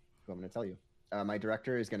of who I'm going to tell you. My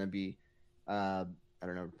director is going to be, I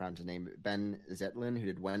don't know how to pronounce his name, Ben Zetlin, who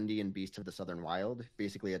did Wendy and Beast of the Southern Wild.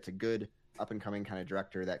 Basically, it's a good up-and-coming kind of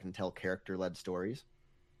director that can tell character-led stories.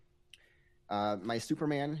 My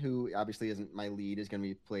Superman, who obviously isn't my lead, is going to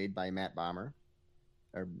be played by Matt Bomer,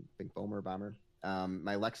 or Big Bomber.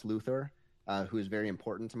 My Lex Luthor, who is very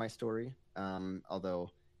important to my story, although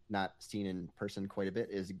not seen in person quite a bit,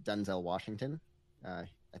 is Denzel Washington. I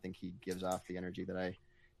think he gives off the energy that I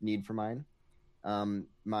need for mine.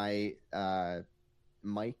 My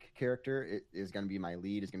Mike character is going to be my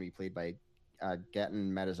lead, is going to be played by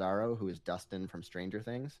Gaten Matazzaro, who is Dustin from Stranger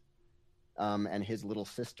Things. And his little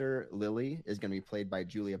sister, Lily, is going to be played by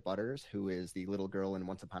Julia Butters, who is the little girl in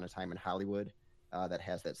Once Upon a Time in Hollywood that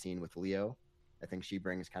has that scene with Leo. I think she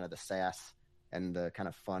brings kind of the sass and the kind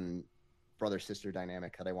of fun brother-sister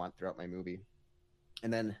dynamic that I want throughout my movie.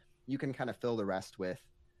 And then you can kind of fill the rest with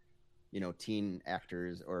teen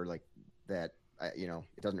actors or like that.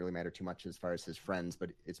 It doesn't really matter too much as far as his friends, but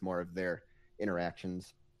it's more of their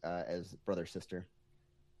interactions as brother sister.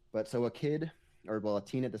 But so a teen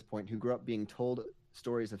at this point who grew up being told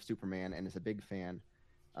stories of Superman and is a big fan,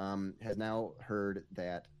 has now heard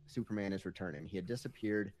that Superman is returning. He had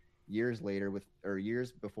disappeared years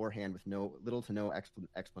beforehand with little to no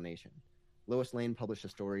explanation. Lois Lane published a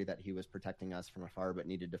story that he was protecting us from afar, but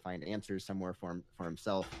needed to find answers somewhere for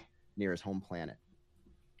himself near his home planet.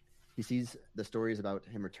 He sees the stories about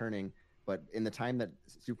him returning, but in the time that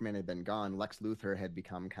Superman had been gone, Lex Luthor had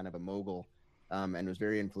become kind of a mogul, and was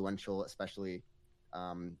very influential, especially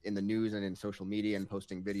in the news and in social media, and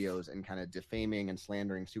posting videos and kind of defaming and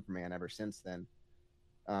slandering Superman ever since then.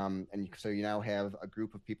 And so you now have a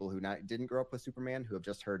group of people who didn't grow up with Superman, who have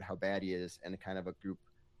just heard how bad he is, and kind of a group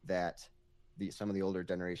that some of the older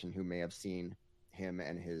generation who may have seen him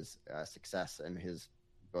and his success and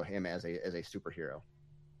him as a superhero.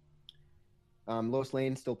 Lois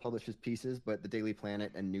Lane still publishes pieces, but the Daily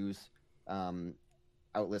Planet and news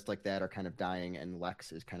outlets like that are kind of dying, and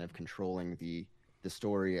Lex is kind of controlling the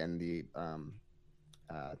story and the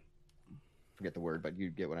forget the word, but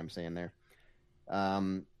you get what I'm saying there.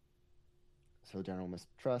 So general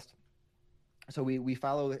mistrust. So we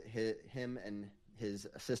follow him and his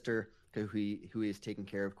sister, who he is taking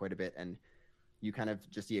care of quite a bit, and you kind of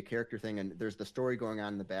just see a character thing, and there's the story going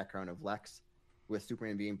on in the background of Lex with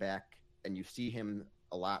Superman being back, and you see him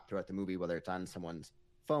a lot throughout the movie, whether it's on someone's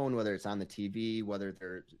phone, whether it's on the TV, whether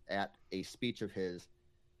they're at a speech of his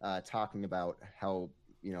talking about how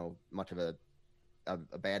much of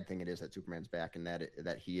a bad thing it is that Superman's back, and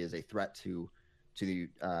that he is a threat to the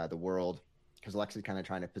world, because Lex is kind of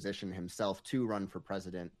trying to position himself to run for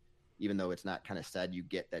president, even though it's not kind of said. You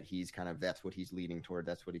get that he's kind of, that's what he's leading toward,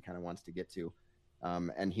 that's what he kind of wants to get to,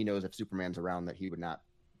 and he knows if Superman's around that he would not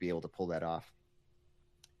be able to pull that off.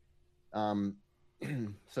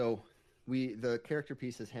 So the character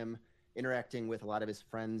piece is him interacting with a lot of his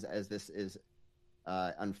friends as this is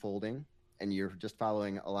unfolding, and you're just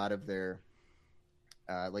following a lot of their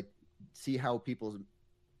see how people's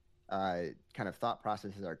kind of thought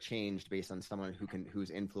processes are changed based on someone who's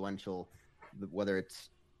influential, whether it's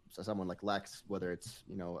someone like Lex, whether it's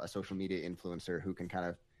a social media influencer who can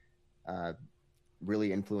kind of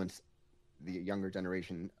really influence the younger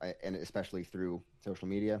generation, and especially through social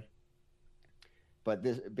media. But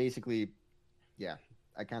this basically, yeah,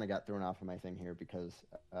 I kind of got thrown off of my thing here because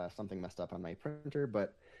something messed up on my printer.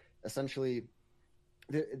 But essentially,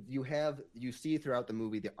 you see throughout the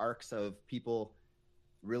movie the arcs of people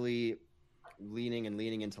really leaning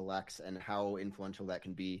into Lex and how influential that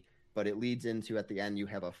can be. But it leads into, at the end, you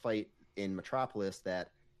have a fight in Metropolis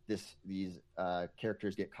that these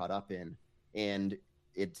characters get caught up in, and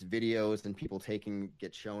it's videos and people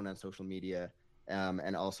get shown on social media.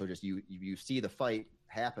 And also just you see the fight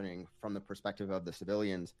happening from the perspective of the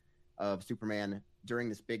civilians, of Superman during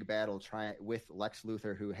this big battle with Lex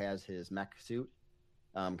Luthor, who has his mech suit,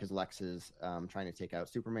 because Lex is trying to take out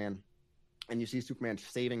Superman. And you see Superman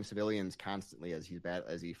saving civilians constantly as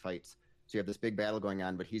he fights. So you have this big battle going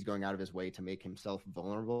on, but he's going out of his way to make himself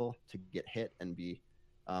vulnerable to get hit and be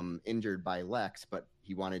injured by Lex, but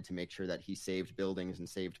he wanted to make sure that he saved buildings and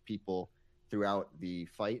saved people throughout the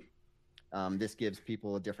fight. This gives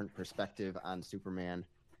people a different perspective on Superman.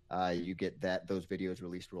 You get those videos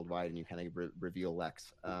released worldwide, and you kind of reveal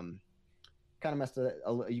Lex. Kind of messed it.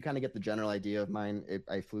 You kind of get the general idea of mine.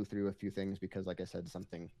 I flew through a few things because, like I said,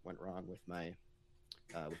 something went wrong with my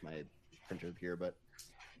printer here. But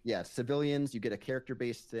yeah, civilians. You get a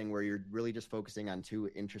character-based thing where you're really just focusing on two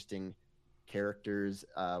interesting characters,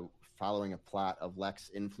 following a plot of Lex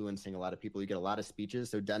influencing a lot of people. You get a lot of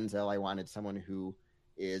speeches. So Denzel, I wanted someone who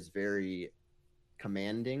is very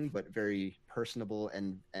commanding but very personable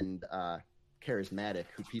and charismatic,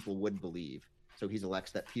 who people would believe. So he's a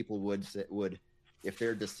Lex that people would, if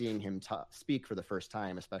they're just seeing him speak for the first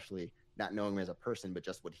time, especially not knowing him as a person, but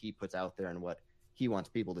just what he puts out there and what he wants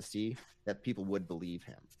people to see, that people would believe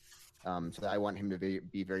him. So I want him to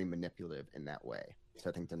be very manipulative in that way. So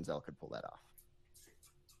I think Denzel could pull that off.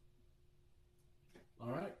 All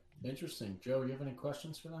right. Interesting. Joe, you have any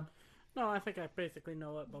questions for them? No, I think I basically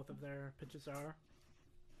know what both of their pitches are.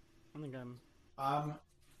 I think I'm...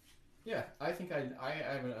 Yeah, I think I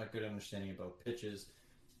have a good understanding about pitches,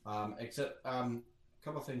 except a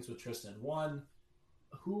couple things with Tristan. One,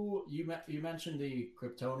 who you mentioned the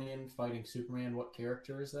Kryptonian fighting Superman. What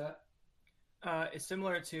character is that? It's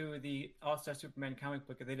similar to the All-Star Superman comic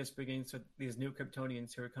book. They just bring in these new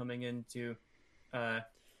Kryptonians who are coming in to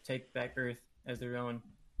take back Earth as their own.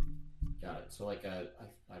 Got it. So like I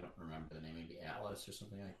don't remember the name, maybe Atlas or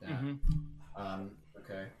something like that. Mm-hmm.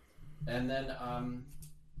 Okay. And then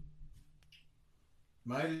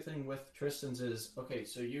my other thing with Tristan's is, okay,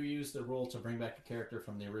 so you used the rule to bring back a character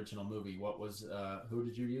from the original movie. What was who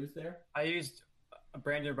did you use there? I used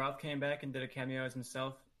Brandon Routh came back and did a cameo as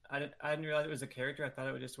himself. I didn't realize it was a character. I thought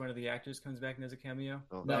it was just one of the actors comes back and does a cameo.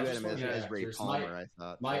 Well, No, you just had him one of the as Ray actors. Palmer, I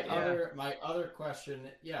thought. My but, other question,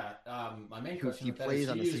 my main question he with that plays is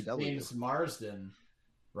on you the used CW. James Marsden,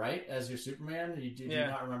 right, as your Superman? Did you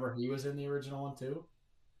not remember he was in the original one too?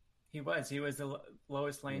 He was the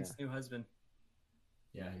Lois Lane's new husband.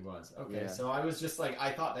 Yeah, he was. Okay, Yeah. so I was just like,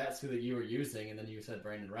 I thought that's who that you were using, and then you said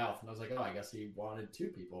Brandon Routh, and I was like, oh, I guess he wanted two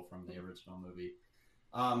people from the original movie.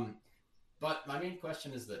 But my main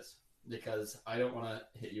question is this, because I don't want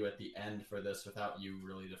to hit you at the end for this without you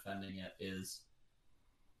really defending it, is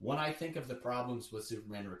when I think of the problems with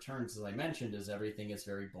Superman Returns, as I mentioned, is everything is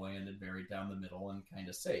very bland and very down the middle and kind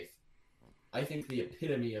of safe. I think the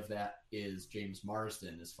epitome of that is James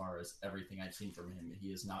Marsden as far as everything I've seen from him. He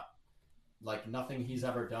is not, like, nothing he's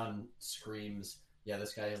ever done screams, yeah,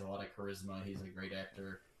 this guy has a lot of charisma, he's a great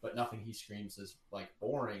actor, but nothing he screams is, like,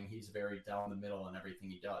 boring. He's very down the middle in everything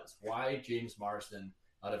he does. Why James Marsden,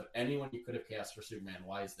 out of anyone you could have cast for Superman,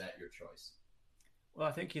 why is that your choice? Well,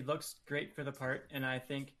 I think he looks great for the part, and I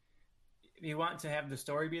think you want to have the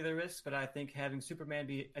story be the risk, but I think having Superman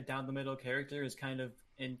be a down-the-middle character is kind of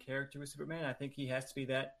in character with Superman. I think he has to be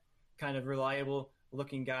that kind of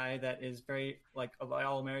reliable-looking guy that is very, like, an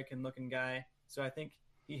all-American-looking guy. So I think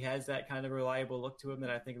he has that kind of reliable look to him that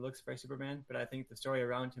I think looks very Superman, but I think the story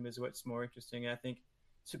around him is what's more interesting. I think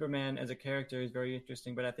Superman as a character is very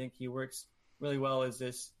interesting, but I think he works really well as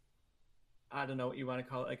this, I don't know what you want to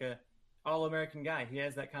call it, like a all-American guy. He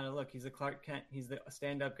has that kind of look. He's a Clark Kent. He's the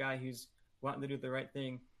stand-up guy who's wanting to do the right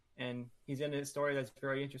thing, and he's in a story that's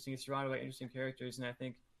very interesting. He's surrounded by interesting characters, and I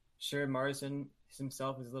think sure Marsden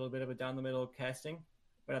himself is a little bit of a down-the-middle casting,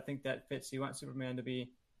 but I think that fits. You want Superman to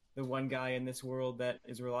be the one guy in this world that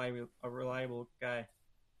is a reliable guy.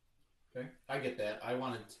 Okay, I get that. I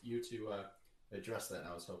wanted you to address that, and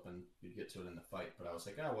I was hoping you'd get to it in the fight, but I was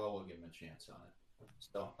like, oh, well, we'll give him a chance on it.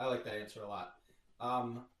 So I like that answer a lot.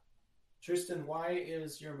 Tristan, why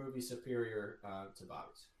is your movie superior to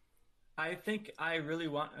Bobby's? I think I really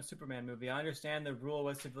want a Superman movie. I understand the rule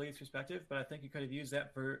was civilian's perspective, but I think you could have used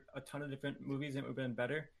that for a ton of different movies and it would have been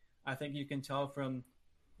better. I think you can tell from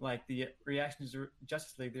like the reactions to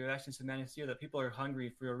Justice League, the reactions to Man of Steel, that people are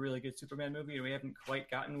hungry for a really good Superman movie, and we haven't quite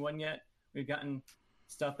gotten one yet. We've gotten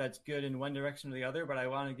stuff that's good in one direction or the other, but I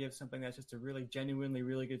want to give something that's just a really genuinely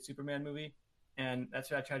really good Superman movie, and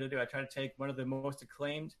that's what I try to do. I try to take one of the most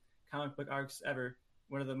acclaimed comic book arcs ever,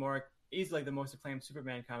 one of the more easily the most acclaimed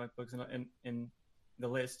Superman comic books in the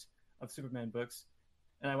list of Superman books,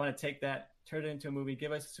 and I want to take that, turn it into a movie,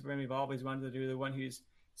 give us the Superman we've always wanted to do, the one who's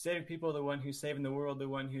saving people, the one who's saving the world, the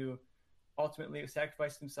one who ultimately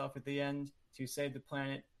sacrificed himself at the end to save the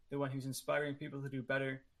planet, the one who's inspiring people to do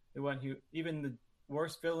better, the one who, even the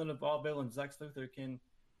worst villain of all villains, Lex Luthor, can,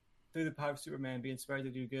 through the power of Superman, be inspired to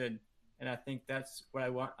do good. And I think that's what I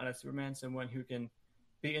want out of Superman, someone who can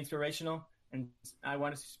be inspirational. And I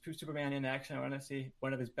want to see Superman in action. I want to see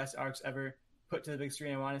one of his best arcs ever put to the big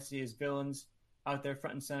screen. I want to see his villains out there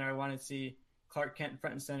front and center. I want to see Clark Kent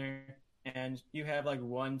front and center. And you have like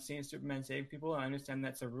one scene Superman save people. I understand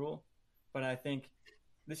that's a rule, but I think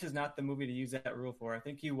this is not the movie to use that rule for. I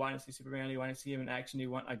think you want to see Superman, you want to see him in action,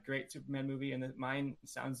 you want a great Superman movie, and mine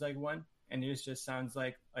sounds like one, and yours just sounds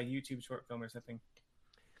like a YouTube short film or something.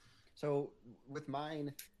 So with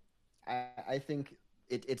mine, I think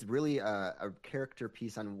it's really a character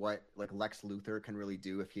piece on what like Lex Luthor can really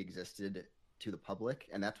do if he existed to the public,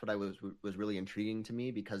 and that's what I was really intriguing to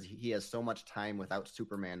me, because he has so much time without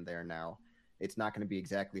Superman there now. It's not going to be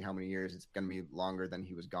exactly how many years. It's going to be longer than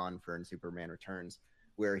he was gone for in Superman Returns,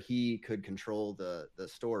 where he could control the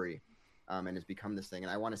story, and has become this thing.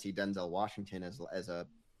 And I want to see Denzel Washington as a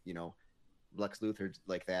Lex Luthor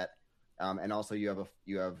like that, and also you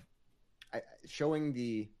have showing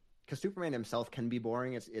because Superman himself can be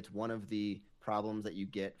boring. It's one of the problems that you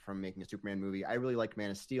get from making a Superman movie. I really liked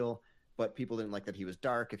Man of Steel, but people didn't like that he was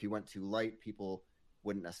dark. If he went too light, people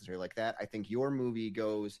wouldn't necessarily like that. I think your movie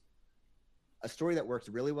goes a story that works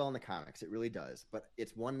really well in the comics. It really does, but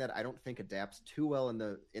it's one that I don't think adapts too well in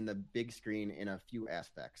the big screen in a few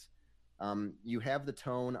aspects. You have the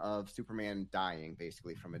tone of Superman dying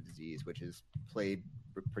basically from a disease, which is played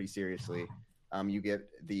pretty seriously. You get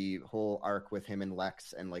the whole arc with him and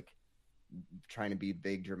Lex and like trying to be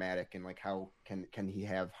big, dramatic, and like how can he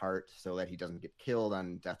have heart so that he doesn't get killed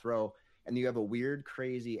on death row. And you have a weird,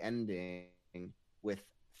 crazy ending with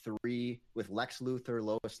with Lex Luthor,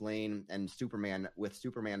 Lois Lane, and Superman, with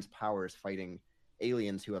Superman's powers fighting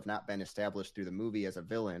aliens who have not been established through the movie as a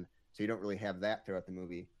villain. So you don't really have that throughout the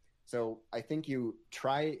movie. So I think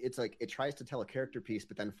it's like it tries to tell a character piece,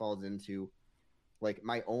 but then falls into, like,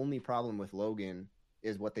 my only problem with Logan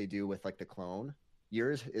is what they do with, like, the clone.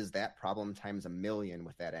 Yours is that problem times 1,000,000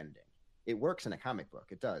 with that ending. It works in a comic book.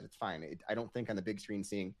 It does. It's fine. I don't think on the big screen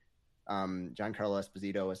seeing Giancarlo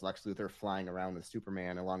Esposito as Lex Luthor flying around with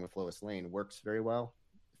Superman along with Lois Lane works very well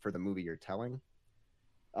for the movie you're telling.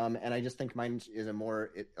 And I just think mine is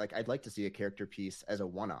I'd like to see a character piece as a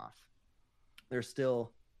one-off. They're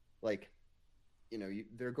still, like,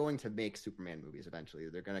 they're going to make Superman movies eventually.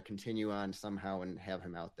 They're going to continue on somehow and have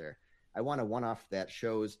him out there. I want a one-off that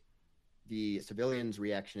shows the civilians'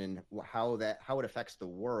 reaction and how it affects the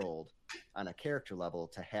world on a character level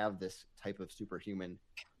to have this type of superhuman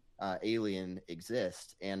alien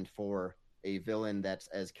exist, and for a villain that's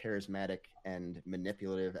as charismatic and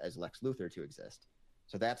manipulative as Lex Luthor to exist.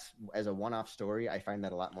 So that's, as a one-off story, I find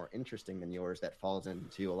that a lot more interesting than yours that falls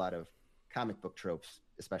into a lot of comic book tropes,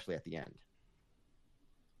 especially at the end.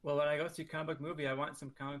 Well, when I go see a comic book movie, I want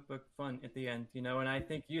some comic book fun at the end, and I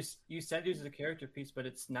think you said it was a character piece, but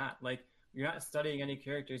it's not. Like, you're not studying any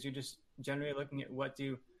characters. You're just generally looking at what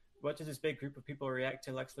does this big group of people react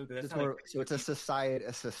to Lex Luthor. So it's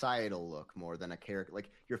a societal look more than a character. Like,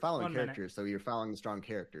 you're following characters, so you're following the strong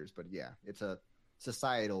characters. But yeah, it's a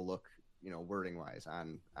societal look, wording wise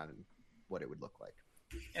on what it would look like.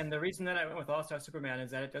 And the reason that I went with All-Star Superman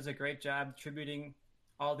is that it does a great job tributing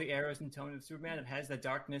all the arrows and tone of Superman. It has the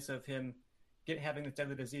darkness of him having this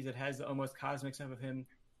deadly disease. It has the almost cosmic stuff of him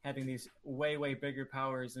having these way, way bigger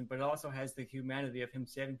powers, but it also has the humanity of him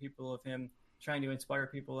saving people, of him trying to inspire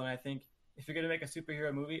people. And I think if you're going to make a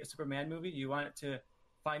Superman movie, you want it to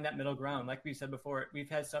find that middle ground. Like we said before, we've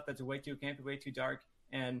had stuff that's way too campy, way too dark,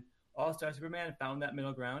 and All-Star Superman found that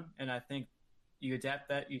middle ground. And I think you adapt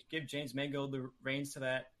that, you give James Mangold the reins to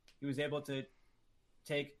that. He was able to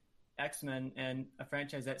take X-Men and a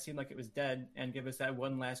franchise that seemed like it was dead and give us that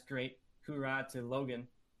one last great hoorah to Logan.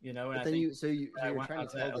 And but then you're trying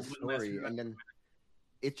to tell the story, and then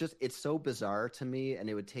it's so bizarre to me, and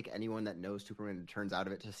it would take anyone that knows Superman and turns out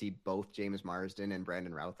of it to see both James Marsden and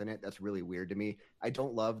Brandon Routh in it. That's really weird to me. I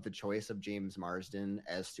don't love the choice of James Marsden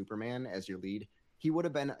as Superman, as your lead. He would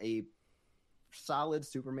have been a solid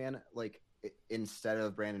Superman, like, instead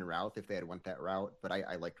of Brandon Routh if they had went that route, but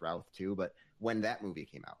I liked Routh too. But when that movie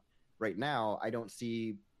came out, right now, I don't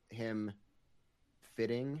see him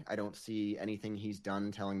fitting. I don't see anything he's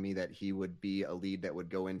done telling me that he would be a lead that would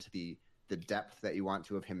go into the depth that you want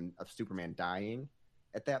to of Superman dying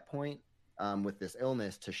at that point, with this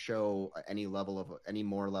illness, to show any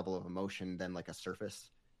more level of emotion than like a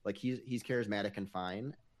surface. Like, he's charismatic and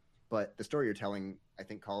fine, but the story you're telling, I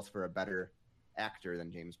think, calls for a better actor than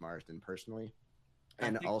James Marsden personally.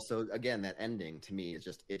 And also, again, that ending to me is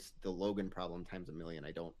it's the Logan problem times 1,000,000.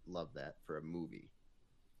 I don't love that for a movie.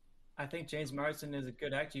 I think James Marsden is a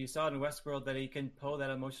good actor. You saw it in Westworld that he can pull that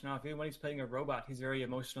emotion off. Even when he's playing a robot, he's very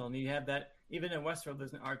emotional. And you have that, even in Westworld,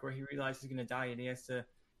 there's an arc where he realizes he's going to die and he has to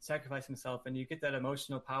sacrifice himself. And you get that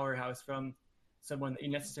emotional powerhouse from someone that you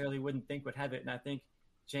necessarily wouldn't think would have it. And I think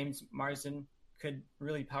James Marsden could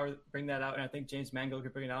really bring that out. And I think James Mangold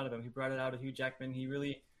could bring it out of him. He brought it out of Hugh Jackman. He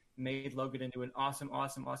really made Logan into an awesome,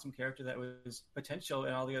 awesome, awesome character that was potential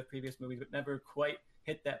in all the other previous movies, but never quite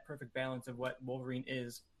hit that perfect balance of what Wolverine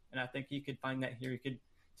is. And I think he could find that here. He could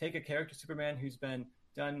take a character, Superman, who's been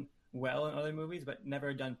done well in other movies, but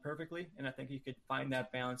never done perfectly. And I think he could find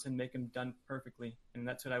that balance and make him done perfectly. And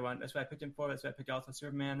that's what I want. That's what I picked him for. That's what I picked also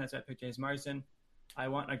Superman. That's what I picked James Marsden. I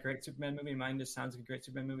want a great Superman movie. Mine just sounds like a great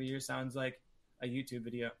Superman movie. Yours sounds like a YouTube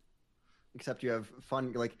video. Except you have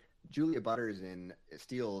fun, like, Julia Butters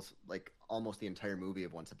steals like almost the entire movie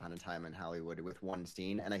of Once Upon a Time in Hollywood with one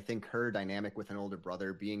scene, and I think her dynamic with an older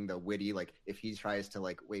brother being the witty, like, if he tries to,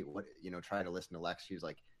 like, wait, what, try to listen to Lex, she's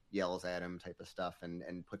like yells at him type of stuff and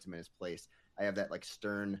puts him in his place. I have that, like,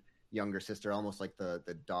 stern younger sister, almost like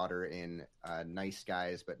the daughter in Nice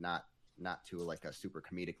Guys, but not to like a super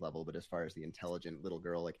comedic level, but as far as the intelligent little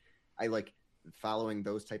girl, like, I like following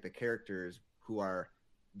those type of characters who are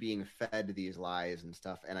being fed these lies and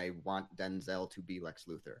stuff, and I want Denzel to be Lex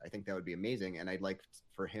Luthor. I think that would be amazing, and I'd like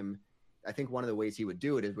for him, I think one of the ways he would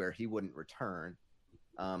do it is where he wouldn't return,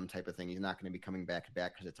 type of thing. He's not going to be coming back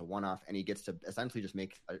because it's a one-off, and he gets to essentially just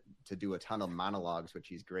to do a ton of monologues, which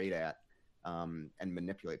he's great at, and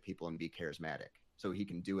manipulate people and be charismatic. So he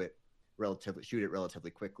can do it shoot it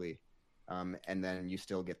relatively quickly, and then you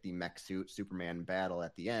still get the mech suit Superman battle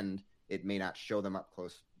at the end. It may not show them up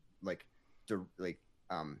close,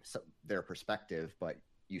 so their perspective, but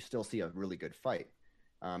you still see a really good fight.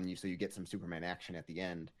 So you get some Superman action at the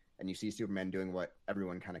end, and you see Superman doing what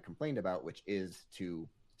everyone kind of complained about, which is to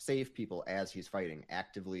save people as he's fighting,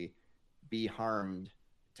 actively be harmed,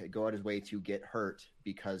 to go out his way to get hurt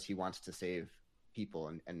because he wants to save people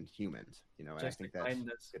and humans. And I think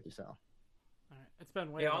that's good to sell. All right. It's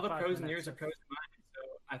been way all the pros and yours are pros and mine. So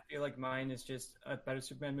I feel like mine is just a better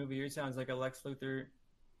Superman movie. Yours sounds like a Lex Luthor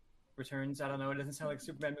Returns. I don't know. It doesn't sound like a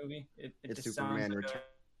Superman movie. It it's just Superman sounds like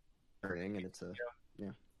returning, and it's a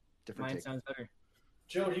different mine take. sounds better.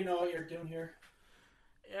 Joe, do you know what you're doing here?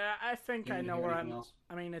 Yeah, I think You I need to know hear where anything I'm. else?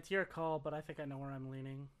 I mean, it's your call, but I think I know where I'm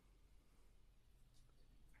leaning.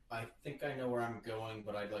 I think I know where I'm going,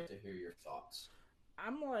 but I'd like to hear your thoughts.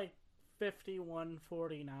 I'm like 51-49.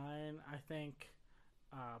 I think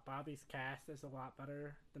Bobby's cast is a lot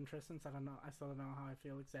better than Tristan's. I don't know. I still don't know how I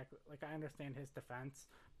feel exactly. Like, I understand his defense,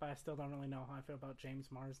 but I still don't really know how I feel about James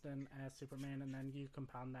Marsden as Superman. And then you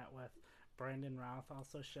compound that with Brandon Routh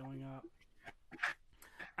also showing up.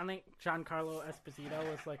 I think Giancarlo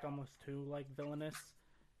Esposito is like almost too like villainous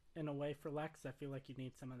in a way for Lex. I feel like you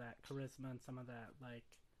need some of that charisma and some of that like.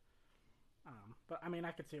 But I mean,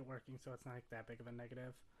 I could see it working, so it's not like that big of a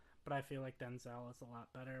negative. But I feel like Denzel is a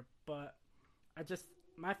lot better. But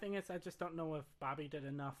my thing is, I just don't know if Bobby did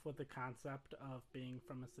enough with the concept of being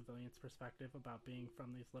from a civilian's perspective about being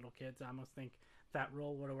from these little kids. I almost think that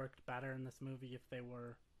role would have worked better in this movie if they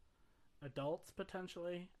were adults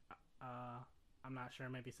potentially. I'm not sure,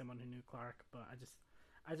 maybe someone who knew Clark, but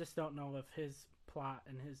I just don't know if his plot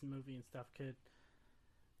and his movie and stuff could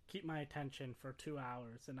keep my attention for 2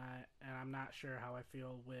 hours, and I'm not sure how I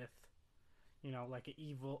feel with, like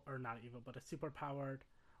but a superpowered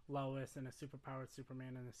Lois and a superpowered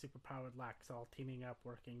Superman and a superpowered Lex all teaming up,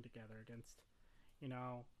 working together against,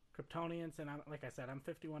 Kryptonians. And like I said, I'm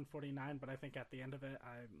 51-49, but I think at the end of it,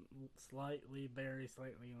 I'm very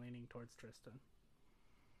slightly leaning towards Tristan.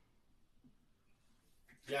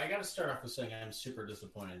 Yeah, I got to start off with saying I'm super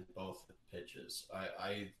disappointed in both pitches.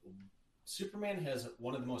 Superman has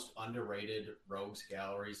one of the most underrated rogues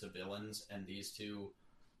galleries of villains, and these two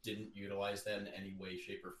didn't utilize that in any way,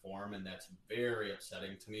 shape, or form, and that's very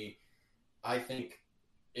upsetting to me. I think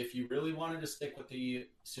if you really wanted to stick with the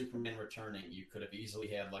Superman returning, you could have easily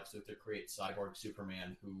had Lex Luthor create Cyborg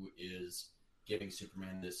Superman, who is giving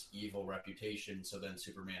Superman this evil reputation, so then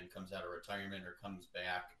Superman comes out of retirement or comes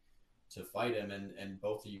back to fight him, and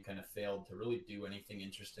both of you kind of failed to really do anything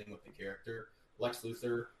interesting with the character. Lex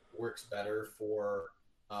Luthor works better for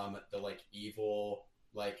the like evil,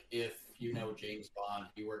 like if James Bond,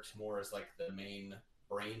 he works more as like the main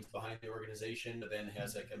brains behind the organization, but then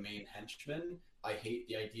has like a main henchman. I hate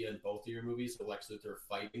the idea in both of your movies of Lex Luthor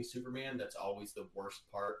fighting Superman. That's always the worst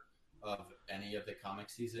part of any of the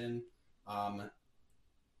comics he's in.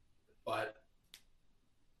 But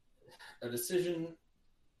a decision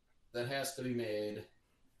that has to be made.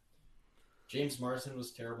 James Marsden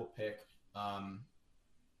was a terrible pick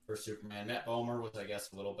for Superman. Matt Bomer was, I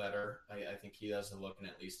guess, a little better. I think he has a look and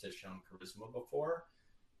at least has shown charisma before.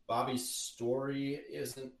 Bobby's story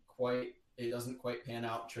doesn't quite pan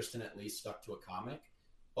out. Tristan at least stuck to a comic,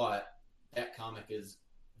 but that comic is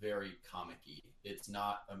very comic-y. It's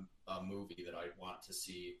not a movie that I'd want to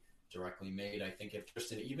see directly made. I think if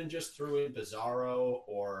Tristan even just threw in Bizarro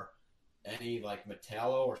or any like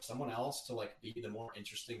Metallo or someone else to like be the more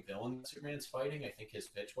interesting villain that Superman's fighting, I think his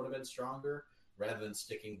pitch would have been stronger rather than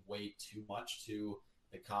sticking way too much to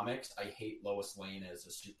the comics. I hate Lois Lane as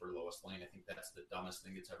a super Lois Lane. I think that's the dumbest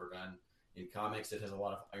thing that's ever done in comics. It has a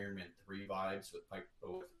lot of Iron Man 3 vibes with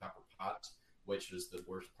Pepper Potts, which is the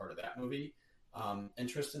worst part of that movie. And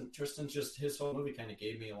Tristan just, his whole movie kind of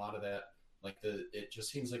gave me a lot of that. Like it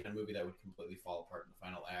just seems like a movie that would completely fall apart in the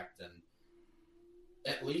final act. And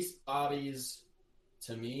at least Bobby's,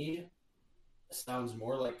 to me, sounds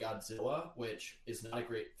more like Godzilla, which is not a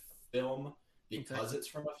great film because it's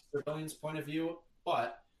from a civilian's point of view.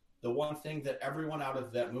 But the one thing that everyone out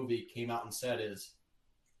of that movie came out and said is,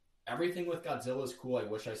 everything with Godzilla is cool. I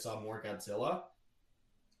wish I saw more Godzilla.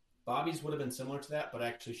 Bobby's would have been similar to that, but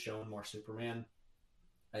actually shown more Superman.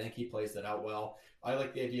 I think he plays that out well. I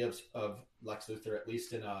like the idea of Lex Luthor, at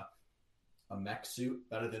least in a mech suit,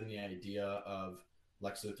 better than the idea of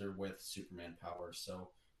Lex Luthor with Superman powers. So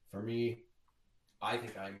for me, I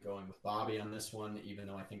think I'm going with Bobby on this one, even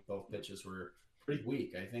though I think both pitches were pretty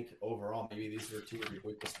weak. I think overall, maybe these were two of your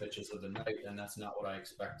weakest pitches of the night, and that's not what I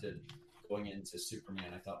expected going into Superman.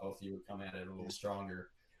 I thought both of you would come at it a little stronger.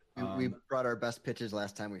 We brought our best pitches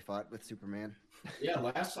last time we fought with Superman. Yeah,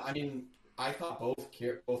 I thought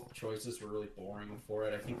both choices were really boring for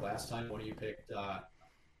it. I think last time when you picked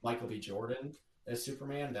Michael B. Jordan as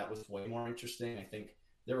Superman, that was way more interesting. I think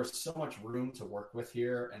there was so much room to work with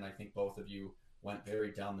here, and I think both of you went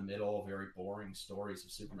very down the middle, very boring stories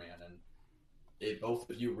of Superman, and both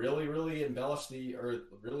of you really, really embellished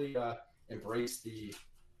really embraced the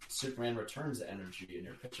Superman Returns energy in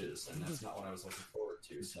your pitches, and that's not what I was looking forward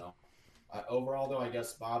to. So overall, though, I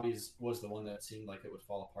guess Bobby's was the one that seemed like it would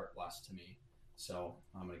fall apart last to me. So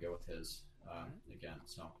I'm going to go with his again.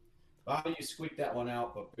 So Bobby, you squeaked that one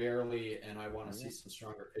out, but barely, and I want to see some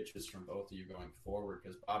stronger pitches from both of you going forward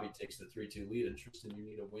because Bobby takes the 3-2 lead, and Tristan, you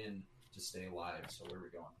need a win to stay alive. So where are we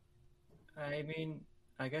going? I mean,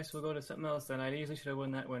 I guess we'll go to something else then. I usually should have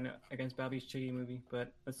won that one against Bobby's Chiggy movie,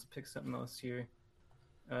 but let's pick something else here.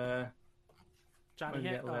 Johnny,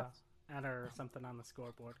 hit add or something on the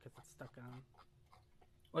scoreboard because it's stuck on.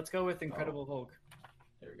 Let's go with Incredible Hulk.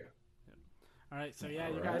 There we go. All right, so yeah,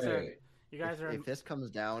 you guys are. If this comes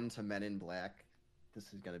down to Men in Black,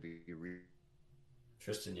 this is gonna be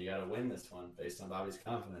Tristan, you got to win this one based on Bobby's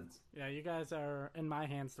confidence. Yeah, you guys are in my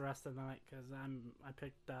hands the rest of the night because I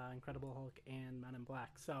picked Incredible Hulk and Men in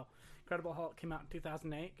Black. So, Incredible Hulk came out in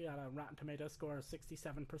 2008, got a Rotten Tomatoes score of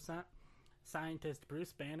 67%. Scientist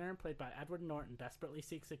Bruce Banner, played by Edward Norton, desperately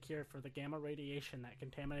seeks a cure for the gamma radiation that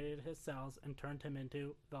contaminated his cells and turned him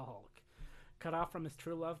into the Hulk. Cut off from his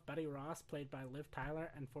true love, Betty Ross, played by Liv Tyler,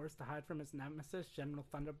 and forced to hide from his nemesis, General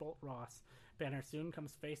Thunderbolt Ross, Banner soon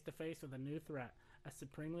comes face to face with a new threat, a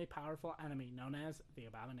supremely powerful enemy known as the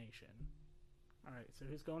Abomination. All right, so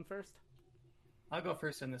who's going first? I'll go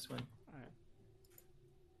first on this one. All right.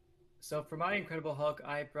 So for my Incredible Hulk,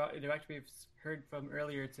 I brought the director we've heard from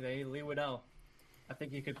earlier today, Leigh Whannell. I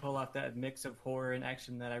think he could pull off that mix of horror and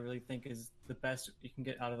action that I really think is the best you can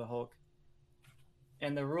get out of the Hulk.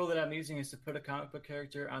 And the rule that I'm using is to put a comic book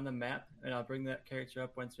character on the map, and I'll bring that character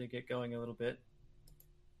up once we get going a little bit.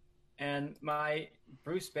 And my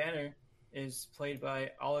Bruce Banner is played by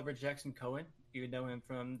Oliver Jackson Cohen. You would know him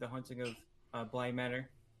from The Haunting of Bly Manor.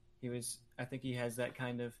 I think he has that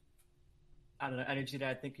kind of, energy that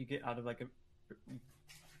I think you get out of like a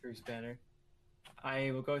Bruce Banner.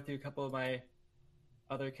 I will go through a couple of my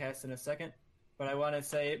other casts in a second, but I want to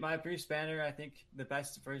say my Bruce Banner, I think the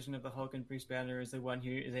best version of the Hulk and Bruce Banner is the one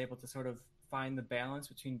who is able to sort of find the balance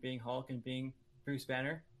between being Hulk and being Bruce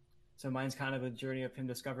Banner. So mine's kind of a journey of him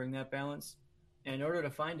discovering that balance. And in order to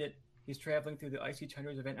find it, he's traveling through the icy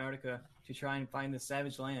tundras of Antarctica to try and find the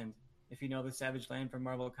Savage Land. If you know the Savage Land from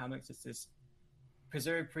Marvel Comics, it's this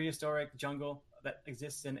preserved prehistoric jungle that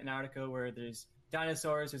exists in Antarctica where there's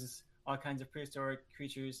dinosaurs, there's all kinds of prehistoric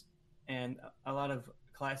creatures, and a lot of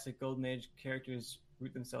classic Golden Age characters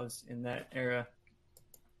root themselves in that era.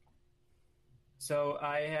 So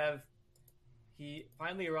he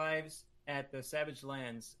finally arrives at the Savage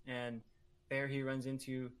Lands, and there he runs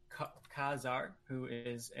into Ka-Zar, who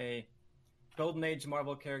is a Golden Age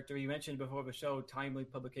Marvel character. You mentioned before the show Timely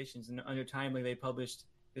Publications, and under Timely they published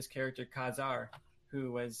this character Ka-Zar,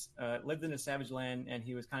 who was lived in the Savage Land, and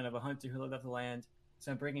he was kind of a hunter who lived off the land.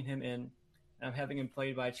 So I'm bringing him in, and I'm having him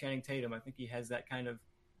played by Channing Tatum. I think he has that kind of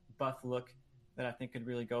buff look that I think could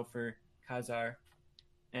really go for Ka-Zar.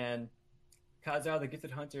 And Ka-Zar, the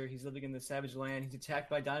gifted hunter, he's living in the Savage Land. He's attacked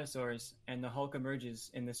by dinosaurs, and the Hulk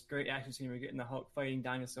emerges in this great action scene. We're getting the Hulk fighting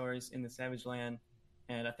dinosaurs in the Savage Land,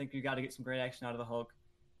 and I think we got to get some great action out of the Hulk.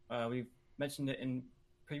 We've mentioned it in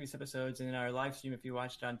previous episodes and in our live stream, if you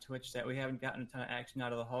watched on Twitch, that we haven't gotten a ton of action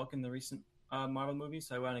out of the Hulk in the recent Marvel movies,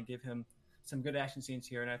 so I want to give him some good action scenes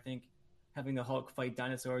here, and I think having the Hulk fight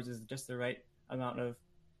dinosaurs is just the right amount of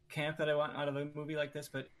camp that I want out of a movie like this,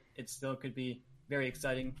 but it still could be very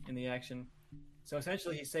exciting in the action. So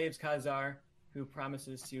essentially he saves Ka-Zar, who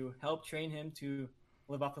promises to help train him to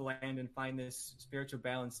live off the land and find this spiritual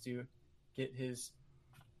balance to get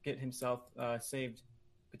himself saved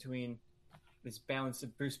between this balance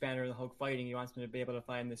of Bruce Banner and the Hulk fighting. He wants him to be able to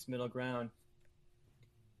find this middle ground.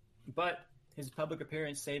 But his public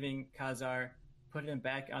appearance saving Ka-Zar put him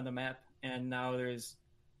back on the map, and now there's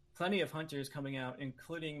plenty of hunters coming out,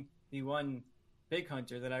 including the one big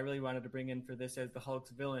hunter that I really wanted to bring in for this as the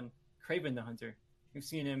Hulk's villain, Kraven the Hunter. We've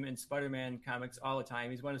seen him in Spider-Man comics all the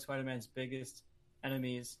time. He's one of Spider-Man's biggest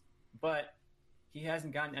enemies, but he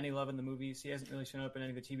hasn't gotten any love in the movies. He hasn't really shown up in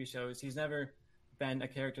any of the TV shows. He's never been a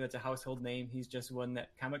character that's a household name. He's just one that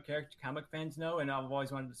comic fans know, and I've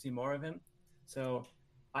always wanted to see more of him. So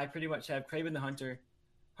I pretty much have Kraven the Hunter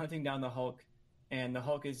hunting down the Hulk, and the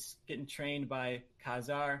Hulk is getting trained by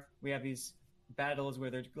Ka-Zar. We have these battles where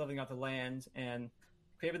they're living off the land, and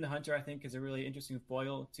Kraven the Hunter, I think, is a really interesting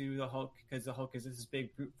foil to the Hulk, because the Hulk is this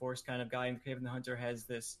big brute force kind of guy, and Kraven the Hunter has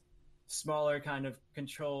this smaller kind of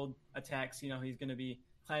controlled attacks. You know, he's going to be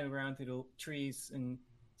climbing around through the trees and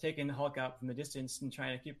taking the Hulk out from the distance and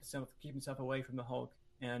trying to keep himself away from the Hulk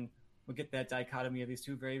and we'll get that dichotomy of these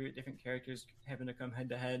two very different characters having to come head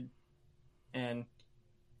to head. And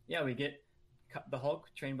yeah, we get the Hulk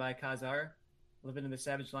trained by Khazar, living in the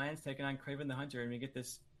Savage Lands, taking on Kraven the Hunter, and we get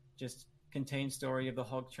this just contained story of the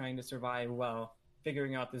Hulk trying to survive while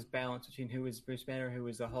figuring out this balance between who is Bruce Banner, who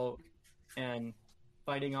is the Hulk, and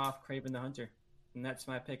fighting off Kraven the Hunter. And that's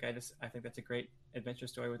my pick. I think that's a great adventure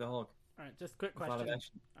story with the Hulk. All right, just quick With a lot of question.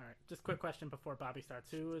 action. All right, just quick question before Bobby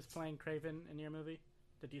starts. Who is playing Kraven in your movie?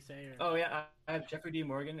 Did you say? Or... Oh yeah, I have Jeffrey D.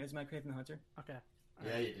 Morgan as my Kraven the Hunter. Okay. All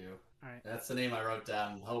Yeah, right. you do. All right. That's the name I wrote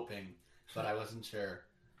down, hoping, but I wasn't sure.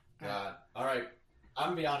 All right. God. All right. I'm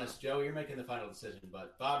gonna be honest, Joe. You're making the final decision,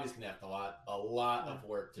 but Bobby's gonna have a lot of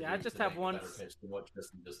work to Yeah, do I just to have make one a better pitch than what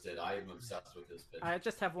Tristan just did. I am obsessed with his pitch. I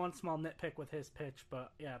just have one small nitpick with his pitch,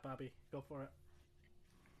 but yeah, Bobby, go for it.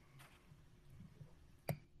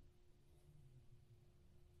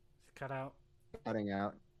 It's cut out. Cutting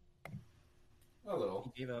out. A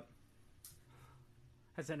little. He gave up.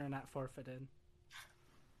 Has internet forfeited.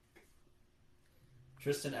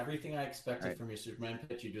 Tristan, everything I expected Right. from your Superman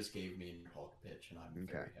pitch, you just gave me in your Hulk pitch, and I'm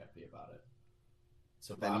Okay. very happy about it.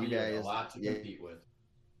 So Then Bobby, you you have a guys- lot to yeah. compete with.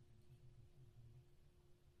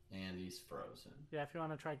 And he's frozen. Yeah, if you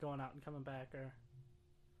want to try going out and coming back, or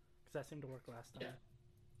because that seemed to work last time. Yeah.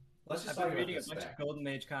 Let's just I've talk been about reading a this bunch back. of Golden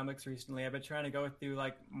Age comics recently. I've been trying to go through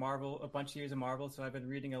like Marvel, a bunch of years of Marvel. So I've been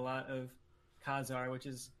reading a lot of Khazar, which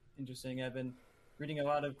is interesting. I've been reading a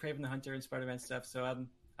lot of Kraven the Hunter and Spider-Man stuff. So I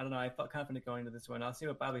don't know. I felt confident going into this one. I'll see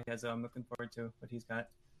what Bobby has. I'm looking forward to what he's got.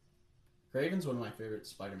 Kraven's one of my favorite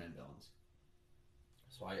Spider-Man villains.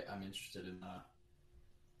 So I'm interested in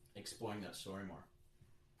exploring that story more.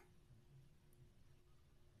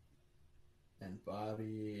 And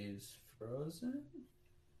Bobby's frozen?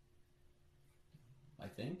 I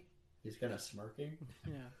think. He's kind of smirking.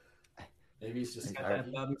 Yeah. Maybe he's just Got Got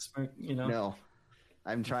happy. that Bobby smirk, you know. No,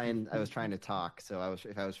 I was trying to talk, so I was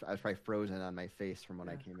probably frozen on my face from when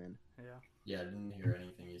I came in. Yeah. Yeah, I didn't hear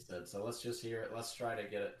anything he said. So let's just hear it. Let's try to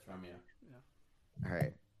get it from you. All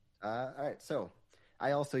right. So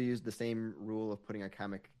I also used the same rule of putting a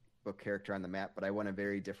comic book character on the map, but I want a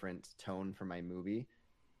very different tone for my movie.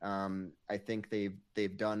 I think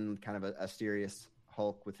they've done kind of a serious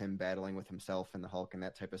Hulk with him battling with himself and the Hulk and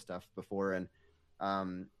that type of stuff before, and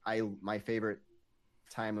my favorite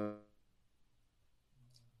time of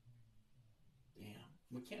Damn.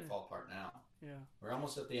 We can't fall apart now. Yeah. We're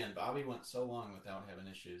almost at the end. Bobby went so long without having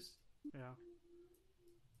issues. Yeah.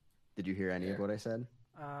 Did you hear any of Yeah. what I said?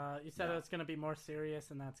 You said No. it was going to be more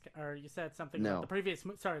serious, and or you said something. No. About the previous.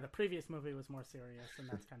 The previous movie was more serious, and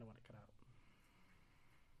that's kind of what it cut out.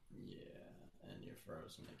 Yeah, and you're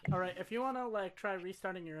frozen again. All right, if you want to like try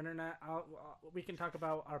restarting your internet, we can talk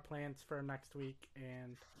about our plans for next week,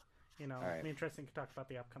 and All right. me and Tristan can talk about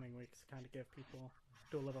the upcoming weeks. Kind of give people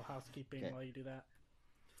do a little housekeeping Okay. while you do that.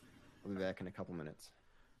 I'll be back in a couple minutes.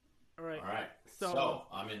 All right. All right. So- So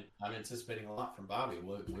I'm anticipating a lot from Bobby.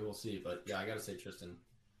 We will see, but yeah, I gotta say, Tristan,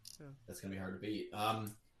 Yeah. that's gonna be hard to beat.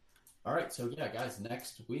 All right. So yeah, guys,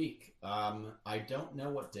 next week. I don't know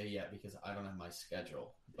what day yet because I don't have my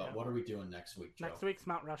schedule. But Yeah. what are we doing next week, Joe? Next week's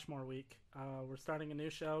Mount Rushmore week. We're starting a new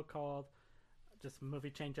show called just Movie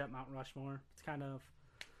Change Up Mount Rushmore. It's kind of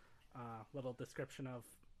a little description of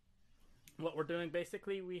what we're doing.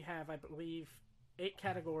 Basically, we have, I believe, 8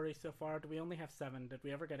 categories so far. Do we only have 7? Did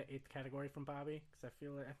we ever get an 8th category from Bobby? Because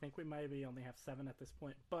I think we maybe only have 7 at this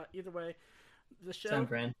point. But either way, the show. Sound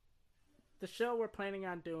grand. The show we're planning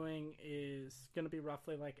on doing is going to be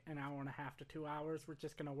roughly like an hour and a half to 2 hours. We're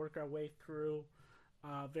just going to work our way through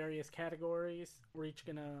various categories. We're each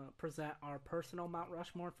going to present our personal Mount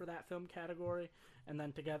Rushmore for that film category, and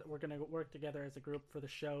then together we're going to work together as a group for the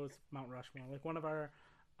show's Mount Rushmore. Like one of our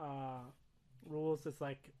rules is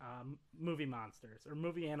like movie monsters or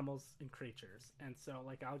movie animals and creatures, and so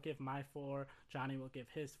like I'll give my 4, Johnny will give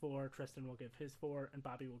his 4, Tristan will give his 4, and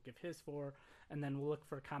Bobby will give his 4, and then we'll look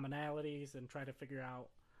for commonalities and try to figure out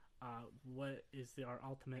what is our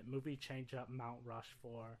ultimate movie change up Mount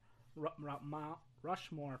Rushmore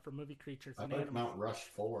for movie creatures I and like animals. Mount Rush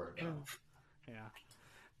Forward. Yeah.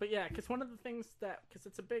 But yeah, because one of the things because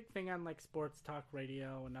it's a big thing on like sports talk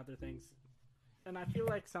radio and other things, and I feel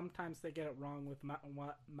like sometimes they get it wrong with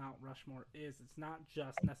what Mount Rushmore is. It's not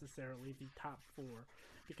just necessarily the top 4,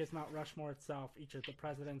 because Mount Rushmore itself, each of the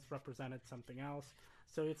presidents represented something else.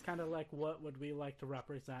 So it's kind of like, what would we like to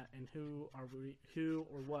represent, and who or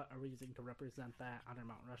what are we using to represent that on our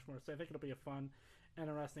Mount Rushmore? So I think it'll be a fun,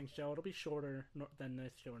 interesting show. It'll be shorter than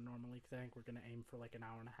this show normally, because I think we're going to aim for like an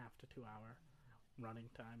hour and a half to 2 hour running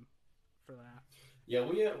time for that. Yeah,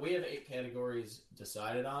 we have 8 categories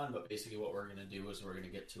decided on, but basically what we're going to do is we're going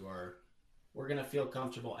to get to our we're gonna feel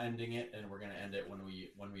comfortable ending it, and we're gonna end it when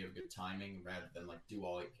we have good timing, rather than like do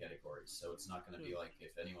all 8 categories. So it's not gonna be like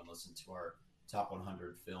if anyone listened to our top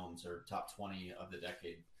 100 films or top 20 of the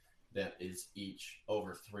decade, that is each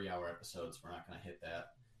over 3-hour episodes. We're not gonna hit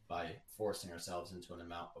that by forcing ourselves into an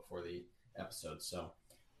amount before the episode. So,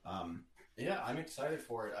 yeah, I'm excited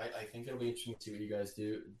for it. I think it'll be interesting to see what you guys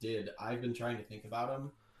did. I've been trying to think about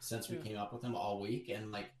them since we came up with them all week,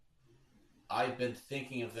 and like I've been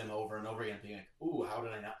thinking of them over and over again, being like, "Ooh, how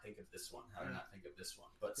did I not think of this one? How did I not think of this one?"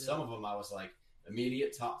 But some of them I was like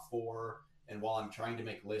immediate top 4, and while I'm trying to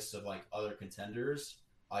make lists of like other contenders,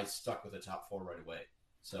 I stuck with the top 4 right away.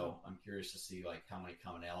 So I'm curious to see like how many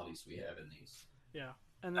commonalities we have in these. Yeah.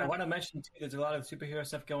 And then, I want to mention too, there's a lot of superhero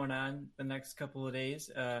stuff going on the next couple of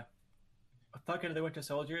days. Falcon and the Winter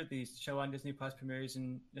Soldier, the show on Disney Plus premieres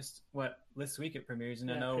in this week it premieres,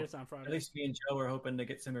 and I know appears on Friday. at least me and Joe are hoping to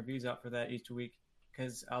get some reviews out for that each week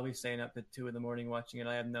because I'll be staying up at 2 in the morning watching it.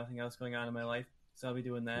 I have nothing else going on in my life, so I'll be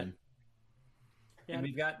doing that. Yeah. And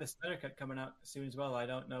we've got the Snyder Cut coming out soon as well. I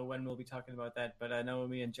don't know when we'll be talking about that, but I know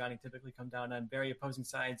me and Johnny typically come down on very opposing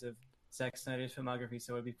sides of Zack Snyder's filmography,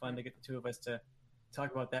 so it'd be fun to get the two of us to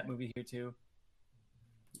talk about that movie here too.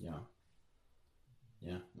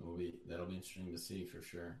 Yeah, that'll be interesting to see for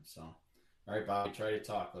sure. So, all right, Bobby, try to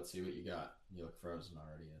talk. Let's see what you got. You look frozen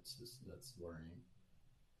already. That's worrying.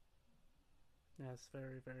 Yeah, it's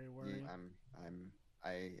very, very worrying.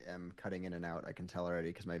 I am cutting in and out. I can tell already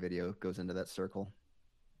because my video goes into that circle.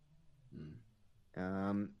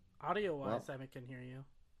 Audio wise, I can hear you.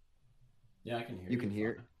 Yeah, I can hear you. You can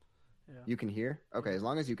hear. Fine. Yeah. You can hear? Okay, as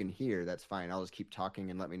long as you can hear, that's fine. I'll just keep talking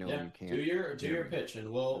and let me know when you can't. Do your pitch,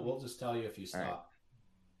 and we'll just tell you if you stop.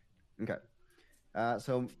 Okay.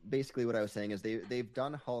 So basically, what I was saying is they've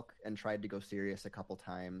done Hulk and tried to go serious a couple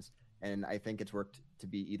times, and I think it's worked to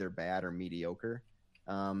be either bad or mediocre.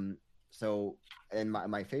 So, and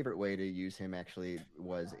my favorite way to use him actually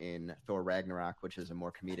was in Thor Ragnarok, which is a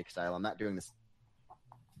more comedic style. I'm not doing this.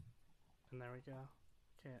 And there we go.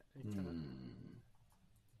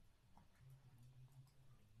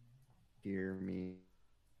 Hear me?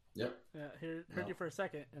 Yep. Yeah, heard you for a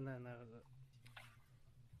second, and then that was it.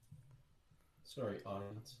 Sorry,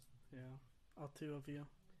 audience. Yeah, all 2 of you.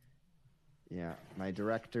 Yeah, my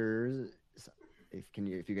directors, if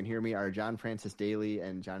you can hear me, are John Francis Daly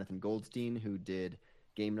and Jonathan Goldstein, who did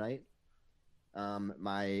Game Night.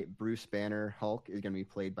 My Bruce Banner Hulk is going to be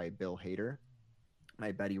played by Bill Hader.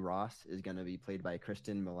 My Betty Ross is going to be played by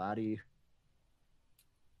Kristen Milotti.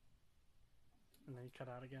 And then you cut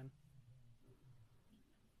out again.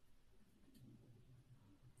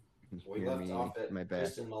 We left off at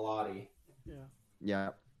Kristen Milotti. Yeah.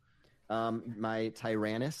 My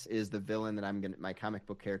Tyrannus is the villain that my comic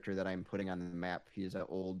book character that I'm putting on the map. He's an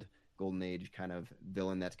old Golden Age kind of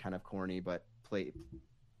villain that's kind of corny, but Tyrannus.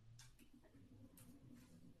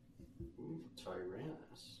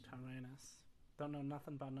 Don't know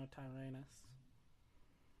nothing about no Tyrannus.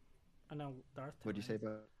 I know Darth Tyrannus. What'd you say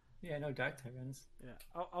about? Yeah, no Dark Tyrannus. Yeah.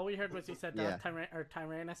 All we heard was you said Darth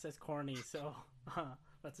Tyrannus is corny, so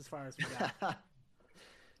that's as far as we got.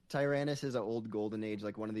 Tyrannus is an old Golden Age,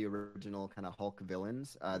 like one of the original kind of Hulk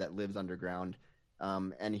villains that lives underground,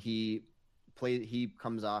 and he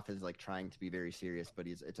comes off as like trying to be very serious, but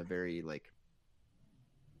it's a very like.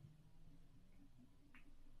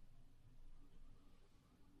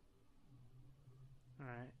 All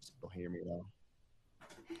right. Still hear me though.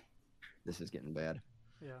 This is getting bad.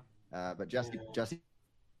 Yeah. But Jesse.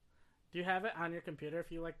 Do you have it on your computer?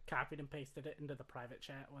 If you like copied and pasted it into the private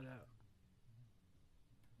chat, whatever.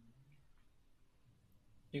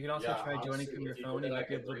 You can also try joining from your phone. You might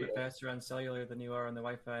be a little bit faster on cellular than you are on the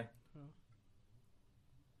Wi-Fi.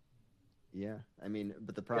 Yeah, I mean,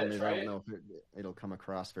 but the problem is I don't know if it'll come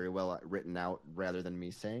across very well written out rather than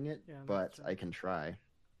me saying it, but I can try.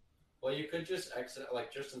 Well, you could just exit,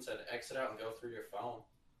 like Tristan said, exit out and go through your phone.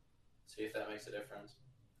 See if that makes a difference.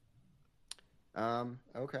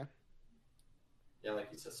 Okay. Yeah, like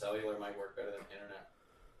you said, cellular might work better than internet.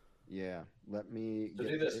 Yeah, let me... So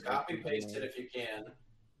do this, copy paste it if you can.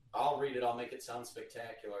 I'll read it, I'll make it sound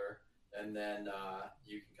spectacular, and then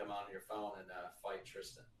you can come on your phone and fight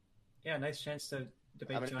Tristan. Yeah, nice chance to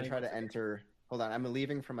debate I'm going to try to enter... Hold on, I'm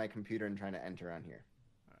leaving from my computer and trying to enter on here.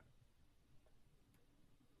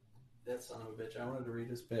 That son of a bitch, I wanted to read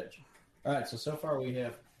this bitch. Alright, so far we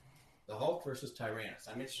have the Hulk versus Tyrannus.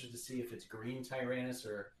 I'm interested to see if it's green Tyrannus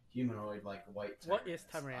or humanoid like white Tyrannus. What is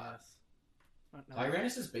Tyrannus?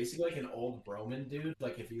 Tyrannus is basically like an old Roman dude.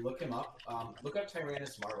 Like if you look him up, look up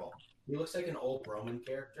Tyrannus Marvel. He looks like an old Roman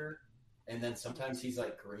character, and then sometimes he's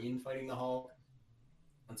like green fighting the Hulk,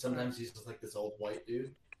 and sometimes he's just like this old white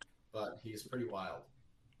dude. but he's pretty wild.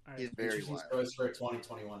 All He's right. very Interesting wild. choice for a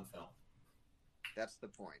 2021 film. That's the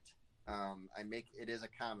point. It is a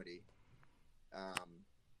comedy.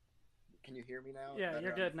 Can you hear me now? Yeah, Better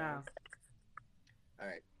you're on the good phone? now. All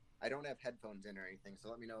right. I don't have headphones in or anything, so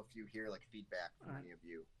let me know if you hear like feedback from All right. any of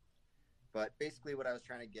you. But basically, what I was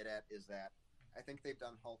trying to get at is that I think they've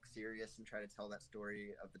done Hulk serious and try to tell that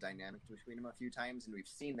story of the dynamic between them a few times, and we've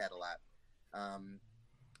seen that a lot.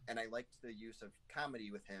 And I liked the use of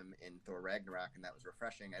comedy with him in Thor Ragnarok, and that was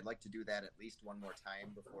refreshing. I'd like to do that at least one more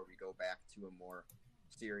time before we go back to a more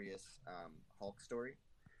serious Hulk story.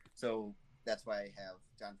 So that's why I have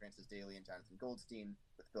John Francis Daly and Jonathan Goldstein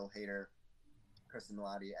with Bill Hader, Kristen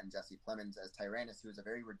Milotti, and Jesse Plemons as Tyrannus, who is a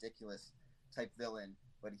very ridiculous type villain,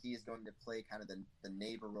 but he is going to play kind of the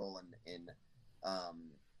neighbor role in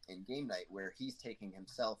Game Night, where he's taking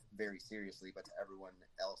himself very seriously, but to everyone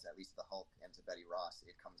else, at least the Hulk and to Betty Ross,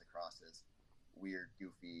 it comes across as weird,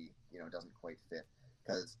 goofy, doesn't quite fit.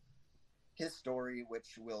 Because his story,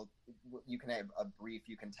 which you can have a brief,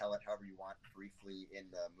 you can tell it however you want briefly in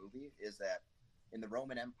the movie, is that in the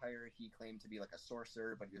Roman Empire, he claimed to be like a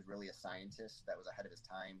sorcerer, but he was really a scientist that was ahead of his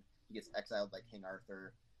time. He gets exiled by King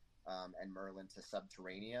Arthur and Merlin to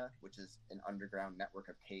Subterranea, which is an underground network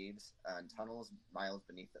of caves and tunnels miles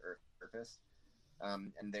beneath the Earth's surface.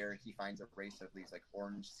 And there he finds a race of these like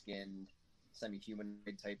orange-skinned,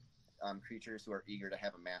 semi-humanoid type creatures who are eager to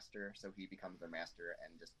have a master. So he becomes their master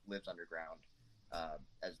and just lives underground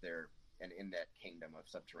and in that kingdom of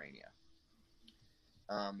Subterranea.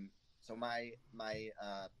 So my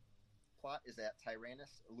plot is that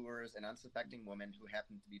Tyrannus lures an unsuspecting woman who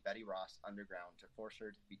happens to be Betty Ross underground to force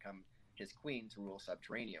her to become his queen to rule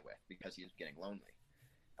Subterranea with, because he is getting lonely.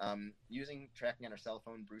 Using tracking on her cell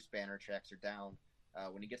phone, Bruce Banner tracks her down.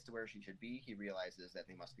 When he gets to where she should be, he realizes that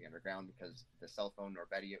they must be underground because the cell phone nor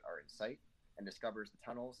Betty are in sight, and discovers the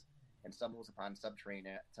tunnels and stumbles upon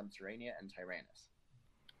Subterranea and Tyrannus.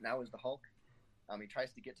 Now as the Hulk, he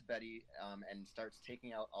tries to get to Betty and starts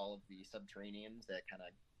taking out all of the Subterraneans, that kind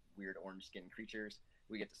of weird orange-skinned creatures.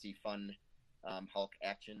 We get to see fun Hulk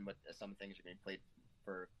action, but some things are going to be played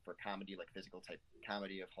for comedy, like physical type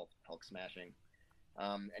comedy of Hulk smashing.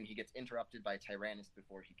 And he gets interrupted by Tyrannus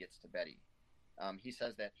before he gets to Betty. He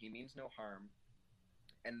says that he means no harm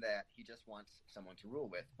and that he just wants someone to rule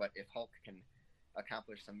with, but if Hulk can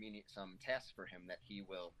accomplish some tasks for him, that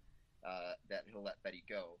he'll let Betty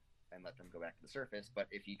go and let them go back to the surface. But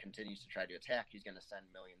if he continues to try to attack, he's going to send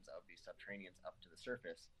millions of these Subterraneans up to the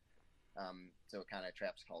surface. So it kind of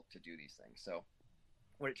traps Hulk to do these things. So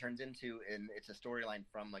what it turns into, and it's a storyline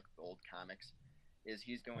from like the old comics, is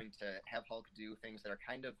he's going to have Hulk do things that are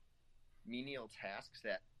kind of menial tasks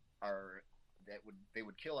that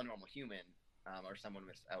would kill a normal human or someone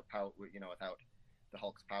without power, without the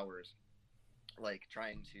Hulk's powers, like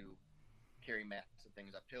trying to carry massive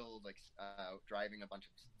things uphill, like driving a bunch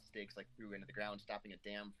of stakes like through into the ground, stopping a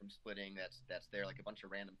dam from splitting that's there, like a bunch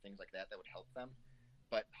of random things like that would help them.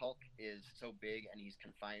 But Hulk is so big and he's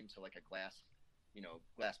confined to like a glass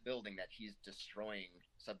building that he's destroying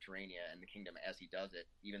Subterranea and the kingdom as he does it,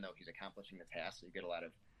 even though he's accomplishing the task. So you get a lot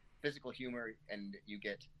of physical humor, and you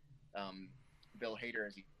get Bill Hader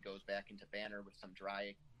as he goes back into Banner with some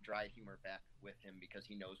dry humor back with him, because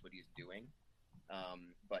he knows what he's doing.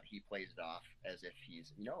 But he plays it off as if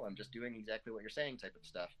he's, I'm just doing exactly what you're saying type of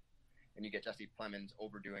stuff. And you get Jesse Plemons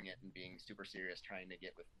overdoing it and being super serious, trying to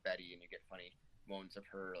get with Betty, and you get funny moments of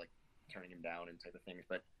her like turning him down and type of things.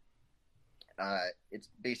 But it's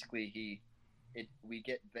basically we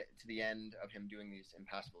get to the end of him doing these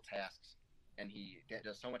impossible tasks, and he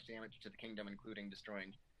does so much damage to the kingdom, including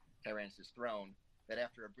destroying Tyrannus' throne, that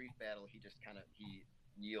after a brief battle, he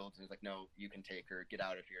yields and is like, no, you can take her, get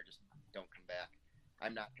out of here, just don't come back.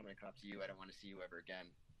 I'm not coming to come up to you, I don't want to see you ever again,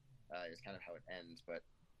 is kind of how it ends. But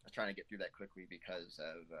I was trying to get through that quickly because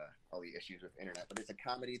of all the issues with internet. But it's a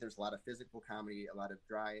comedy. There's a lot of physical comedy, a lot of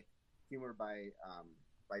dry humor by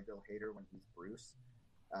Bill Hader when he's Bruce,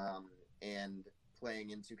 and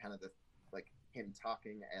playing into kind of the like him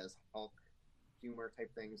talking as Hulk humor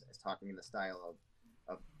type things, as talking in the style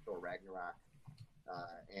of Thor Ragnarok.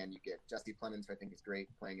 And you get Jesse Plemons, who I think is great,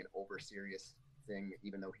 playing an over serious thing,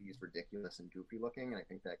 even though he's ridiculous and goofy looking. And I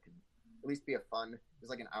think that could at least be it's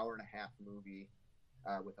like an hour and a half movie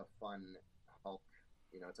with a fun Hulk.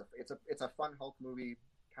 It's a fun Hulk movie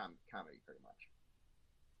comedy pretty much.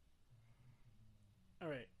 All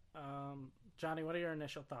right, Johnny, what are your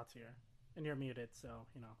initial thoughts here? And you're muted, so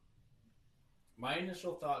My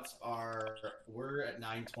initial thoughts are, we're at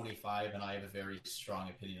 9:25, and I have a very strong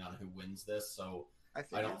opinion on who wins this. So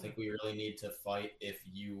I don't think we really need to fight. If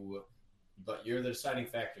you but you're the deciding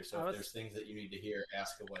factor. So I if was- there's things that you need to hear,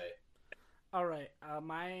 ask away. All right.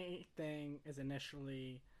 My thing is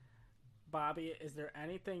initially, Bobby, is there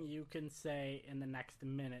anything you can say in the next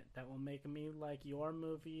minute that will make me like your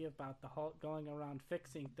movie about the Hulk going around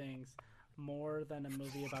fixing things more than a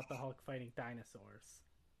movie about the Hulk fighting dinosaurs?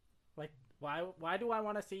 Like, why do I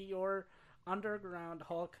want to see your underground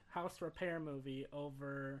Hulk house repair movie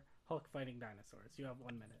over Hulk fighting dinosaurs? You have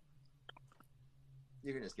 1 minute.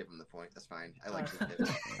 You can just give him the point. That's fine. I like Alright. this.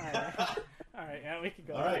 All right. All right. Yeah, we can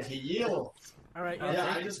go. All right, he yields. All right. Yeah,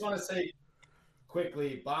 Yeah. I just want to say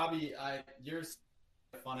quickly, Bobby, you're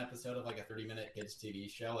a fun episode of like a 30-minute kids TV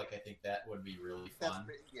show. Like I think that would be really fun.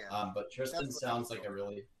 Yeah. But Tristan That's what sounds I'm like a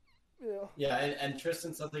really Yeah. and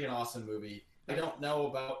Tristan sounds like an awesome movie. I don't know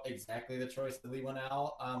about exactly the choice of Lee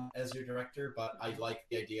Winnell as your director, but I like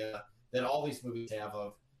the idea that all these movies have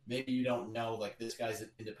of maybe you don't know, like this guy's an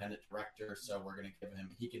independent director, so we're going to give him,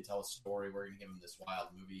 he can tell a story, we're going to give him this wild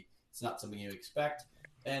movie. It's not something you expect.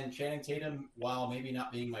 And Channing Tatum, while maybe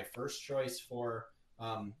not being my first choice for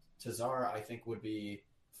Tazar, I think would be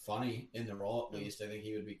funny in the role at least. I think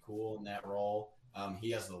he would be cool in that role.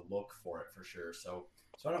 He has the look for it for sure. So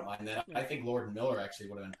I don't mind that. I think Lord and Miller actually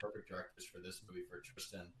would have been perfect directors for this movie for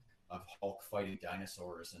Tristan, of Hulk fighting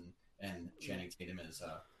dinosaurs and Channing Tatum as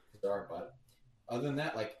Tazar. But other than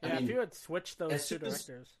that, like, Yeah, I mean, if you had switched those as two soon as-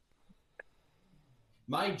 directors.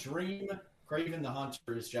 my dream Craven the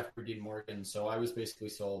Hunter is Jeffrey Dean Morgan, so I was basically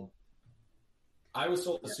sold. I was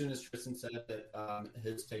sold as soon as Tristan said that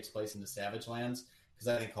his takes place in the Savage Lands, because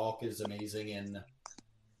I think Hulk is amazing in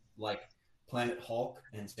like Planet Hulk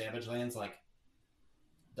and Savage Lands. Like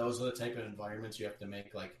those are the type of environments you have to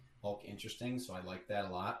make like Hulk interesting. So I like that a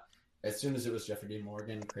lot. As soon as it was Jeffrey Dean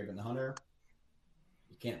Morgan, Craven the Hunter,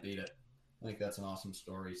 you can't beat it. I think that's an awesome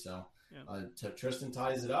story. So Tristan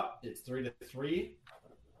ties it up. It's 3-3.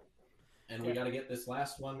 And we got to get this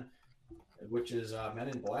last one, which is Men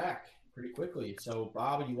in Black, pretty quickly. So,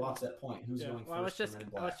 Bob, you lost that point. Who's going Well, first for Men in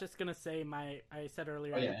Black? I was just gonna say I said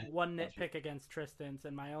earlier one nitpick against Tristan's,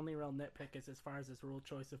 and my only real nitpick is as far as his rule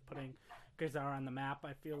choice of putting Gazar on the map.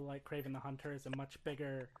 I feel like Craven the Hunter is a much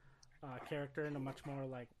bigger character and a much more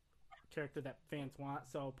like character that fans want.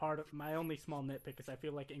 So part of my only small nitpick is I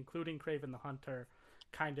feel like including Craven the Hunter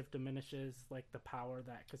kind of diminishes like the power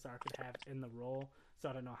that Gazar could have in the role. So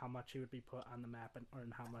I don't know how much he would be put on the map, or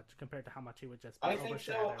how much compared to how much he would just be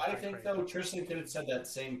overshadowed. I think Tristan could have said that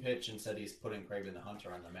same pitch and said he's putting Craven the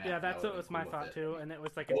Hunter on the map. Yeah, that's what was my thought too, and it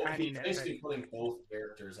was like a tiny he's nitpick. basically putting both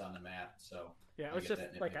characters on the map. So yeah, it was just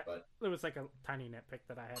like it was like a tiny nitpick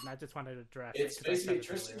that I had, and I just wanted to address. It's basically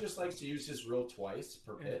Tristan just likes to use his rule twice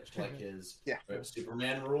per pitch, like his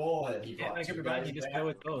Superman rule. And he can't make everybody. You just go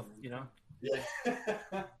with both, you know.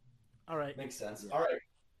 Yeah. All right. Makes sense. All right.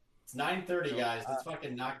 It's 9:30, guys. Let's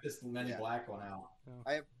fucking knock this Men in Black one out.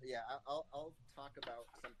 I'll talk about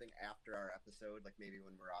something after our episode, like maybe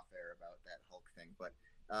when we're off air about that Hulk thing. But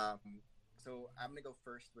so I'm gonna go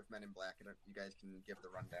first with Men in Black, and you guys can give the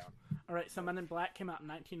rundown. All right. So Men in Black came out in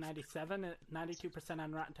 1997 at 92%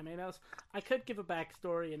 on Rotten Tomatoes. I could give a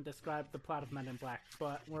backstory and describe the plot of Men in Black,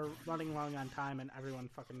 but we're running long on time, and everyone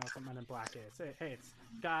fucking knows what Men in Black is. Hey, it's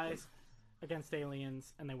guys against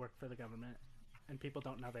aliens, and they work for the government. And people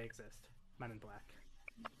don't know they exist. Men in Black.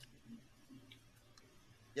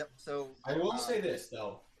 Yep. So I will say this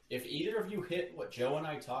though: if either of you hit what Joe and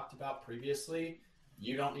I talked about previously,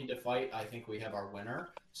 you don't need to fight. I think we have our winner.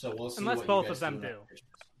 So we'll see. Unless what both you guys of them do.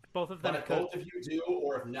 Both of them. But if both of you do,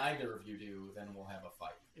 or if neither of you do, then we'll have a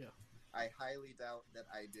fight. Yeah. I highly doubt that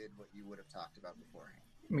I did what you would have talked about beforehand.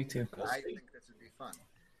 Me too. I think this would be fun.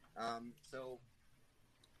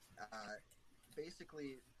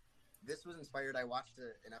 Basically, this was inspired. I watched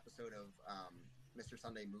an episode of Mr.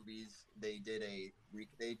 Sunday Movies. They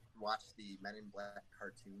watched the Men in Black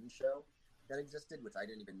cartoon show that existed, which I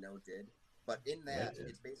didn't even know did. But in that,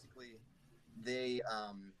 it's basically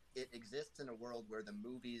it exists in a world where the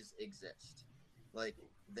movies exist. Like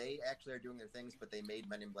they actually are doing their things, but they made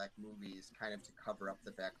Men in Black movies kind of to cover up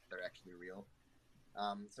the fact that they're actually real.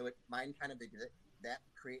 So mine kind of that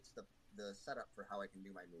creates the setup for how I can do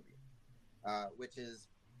my movie, which is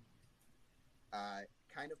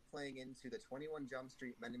kind of playing into the 21 Jump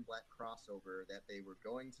Street Men in Black crossover that they were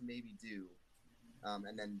going to maybe do,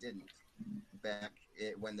 and then didn't back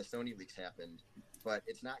when the Sony leaks happened. But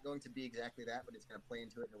it's not going to be exactly that, but it's going to play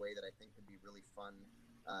into it in a way that I think could be really fun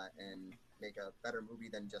and make a better movie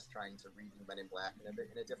than just trying to redo Men in Black in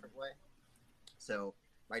a different way. So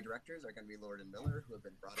my directors are going to be Lord and Miller, who have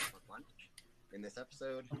been brought up for lunch in this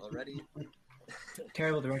episode already.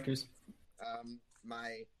 Terrible directors.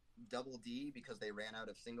 My Double D, because they ran out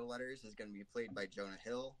of single letters, is going to be played by Jonah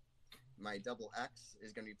Hill. My double X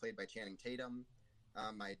is going to be played by Channing Tatum.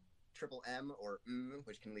 My triple M, or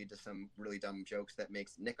which can lead to some really dumb jokes that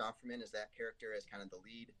makes Nick Offerman as that character as kind of the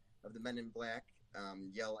lead of the Men in Black,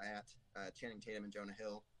 yell at Channing Tatum and Jonah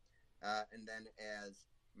Hill. And then as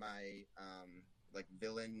my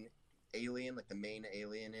villain alien, like the main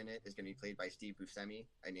alien in it, is going to be played by Steve Buscemi.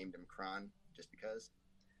 I named him Kron just because.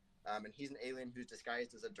 And he's an alien who's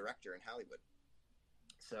disguised as a director in Hollywood.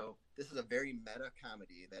 So this is a very meta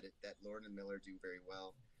comedy that Lord and Miller do very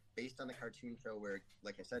well, based on the cartoon show where,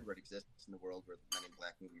 like I said, where it exists in the world where the Men in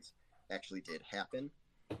Black movies actually did happen.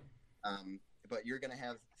 But you're going to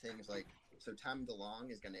have things like, so Tom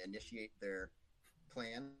DeLonge is going to initiate their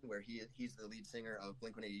plan where he's the lead singer of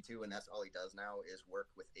Blink-182, and that's all he does now is work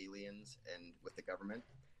with aliens and with the government.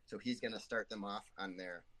 So he's going to start them off on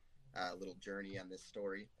their little journey on this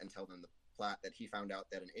story and tell them the plot that he found out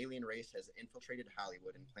that an alien race has infiltrated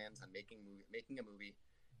Hollywood and plans on making a movie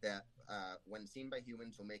that, when seen by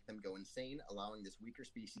humans, will make them go insane, allowing this weaker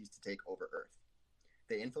species to take over Earth.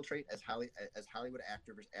 They infiltrate as Hollywood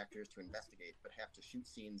actors to investigate, but have to shoot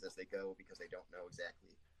scenes as they go because they don't know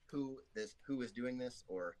exactly who is doing this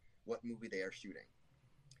or what movie they are shooting.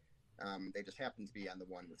 They just happen to be on the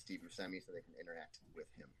one with Steve Buscemi, so they can interact with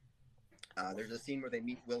him. There's a scene where they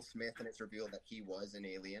meet Will Smith, and it's revealed that he was an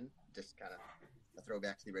alien, just kind of a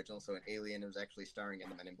throwback to the original. So an alien was actually starring in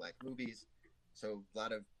the Men in Black movies. So a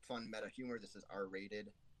lot of fun meta humor. This is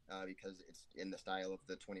R-rated because it's in the style of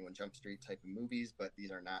the 21 Jump Street type of movies, but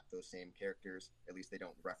these are not those same characters. At least they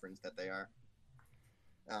don't reference that they are.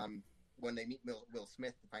 When they meet Will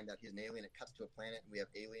Smith to find out he's an alien, it cuts to a planet, and we have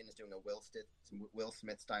aliens doing a Will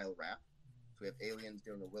Smith style rap. So we have aliens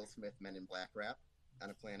doing a Will Smith Men in Black rap on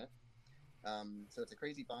a planet. So it's a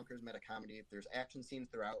crazy bonkers meta comedy. There's action scenes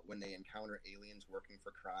throughout when they encounter aliens working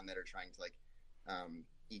for Kron that are trying to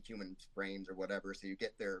eat human brains or whatever. So you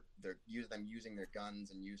get them using their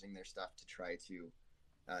guns and using their stuff to try to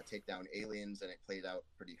take down aliens, and it plays out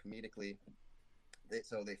pretty comedically.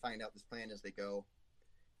 So they find out this plan as they go.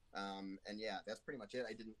 And yeah, that's pretty much it.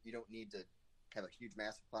 You don't need to have a huge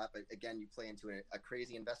massive plot, but again, you play into a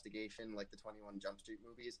crazy investigation like the 21 Jump Street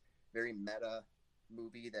movies. Very meta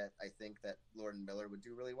movie that I think that Lord and Miller would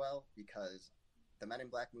do really well, because the Men in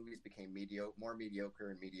Black movies became more mediocre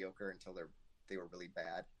until they were really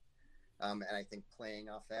bad. And I think playing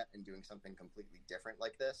off that and doing something completely different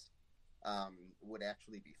like this would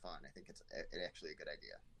actually be fun. I think it's actually a good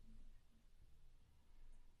idea.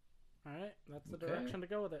 All right, that's the direction to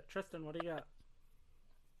go with it. Tristan, what do you got?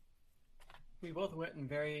 We both went in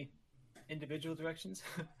very individual directions.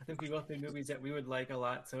 I think we both made movies that we would like a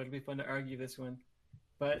lot, so it'd be fun to argue this one.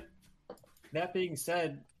 But that being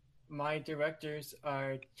said, my directors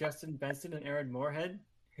are Justin Benson and Aaron Moorhead,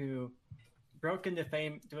 who broke into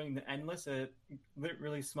fame doing The Endless, a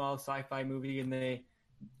really small sci-fi movie, and they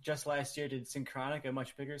just last year did Synchronic, a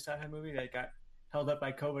much bigger sci-fi movie that got held up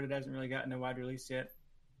by COVID. It hasn't really gotten a wide release yet.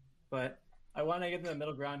 But I want to get them the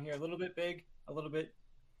middle ground here, a little bit big, a little bit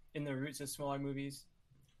in the roots of smaller movies.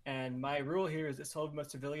 And my rule here is it's told from a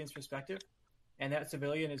civilian's perspective, and that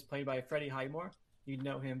civilian is played by Freddie Highmore. You'd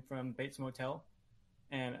know him from Bates Motel,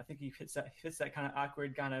 and I think he fits that kind of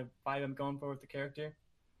awkward kind of vibe I'm going for with the character.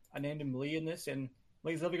 I named him Lee in this, and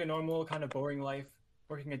Lee's living a normal, kind of boring life,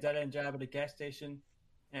 working a dead-end job at a gas station,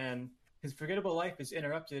 and his forgettable life is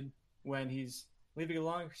interrupted when he's leaving a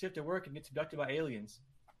long shift at work and gets abducted by aliens.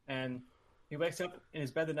 And he wakes up in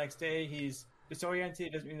his bed the next day. He's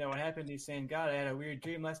disoriented. Doesn't even know what happened. He's saying, God, I had a weird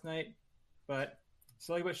dream last night. But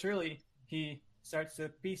slowly but surely, he starts to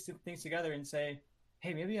piece things together and say,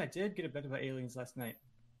 hey, maybe I did get abducted by aliens last night.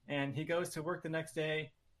 And he goes to work the next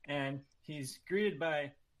day, and he's greeted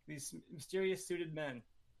by these mysterious suited men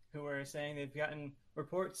who are saying they've gotten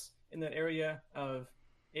reports in the area of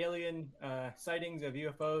alien sightings of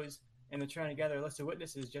UFOs, and they're trying to gather a list of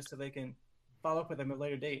witnesses just so they can follow up with them at a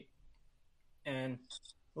later date. And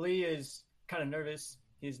Lee is kind of nervous.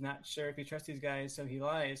 He's not sure if he trusts these guys, so he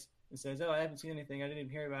lies and says, I haven't seen anything. I didn't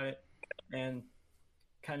even hear about it. And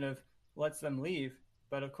kind of lets them leave.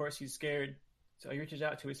 But of course, he's scared. So he reaches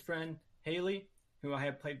out to his friend, Haley, who I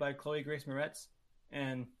have played by Chloe Grace Moretz.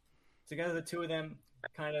 And together, the two of them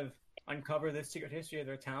kind of uncover the secret history of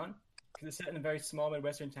their town. Because it's set in a very small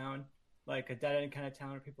Midwestern town, like a dead-end kind of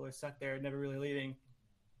town where people are stuck there, never really leaving.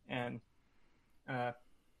 And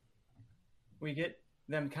we get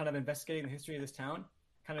them kind of investigating the history of this town,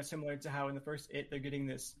 kind of similar to how in the first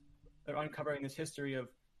they're uncovering this history of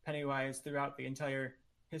Pennywise throughout the entire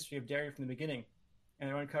history of Derry from the beginning. And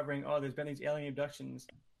they're uncovering, there's been these alien abductions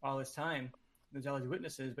all this time. There's all these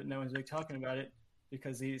witnesses, but no one's really talking about it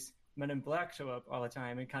because these Men in Black show up all the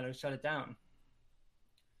time and kind of shut it down.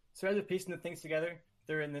 So as they're piecing the things together,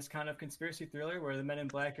 they're in this kind of conspiracy thriller where the Men in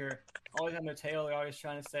Black are always on their tail. They're always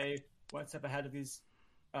trying to stay one step ahead of these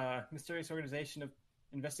mysterious organization of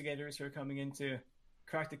investigators who are coming in to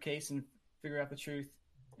crack the case and figure out the truth.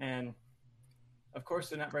 And of course,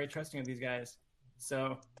 they're not very trusting of these guys.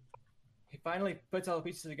 So he finally puts all the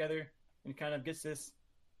pieces together and kind of gets this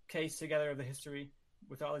case together of the history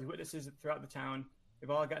with all these witnesses throughout the town. They've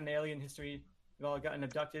all gotten alien history. They've all gotten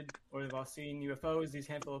abducted, or they've all seen UFOs, these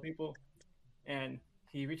handful of people. And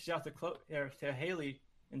he reaches out to Haley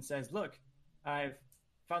and says, look, I've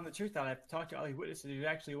found the truth out. I've talked to all these witnesses. There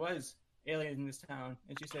actually was aliens in this town.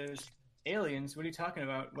 And she says, aliens? What are you talking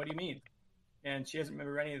about? What do you mean? And she doesn't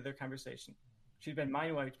remember any of their conversation. She's been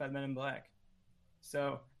mind-wiped by the Men in Black.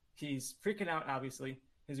 So he's freaking out, obviously.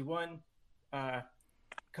 His one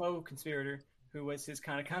co-conspirator, who was his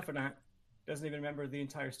kind of confidant, doesn't even remember the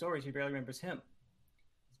entire story. He barely remembers him.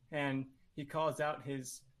 And he calls out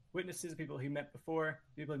his witnesses, people he met before,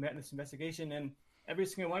 people he met in this investigation, and every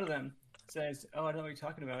single one of them says, oh, I don't know what you're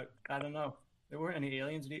talking about. I don't know. There weren't any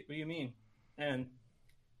aliens. What do you mean? And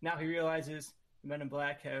now he realizes the Men in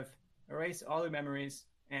Black have erased all their memories,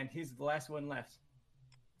 and he's the last one left.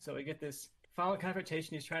 So we get this final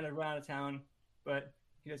confrontation. He's trying to run out of town, but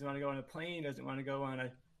he doesn't want to go on a plane. He doesn't want to go on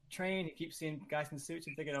a train. He keeps seeing guys in suits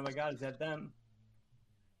and thinking, oh my God, is that them?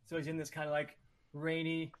 So he's in this kind of like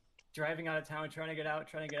rainy, driving out of town, trying to get out.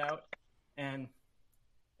 And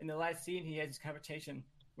in the last scene, he has this confrontation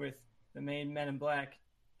with the main Men in Black,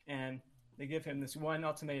 and they give him this one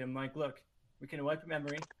ultimatum, like, look, we can wipe your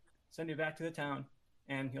memory, send you back to the town,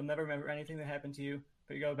 and you'll never remember anything that happened to you,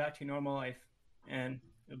 but you go back to your normal life, and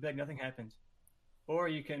it'll be like nothing happened. Or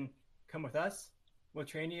you can come with us, we'll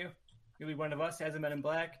train you, you'll be one of us as a Men in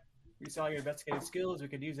Black, we saw your investigative skills, we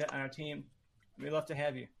could use that on our team, we'd love to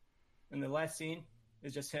have you. And the last scene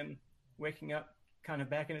is just him waking up, kind of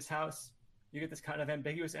back in his house. You get this kind of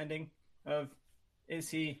ambiguous ending of, did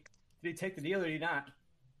he take the deal or did he not?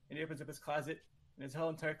 And he opens up his closet, and his whole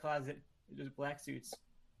entire closet is just black suits.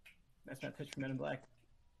 That's my pitch for Men in Black.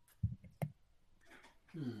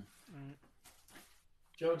 Right.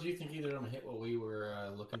 Joe, do you think either of them hit what we were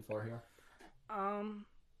looking for here?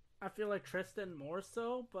 I feel like Tristan more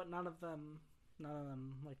so, but none of them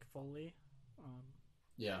like fully.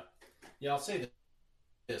 Yeah, I'll say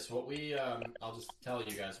this. What we, I'll just tell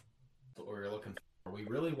you guys what we were looking for. We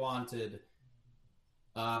really wanted,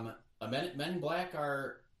 Men in Black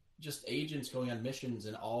are just agents going on missions,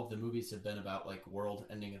 and all of the movies have been about like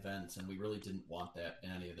world-ending events, and we really didn't want that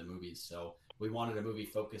in any of the movies. So we wanted a movie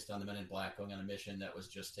focused on the Men in Black going on a mission that was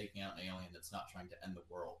just taking out an alien that's not trying to end the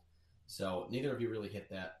world. So neither of you really hit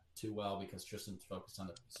that too well because Tristan's focused on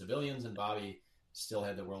the civilians, and Bobby still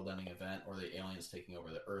had the world-ending event or the aliens taking over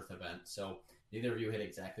the Earth event. So neither of you hit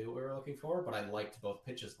exactly what we were looking for, but I liked both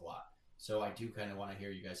pitches a lot. So I do kind of want to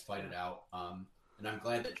hear you guys fight it out. And I'm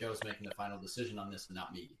glad that Joe's making the final decision on this and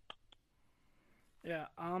not me. Yeah,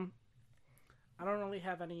 I don't really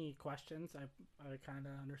have any questions. I kind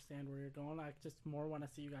of understand where you're going. I just more want to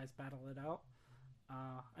see you guys battle it out.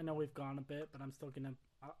 I know we've gone a bit, but I'm still gonna.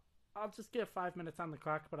 I'll just give 5 minutes on the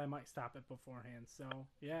clock, but I might stop it beforehand. So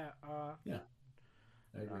yeah. Yeah,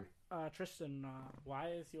 I agree. Tristan,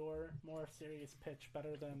 why is your more serious pitch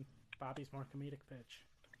better than Bobby's more comedic pitch?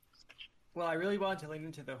 Well, I really wanted to lean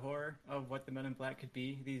into the horror of what the Men in Black could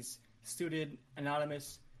be. These suited,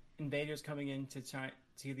 anonymous invaders coming in to try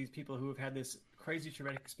to these people who have had this crazy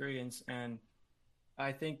traumatic experience. And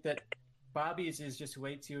I think that Bobby's is just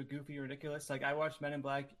way too goofy and ridiculous. Like, I watched Men in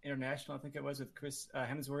Black International, I think it was, with Chris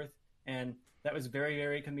Hemsworth, and that was very,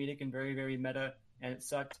 very comedic and very, very meta, and it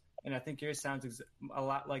sucked. And I think yours sounds a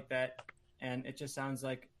lot like that. And it just sounds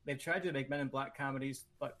like they've tried to make Men in Black comedies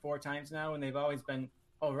like 4 times now, and they've always been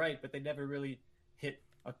all right, but they never really hit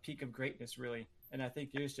a peak of greatness, really. And I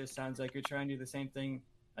think yours just sounds like you're trying to do the same thing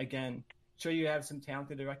again. Sure, you have some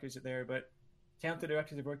talented directors there, but talented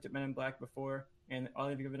directors have worked at Men in Black before, and all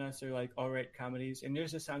they've given us are like all right comedies. And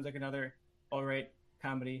yours just sounds like another all right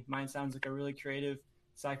comedy. Mine sounds like a really creative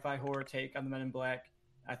sci-fi horror take on the Men in Black.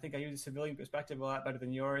 I think I use a civilian perspective a lot better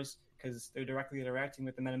than yours because they're directly interacting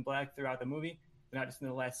with the Men in Black throughout the movie. They're not just in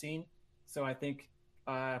the last scene. So I think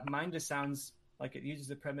mine just sounds like it uses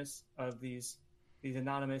the premise of these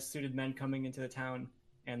anonymous suited men coming into the town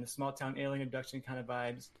and the small town alien abduction kind of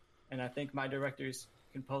vibes. And I think my directors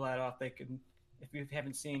can pull that off. They can, if you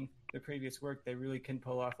haven't seen their previous work, they really can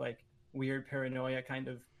pull off like weird paranoia kind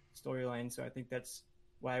of storyline. So I think that's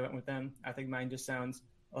why I went with them. I think mine just sounds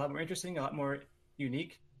a lot more interesting, a lot more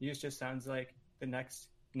unique. Yours just sounds like the next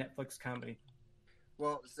Netflix comedy.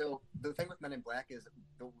 Well, so the thing with Men in Black is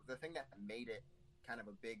the thing that made it kind of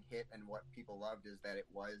a big hit, and what people loved is that it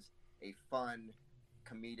was a fun,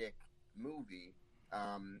 comedic movie.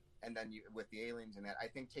 And then with the aliens in that, I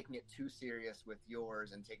think taking it too serious with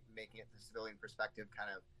yours and making it the civilian perspective kind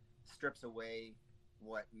of strips away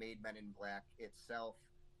what made Men in Black itself,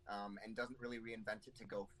 and doesn't really reinvent it to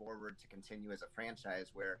go forward to continue as a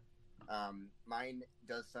franchise. Where mine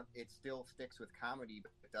does it still sticks with comedy,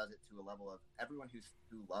 but it does it to a level of everyone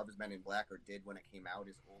who loves Men in Black or did when it came out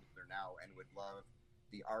is older now and would love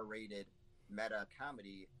the R-rated meta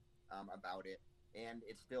comedy about it. And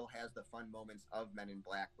it still has the fun moments of Men in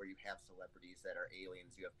Black, where you have celebrities that are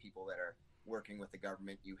aliens, you have people that are working with the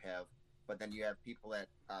government, but then you have people that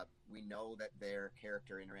we know that their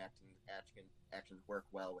character actions work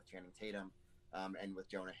well with Channing Tatum and with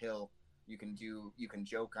Jonah Hill. You can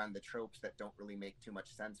joke on the tropes that don't really make too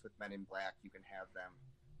much sense with Men in Black. You can have them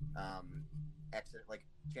like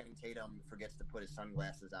Channing Tatum forgets to put his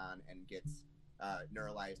sunglasses on and gets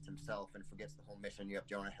neuralized himself and forgets the whole mission. You have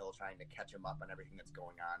Jonah Hill trying to catch him up on everything that's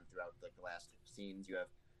going on throughout like the last scenes.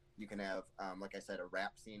 You can have like I said, a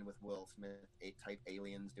rap scene with Will Smith, type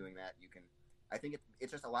aliens doing that. I think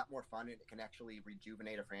it's just a lot more fun, and it can actually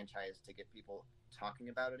rejuvenate a franchise to get people talking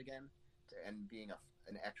about it again, and being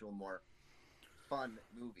an actual more fun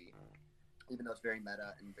movie, even though it's very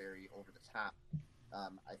meta and very over the top.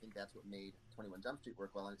 I think that's what made 21 Jump Street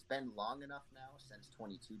work well, and it's been long enough now since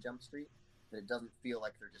 22 Jump Street that it doesn't feel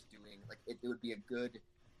like they're just doing like it would be a good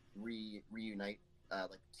reunite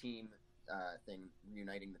like team thing,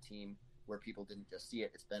 reuniting the team where people didn't just see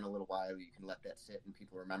it. It's been a little while. You can let that sit and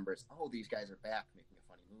people remember it's, oh, these guys are back making a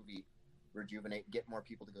funny movie, rejuvenate, get more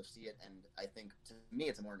people to go see it. And I think to me,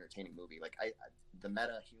 it's a more entertaining movie. Like the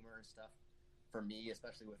meta humor and stuff for me,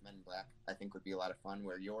 especially with Men in Black, I think would be a lot of fun,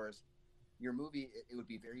 where your movie, it would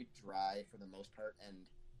be very dry for the most part. And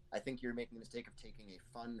I think you're making the mistake of taking a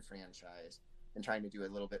fun franchise and trying to do a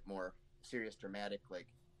little bit more serious, dramatic, like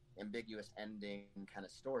ambiguous ending kind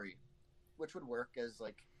of story, which would work as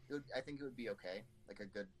like, I think it would be okay, like a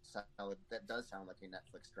good solid. That does sound like a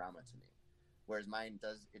Netflix drama to me, whereas mine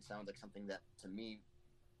does. It sounds like something that to me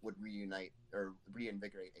would reunite or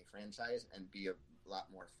reinvigorate a franchise and be a lot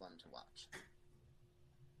more fun to watch.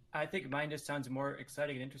 I think mine just sounds more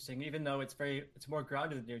exciting and interesting, even though it's more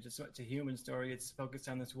grounded than yours. It's a human story. It's focused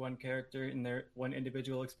on this one character and their one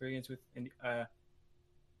individual experience with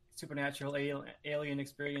supernatural alien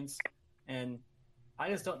experience, and I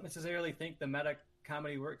just don't necessarily think the meta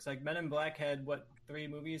comedy works. Like Men in Black had 3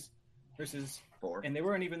 movies versus 4, and they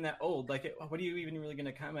weren't even that old. Like, what are you even really going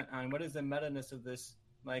to comment on? What is the meta-ness of this?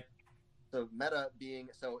 Like, it's meta in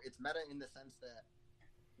the sense that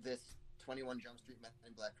this 21 Jump Street Men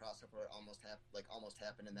in Black crossover almost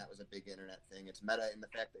happened, and that was a big internet thing. It's meta in the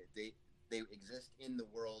fact that they exist in the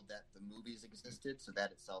world that the movies existed, so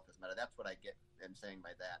that itself is meta. That's what I get and saying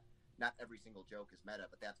by that. Not every single joke is meta,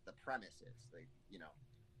 but that's the premise is,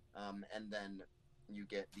 and then you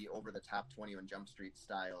get the over-the-top 21 Jump Street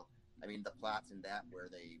style. I mean, the plots in that where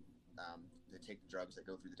they take the drugs that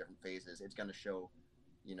go through the different phases, it's going to show,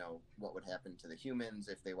 what would happen to the humans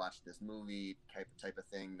if they watched this movie type of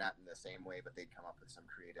thing, not in the same way, but they'd come up with some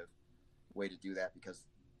creative way to do that because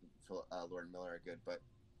Lord and Miller are good. But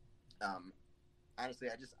honestly,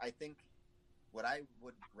 I think what I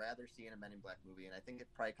would rather see in a Men in Black movie, and I think it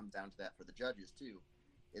probably comes down to that for the judges too,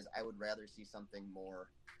 is I would rather see something more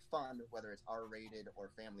fun, whether it's R-rated or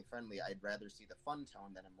family-friendly. I'd rather see the fun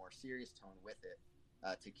tone than a more serious tone with it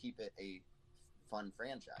to keep it a fun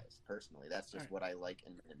franchise, personally. That's just what I like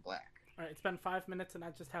in Men in Black. All right, it's been 5 minutes, and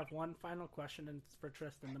I just have one final question, and it's for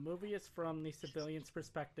Tristan. The movie is from the civilian's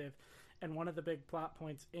perspective, and one of the big plot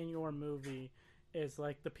points in your movie is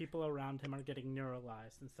like the people around him are getting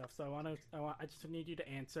neuralized and stuff. So I just need you to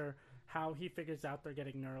answer how he figures out they're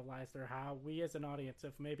getting neuralized, or how we as an audience,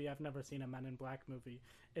 if maybe I've never seen a Men in Black movie,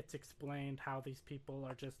 it's explained how these people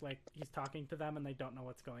are just like, he's talking to them and they don't know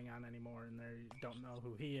what's going on anymore, and they don't know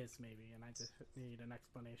who he is maybe, and I just need an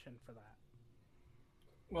explanation for that.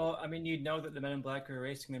 Well, I mean, you'd know that the Men in Black are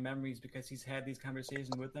erasing their memories because he's had these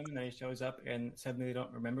conversations with them, and then he shows up and suddenly they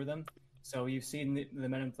don't remember them. So you've seen the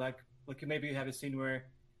Men in Black. Like, maybe you have a scene where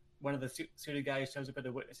one of the suited guys shows up at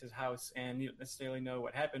a witness's house, and you don't necessarily know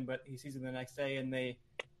what happened, but he sees them the next day, and they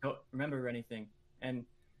don't remember anything. And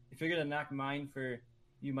if you're going to knock mine for,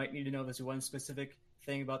 you might need to know this one specific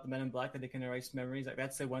thing about the Men in Black that they can erase memories. Like,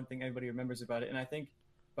 that's the one thing everybody remembers about it. And I think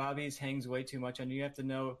Bobby's hangs way too much on you. You have to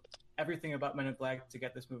know everything about Men in Black to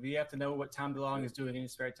get this movie. You have to know what Tom DeLonge is doing in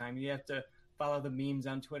his spare time. You have to follow the memes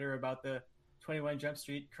on Twitter about the 21 Jump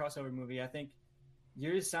Street crossover movie. I think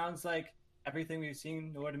yours sounds like everything we've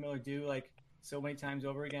seen Lord and Miller do, like, so many times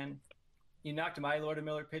over again. You knocked my Lord and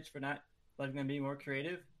Miller pitch for not letting them be more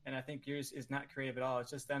creative. And I think yours is not creative at all. It's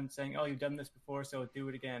just them saying, "Oh, you've done this before, so do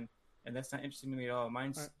it again." And that's not interesting to me at all.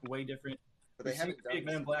 Mine's way different. But they haven't done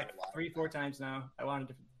Men in this Black in a while 3-4 now. times now. I want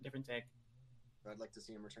a different take. I'd like to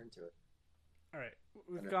see him return to it. All right,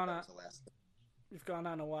 I know that was the last. we've gone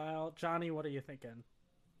on a while. Johnny, what are you thinking?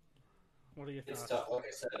 What are your thoughts? It's tough.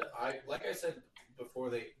 Like I said before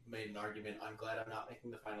they made an argument, I'm glad I'm not making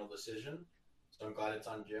the final decision. So I'm glad it's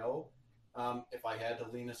on Joe. If I had to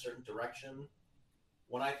lean a certain direction,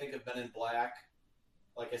 when I think of Men in Black,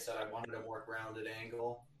 like I said, I wanted a more grounded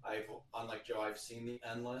angle. Unlike Joe, I've seen The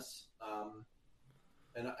Endless,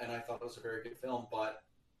 and I thought it was a very good film. But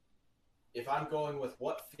if I'm going with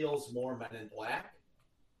what feels more Men in Black,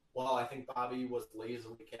 well, I think Bobby was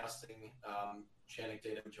lazily casting Channing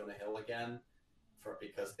Tatum and Jonah Hill again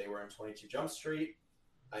because they were in 22 Jump Street.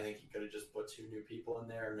 I think he could have just put two new people in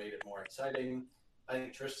there and made it more exciting. I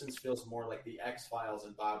think Tristan's feels more like the X-Files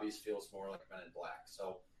and Bobby's feels more like Men in Black.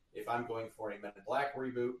 So if I'm going for a Men in Black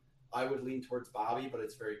reboot, I would lean towards Bobby, but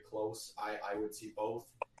it's very close. I would see both.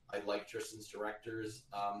 I like Tristan's directors.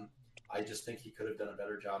 I just think he could have done a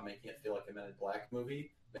better job making it feel like a Men in Black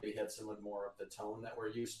movie. Maybe had some more of the tone that we're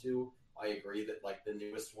used to. I agree that like the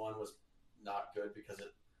newest one was not good because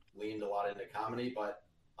it leaned a lot into comedy, but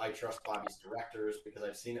I trust Bobby's directors because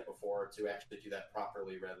I've seen it before to actually do that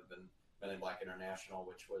properly rather than Men in Black International,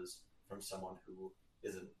 which was from someone who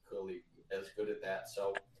isn't clearly as good at that.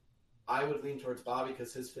 So I would lean towards Bobby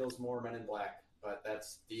because his feels more Men in Black, but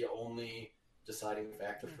that's the only deciding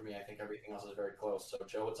factor for me. I think everything else is very close. So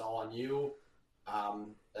Joe, it's all on you.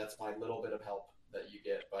 That's my little bit of help that you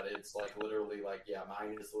get, but it's like literally like, yeah,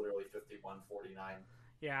 mine is literally 51-49.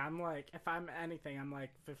 Yeah, I'm like, if I'm anything, I'm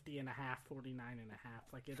like 50 and a half, 49 and a half.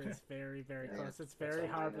 Like it is very, very Yeah, close. It's very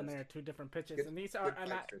hard when there are two different pitches, Good- and these are,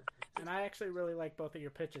 good and I actually really like both of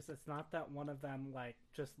your pitches. It's not that one of them like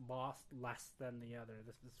just lost less than the other.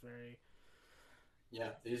 This is very, Yeah,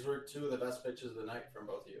 these were two of the best pitches of the night from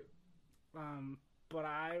both of you. but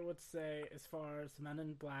I would say as far as Men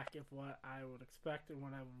in Black, if what I would expect and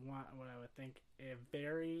what I would want, what I would think,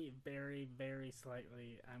 very, very, very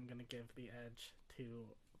slightly, I'm gonna give the edge to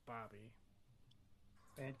Bobby.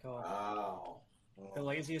 Bad call. Wow. The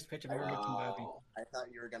laziest pitch I've ever heard from Bobby. I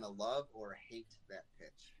thought you were gonna love or hate that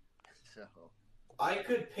pitch. So I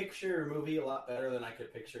could picture your movie a lot better than I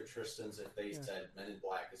could picture Tristan's if they Yeah. said Men in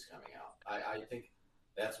Black is coming out. I think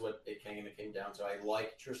that's what it came down to. I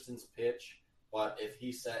like Tristan's pitch, but if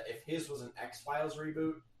his was an X-Files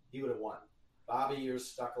reboot, he would have won. Bobby, you're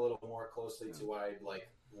stuck a little more closely to what I'd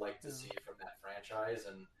like to see from that franchise,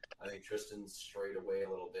 and I think Tristan's strayed away a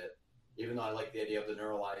little bit. Even though I like the idea of the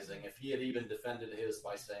neuralizing, if he had even defended his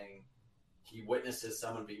by saying he witnesses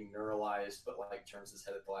someone being neuralized, but like turns his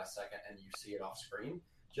head at the last second, and you see it off screen,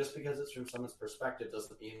 just because it's from someone's perspective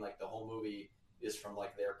doesn't mean like the whole movie is from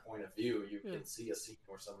like their point of view. You can see a scene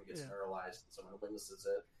where someone gets neuralized and someone witnesses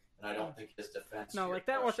it, and I don't think his defense. No, to like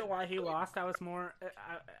your that wasn't question why he really- lost. I was more,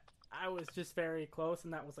 I was just very close,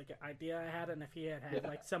 and that was like an idea I had. And if he had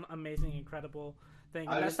like some amazing, incredible thing,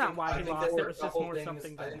 that's not why he lost. It was just more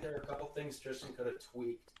something. I think there are a couple things Tristan could have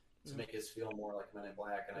tweaked to make his feel more like Men in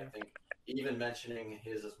Black, and I Yeah. think even mentioning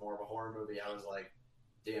his as more of a horror movie, I was like,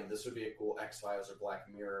 damn, this would be a cool X-Files or Black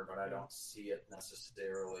Mirror, but I don't see it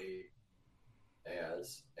necessarily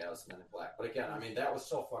as Men in Black. But again, I mean, that was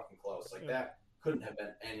so fucking close. Like that couldn't have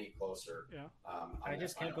been any closer. Yeah. I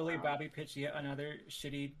just can't believe Bobby pitched yet another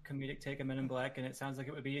shitty comedic take of Men in Black, and it sounds like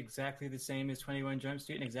it would be exactly the same as 21 Jump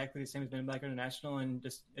Street and exactly the same as Men in Black International, and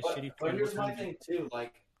just a shitty. But here's my thing too,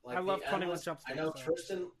 like I love The 21 Endless, Jump Street, I know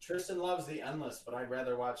so. Tristan loves The Endless, but I'd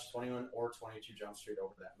rather watch 21 or 22 Jump Street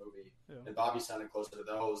over that movie. Yeah. And Bobby sounded closer to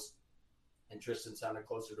those, and Tristan sounded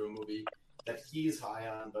closer to a movie that he's high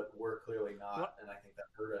on, but we're clearly not, What? and I think that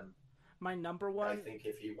hurt him. My number I one. think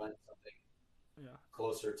if he went something Yeah.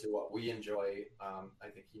 closer to what we enjoy, I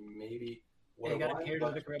think he maybe would You have got to won. cater to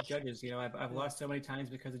But the correct judges. You know, I've lost so many times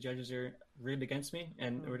because the judges are rigged against me,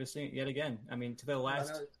 and we're just seeing it yet again. I mean, to the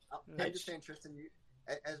last. I'm just saying, Tristan,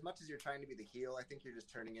 as much as you're trying to be the heel, I think you're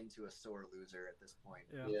just turning into a sore loser at this point.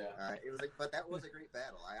 Yeah. It was like, but that was a great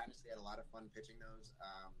battle. I honestly had a lot of fun pitching those.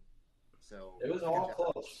 So it was good all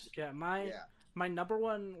job. close. Yeah. My number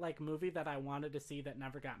one like movie that I wanted to see that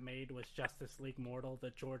never got made was Justice League Mortal,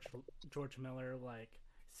 the George Miller like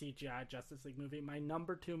CGI Justice League movie. My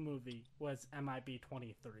number two movie was MIB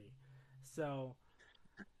 23. So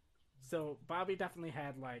Bobby definitely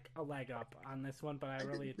had like a leg up on this one, but I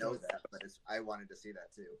really didn't know that, but I wanted to see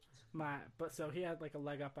that too. So he had like a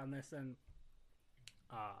leg up on this, and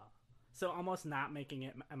so almost not making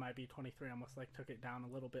it MIB 23 almost like took it down a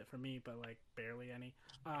little bit for me, but like barely any.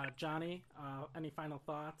 Johnny, any final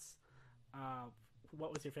thoughts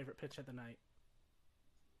what was your favorite pitch of the night?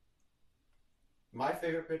 My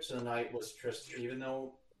favorite pitch of the night was Tristan. Even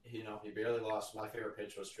though he barely lost, my favorite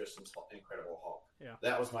pitch was Tristan's Incredible Hulk. Yeah.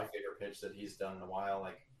 That was my favorite pitch that he's done in a while.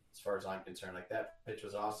 Like, as far as I'm concerned, like, that pitch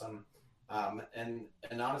was awesome. And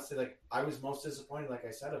honestly, like, I was most disappointed, like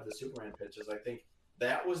I said, of the Superman pitches. I think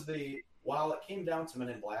that was while it came down to Men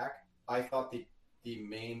in Black, I thought the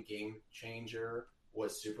main game changer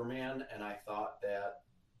was Superman, and I thought that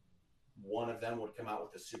one of them would come out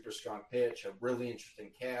with a super strong pitch, a really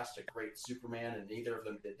interesting cast, a great Superman, and neither of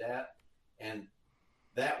them did that. And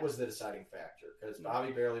that was the deciding factor, because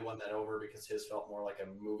Bobby barely won that over because his felt more like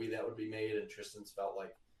a movie that would be made, and Tristan's felt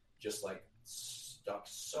like just like stuck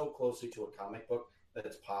so closely to a comic book that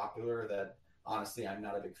it's popular that honestly I'm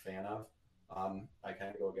not a big fan of. I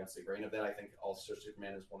kind of go against the grain of that. I think All-Star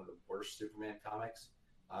Superman is one of the worst Superman comics,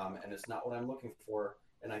 and it's not what I'm looking for.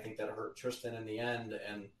 And I think that hurt Tristan in the end,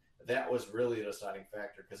 and that was really the deciding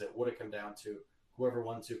factor, because it would have come down to whoever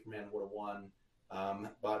won Superman would have won.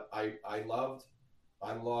 But I loved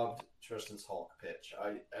Tristan's Hulk pitch.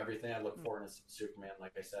 Everything I look for in a Superman,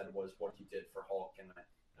 like I said, was what he did for Hulk, and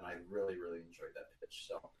I really, really enjoyed that pitch.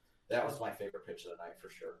 So that was my favorite pitch of the night for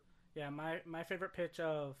sure. Yeah, my favorite pitch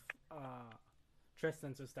of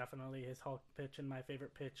Tristan's was definitely his Hulk pitch, and my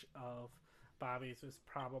favorite pitch of Bobby's was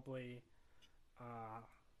probably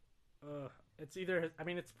it's either, I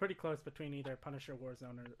mean, it's pretty close between either Punisher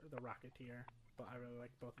Warzone or the Rocketeer, but I really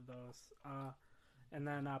like both of those. And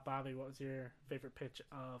then Bobby, what was your favorite pitch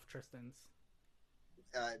of Tristan's?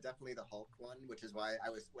 Definitely the Hulk one, which is why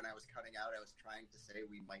when I was cutting out, I was trying to say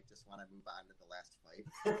we might just want to move on to the last fight.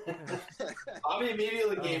 Bobby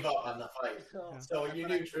immediately gave up on the fight, Yeah. so you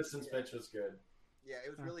knew Tristan's pitch was good. Yeah,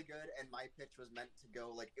 it was really good, and my pitch was meant to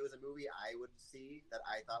go, like, it was a movie I would see that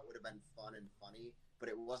I thought would have been fun and funny, but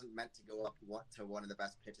it wasn't meant to go up to one of the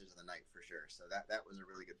best pitches of the night for sure. So that was a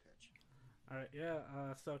really good pitch. All right,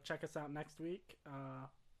 yeah. So check us out next week.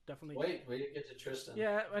 Definitely. Wait, we didn't get to Tristan.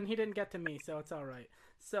 Yeah, and he didn't get to me, so it's all right.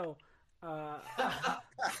 So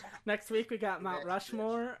next week we got Mount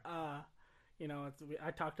Rushmore. I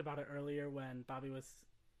talked about it earlier when Bobby was,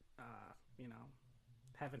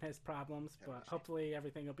 having his problems, but hopefully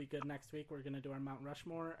everything will be good next week. We're gonna do our Mount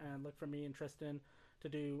Rushmore, and look for me and Tristan to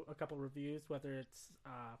do a couple reviews, whether it's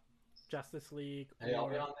Justice League I'll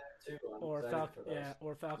be on that too. or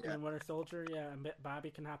Falcon and Winter Soldier. Yeah, and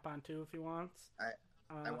Bobby can hop on too if he wants.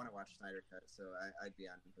 I want to watch Snyder Cut, so I'd be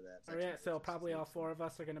on for that. All right, so probably all four of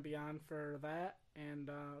us are going to be on for that,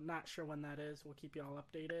 and not sure when that is. We'll keep you all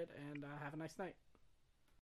updated, and have a nice night.